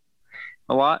it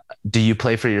a lot. Do you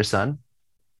play for your son?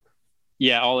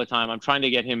 Yeah, all the time. I'm trying to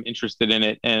get him interested in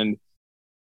it, and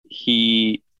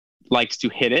he likes to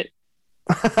hit it.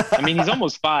 I mean, he's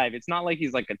almost 5. It's not like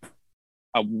he's like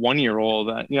a 1-year-old.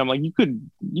 I'm like, you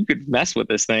could mess with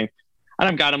this thing. And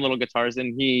I've got him little guitars,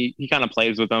 and he kind of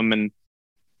plays with them, and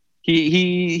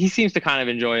he seems to kind of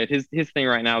enjoy it. His thing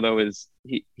right now though is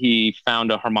he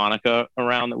found a harmonica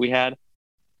around that we had,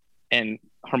 and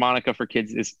harmonica for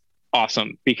kids is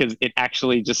awesome because it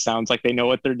actually just sounds like they know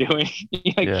what they're doing.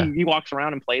 He walks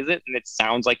around and plays it, and it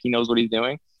sounds like he knows what he's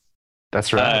doing.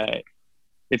 That's right.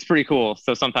 It's pretty cool.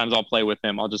 So sometimes I'll play with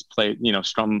him. I'll just play,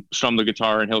 strum the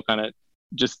guitar, and he'll kind of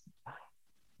just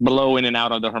blow in and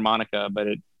out of the harmonica. But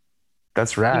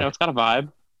that's rad. It's got a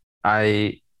vibe.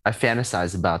 I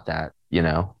fantasize about that.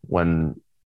 When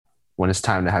it's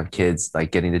time to have kids,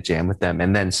 like getting to jam with them,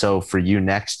 and then so for you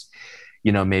next.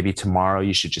 Maybe tomorrow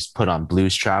you should just put on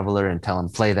Blues Traveler and tell him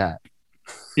play that.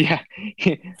 Yeah.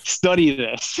 Study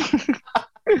this.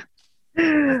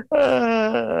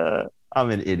 I'm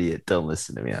an idiot. Don't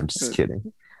listen to me. I'm just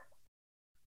kidding.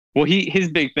 Well, his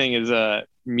big thing is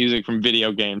music from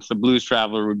video games. So Blues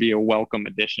Traveler would be a welcome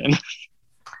addition.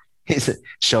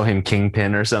 Show him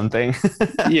Kingpin or something.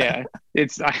 Yeah,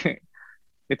 it's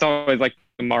always like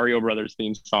the Mario Brothers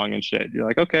theme song and shit. You're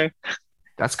like, okay,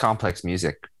 That's complex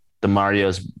music. The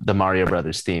Mario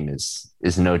Brothers theme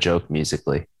is no joke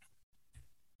musically.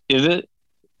 is it?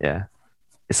 Yeah,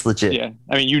 it's legit. Yeah,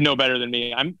 I mean, you know better than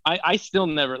me. I still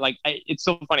never like. It's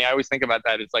so funny. I always think about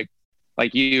that. It's like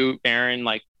you, Aaron,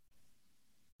 like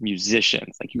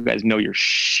musicians, like you guys know your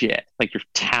shit. Like you're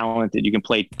talented. You can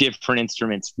play different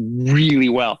instruments really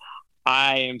well.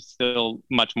 I am still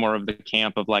much more of the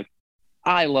camp of like,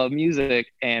 I love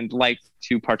music and like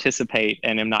to participate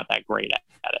and am not that great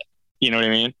at it. You know what I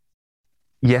mean?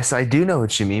 Yes, I do know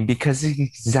what you mean because it's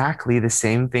exactly the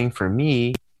same thing for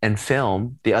me and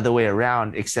film, the other way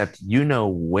around, except you know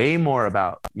way more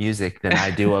about music than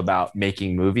I do about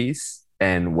making movies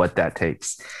and what that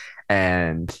takes.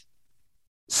 And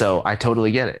so I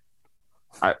totally get it.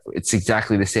 It's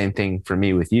exactly the same thing for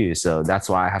me with you. So that's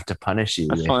why I have to punish you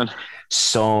That's with fun.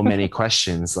 so many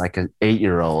questions, like an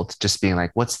 8-year-old, just being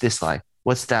like, what's this like?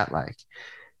 What's that like?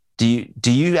 Do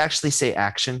you actually say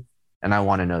action? And I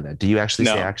want to know that. Do you actually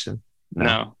say action?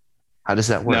 No. How does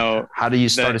that work? No. How do you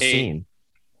start a scene?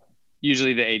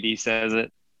 Usually the AD says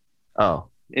it. Oh,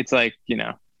 It's like,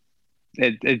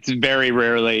 it's very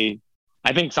rarely.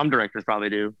 I think some directors probably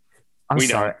do. I'm We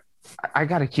sorry. don't. I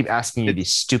got to keep asking you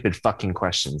these stupid fucking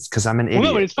questions because I'm an idiot.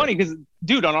 Well, no, but it's funny because,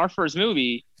 dude, on our first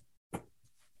movie,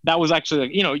 that was actually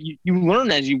like, you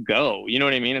learn as you go. You know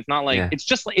what I mean? It's not like, it's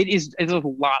just like, it's a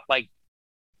lot like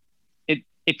it.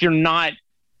 If you're not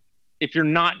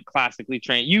classically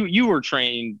trained, you were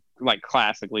trained like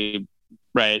classically,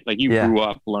 right? Like you grew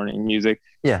up learning music.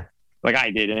 Yeah. Like I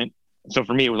didn't. So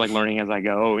for me, it was like learning as I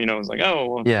go. It was like,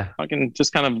 I can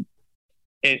just kind of.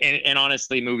 And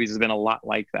honestly, movies has been a lot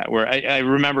like that. Where I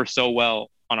remember so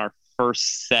well on our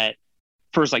first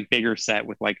like bigger set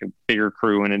with like a bigger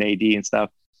crew and an AD and stuff.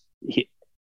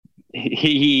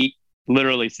 He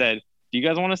literally said, "Do you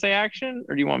guys want to say action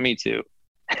or do you want me to?"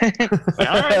 Like,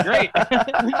 all right, great.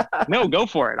 No, go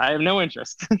for it. I have no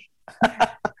interest.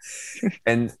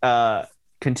 And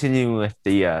continuing with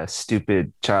the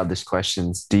stupid childish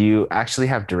questions, do you actually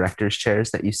have director's chairs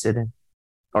that you sit in,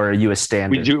 or are you a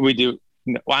standard? We do.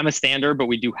 Well, I'm a stander, but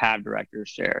we do have director's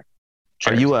chairs.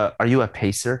 Are you a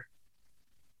pacer?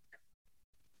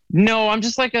 No, I'm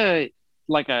just like a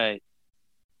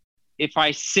if I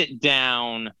sit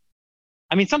down,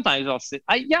 I mean, sometimes I'll sit.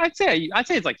 I'd say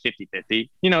it's like 50-50.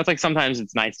 It's like sometimes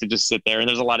it's nice to just sit there, and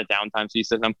there's a lot of downtime, so you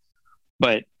sit in them.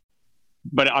 But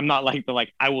I'm not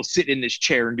like I will sit in this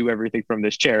chair and do everything from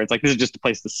this chair. It's like this is just a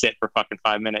place to sit for fucking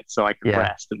 5 minutes so I can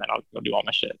rest, and then I'll go do all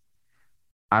my shit.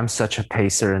 I'm such a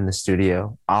pacer in the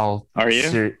studio. Are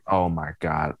you? Oh my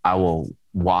God. I will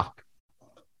walk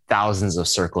thousands of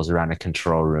circles around a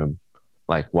control room,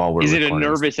 like while we're recording. Is it a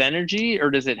nervous energy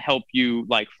or does it help you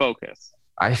like focus?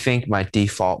 I think my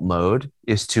default mode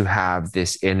is to have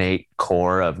this innate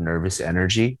core of nervous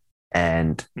energy,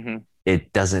 and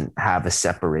it doesn't have a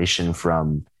separation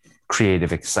from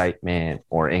creative excitement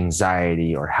or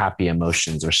anxiety or happy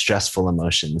emotions or stressful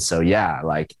emotions. So yeah,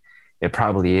 like it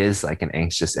probably is like an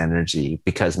anxious energy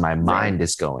because my mind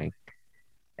is going.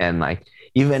 And like,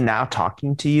 even now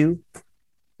talking to you,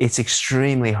 it's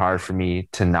extremely hard for me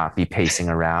to not be pacing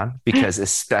around because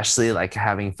especially like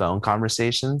having phone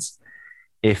conversations,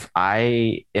 if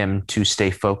I am to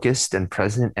stay focused and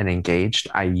present and engaged,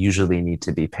 I usually need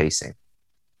to be pacing.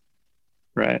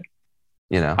 Right.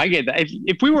 I get that.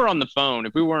 If we were on the phone,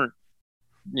 if we weren't,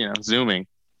 Zooming,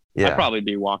 I'd probably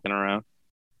be walking around.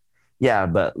 Yeah,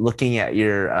 but looking at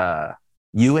your,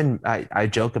 you and I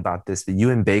joke about this, but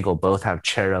you and Bagel both have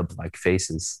cherub-like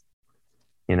faces.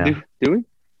 Do we?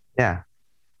 Yeah.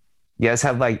 You guys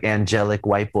have like angelic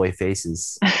white boy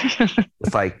faces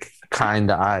with like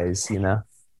kind eyes,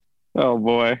 Oh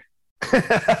boy.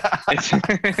 I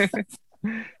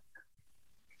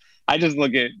just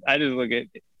look at, I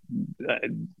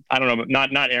don't know,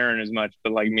 not Aaron as much,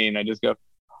 but like me, and I just go,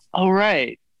 all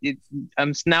right.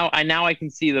 Now I can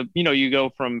see you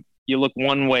go from, you look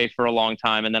one way for a long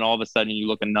time and then all of a sudden you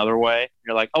look another way.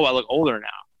 You're like, oh, I look older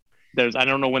now. I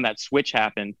don't know when that switch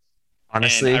happened.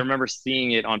 Honestly, and I remember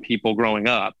seeing it on people growing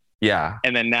up. Yeah.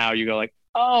 And then now you go like,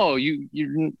 oh,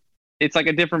 it's like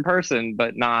a different person,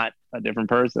 but not a different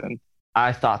person.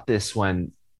 I thought this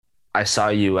when I saw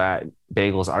you at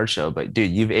Bagel's art show, but dude,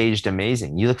 you've aged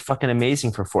amazing. You look fucking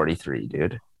amazing for 43,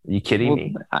 dude. Are you kidding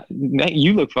me?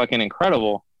 You look fucking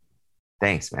incredible.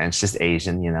 Thanks, man. It's just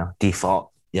Asian,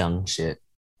 default young shit.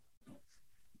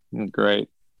 Great.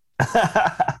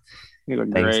 You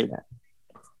look Thanks, great. Man.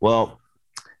 Well,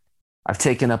 I've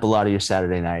taken up a lot of your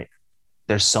Saturday night.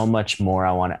 there's so much more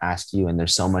I want to ask you, and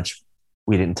there's so much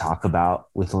we didn't talk about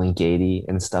with Link 80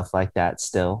 and stuff like that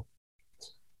still.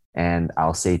 And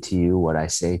I'll say to you what I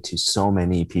say to so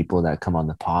many people that come on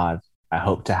the pod. I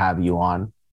hope to have you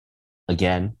on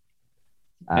again.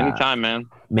 Anytime, man.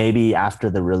 Maybe after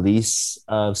the release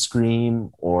of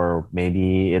Scream, or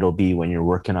maybe it'll be when you're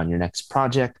working on your next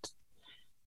project.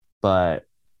 But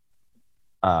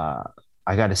I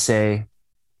got to say,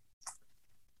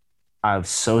 I'm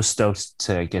so stoked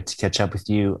to get to catch up with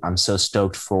you. I'm so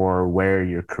stoked for where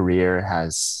your career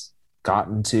has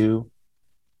gotten to.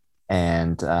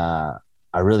 And I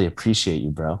really appreciate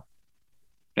you, bro.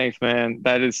 Thanks, man.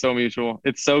 That is so mutual.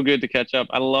 It's so good to catch up.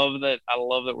 I love that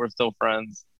we're still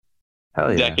friends.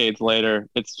 Hell yeah. Decades later.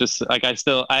 It's just like I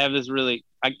have this really,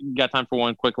 I got time for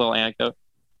one quick little anecdote.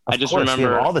 Of I just course,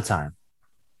 remember all the time.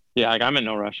 Yeah, like I'm in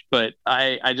no rush, but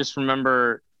I just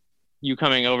remember you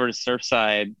coming over to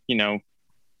Surfside,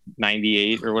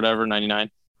 98 or whatever,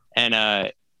 99. And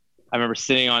I remember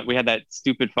we had that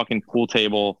stupid fucking pool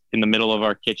table in the middle of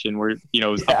our kitchen where, it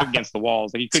was up against the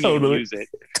walls. Like you couldn't even use it.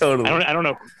 Totally. I don't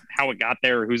know how it got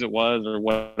there or whose it was or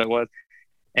what it was.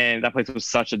 And that place was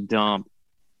such a dump.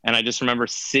 And I just remember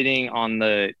sitting on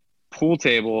the pool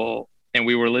table and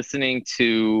we were listening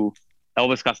to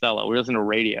Elvis Costello. We were listening to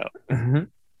radio. Mm-hmm.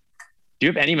 Do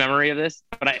you have any memory of this?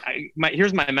 But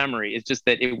here's my memory. It's just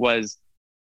that it was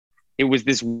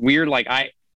this weird, like I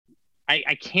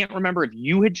can't remember if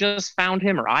you had just found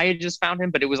him or I had just found him,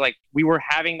 but it was like we were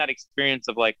having that experience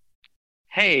of like,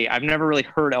 hey, I've never really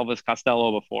heard Elvis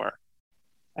Costello before.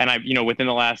 And I've, within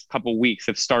the last couple of weeks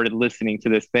have started listening to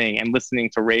this thing and listening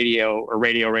to radio,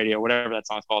 whatever that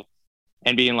song's called,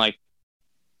 and being like,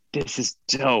 this is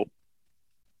dope.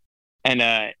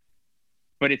 And,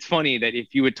 but it's funny that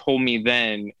if you had told me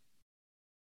then,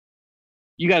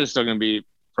 you guys are still going to be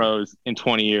pros in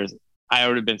 20 years, I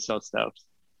would have been so stoked.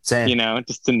 Same.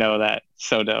 Just to know that.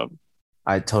 So dope.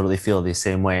 I totally feel the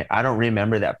same way. I don't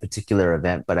remember that particular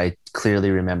event, but I clearly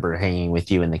remember hanging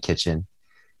with you in the kitchen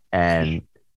and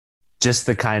just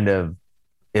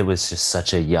it was just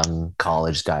such a young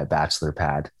college guy bachelor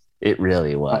pad. It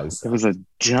really was. It was a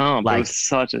dump. Like, it was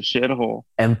such a shithole.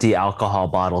 Empty alcohol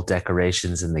bottle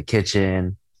decorations in the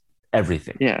kitchen,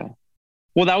 everything. Yeah.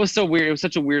 Well, that was so weird. It was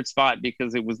such a weird spot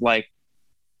because it was like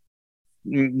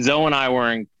Zoe and I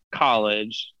were in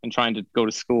college and trying to go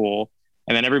to school,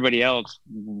 and then everybody else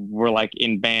were like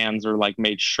in bands or like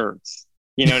made shirts.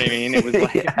 You know what I mean? It was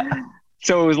like Yeah.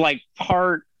 So it was like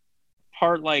part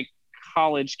like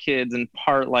college kids and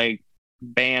part like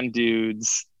band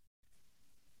dudes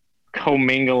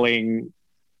commingling.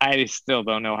 I still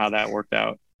don't know how that worked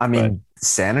out. I mean,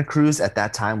 Santa Cruz at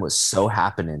that time was so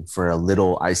happening for a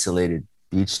little isolated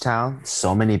beach town.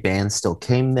 So many bands still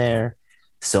came there.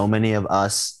 So many of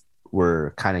us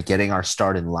were kind of getting our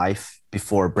start in life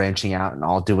before branching out and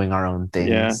all doing our own things.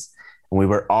 Yeah. And we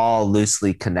were all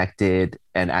loosely connected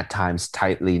and at times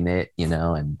tightly knit,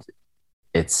 and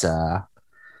it's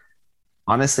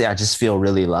honestly, I just feel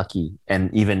really lucky.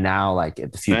 And even now, like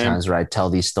at the few times where I tell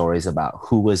these stories about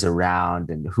who was around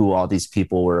and who all these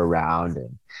people were around,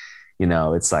 and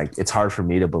it's like, it's hard for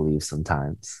me to believe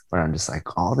sometimes, where I'm just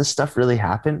like, all this stuff really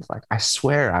happened. Like, I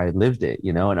swear I lived it,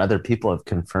 and other people have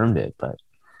confirmed it. But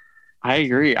I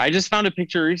agree. I just found a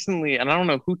picture recently, and I don't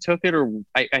know who took it, or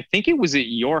I think it was at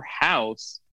your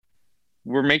house.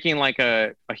 We're making like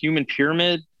a human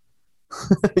pyramid.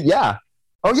 Yeah.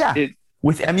 Oh yeah.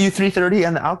 With MU330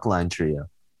 and the Alkaline Trio.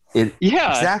 Yeah.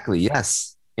 Exactly.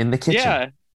 Yes. In the kitchen. Yeah.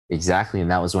 Exactly. And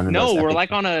that was one of those. No, we're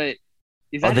like on a.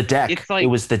 Is that, the deck. It's like, it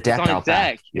was the deck it's on out a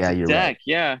deck. back. Yeah, you're deck, right.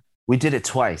 Yeah. We did it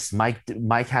twice. Mike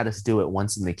had us do it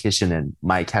once in the kitchen, and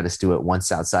Mike had us do it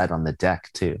once outside on the deck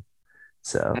too.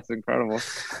 So that's incredible.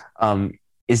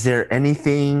 Is there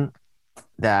anything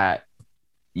that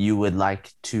you would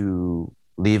like to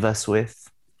leave us with?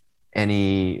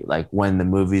 Any, like, when the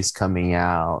movie's coming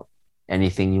out,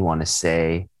 anything you want to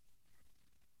say?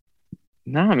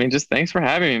 No, I mean, just thanks for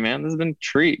having me, man. This has been a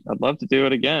treat. I'd love to do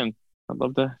it again. I'd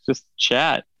love to just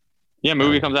chat. Yeah,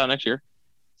 movie comes out next year.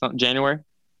 It's January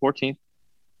 14th.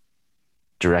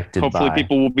 Directed hopefully by...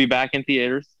 people will be back in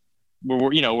theaters.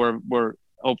 We're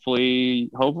hopefully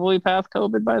past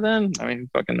COVID by then. I mean, who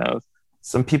fucking knows?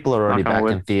 Some people are already back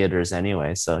in theaters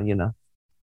anyway, so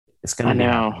it's gonna be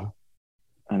happening.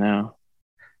 I know.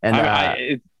 And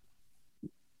I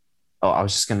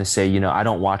was just gonna say, I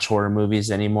don't watch horror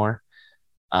movies anymore,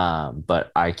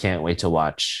 but I can't wait to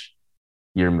watch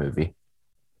your movie.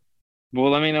 Well,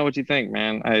 let me know what you think,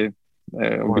 man.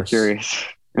 I'll be curious.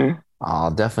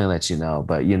 I'll definitely let you know.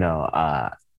 But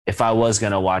if I was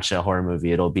gonna watch a horror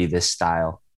movie, it'll be this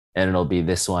style, and it'll be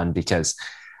this one, because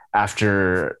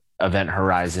after Event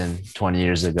Horizon 20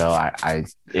 years ago,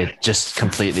 it just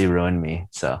completely ruined me.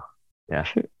 So, yeah.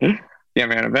 Yeah,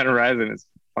 man, Event Horizon is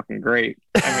fucking great.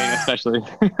 I mean, especially,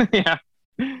 yeah.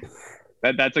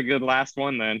 That's a good last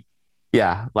one then.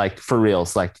 Yeah, like for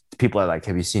reals. Like people are like,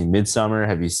 have you seen Midsummer?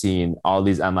 Have you seen all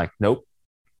these? I'm like, nope.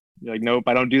 You're like, nope,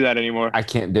 I don't do that anymore. I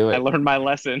can't do it. I learned my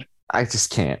lesson. I just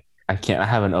can't. I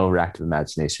have an overactive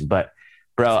imagination. But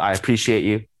bro, I appreciate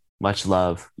you. Much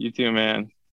love. You too,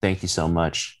 man. Thank you so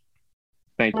much.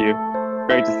 Thank you.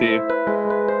 Great to see you.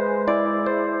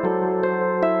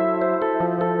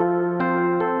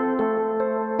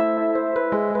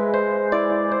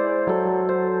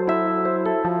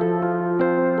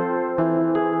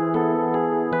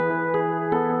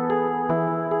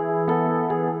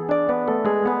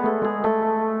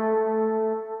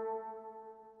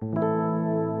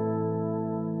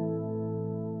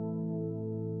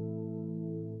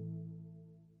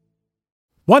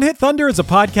 One Hit Thunder is a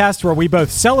podcast where we both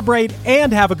celebrate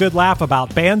and have a good laugh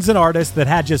about bands and artists that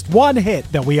had just one hit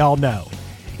that we all know.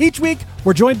 Each week,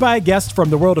 we're joined by a guest from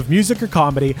the world of music or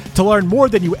comedy to learn more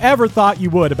than you ever thought you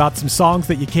would about some songs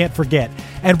that you can't forget.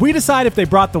 And we decide if they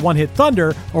brought the One Hit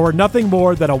Thunder or were nothing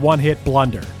more than a one-hit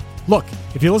blunder. Look,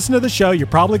 if you listen to the show, you're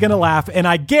probably going to laugh, and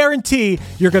I guarantee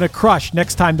you're going to crush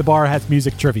next time the bar has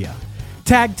music trivia.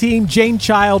 Tag Team, Jane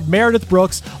Child, Meredith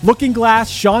Brooks, Looking Glass,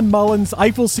 Sean Mullins,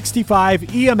 Eiffel 65,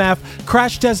 EMF,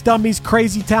 Crash Test Dummies,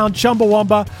 Crazy Town,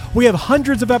 Chumbawamba. We have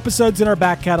hundreds of episodes in our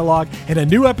back catalog and a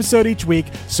new episode each week,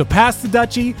 so pass the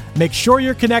Dutchie, make sure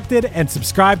you're connected, and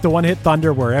subscribe to One Hit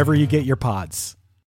Thunder wherever you get your pods.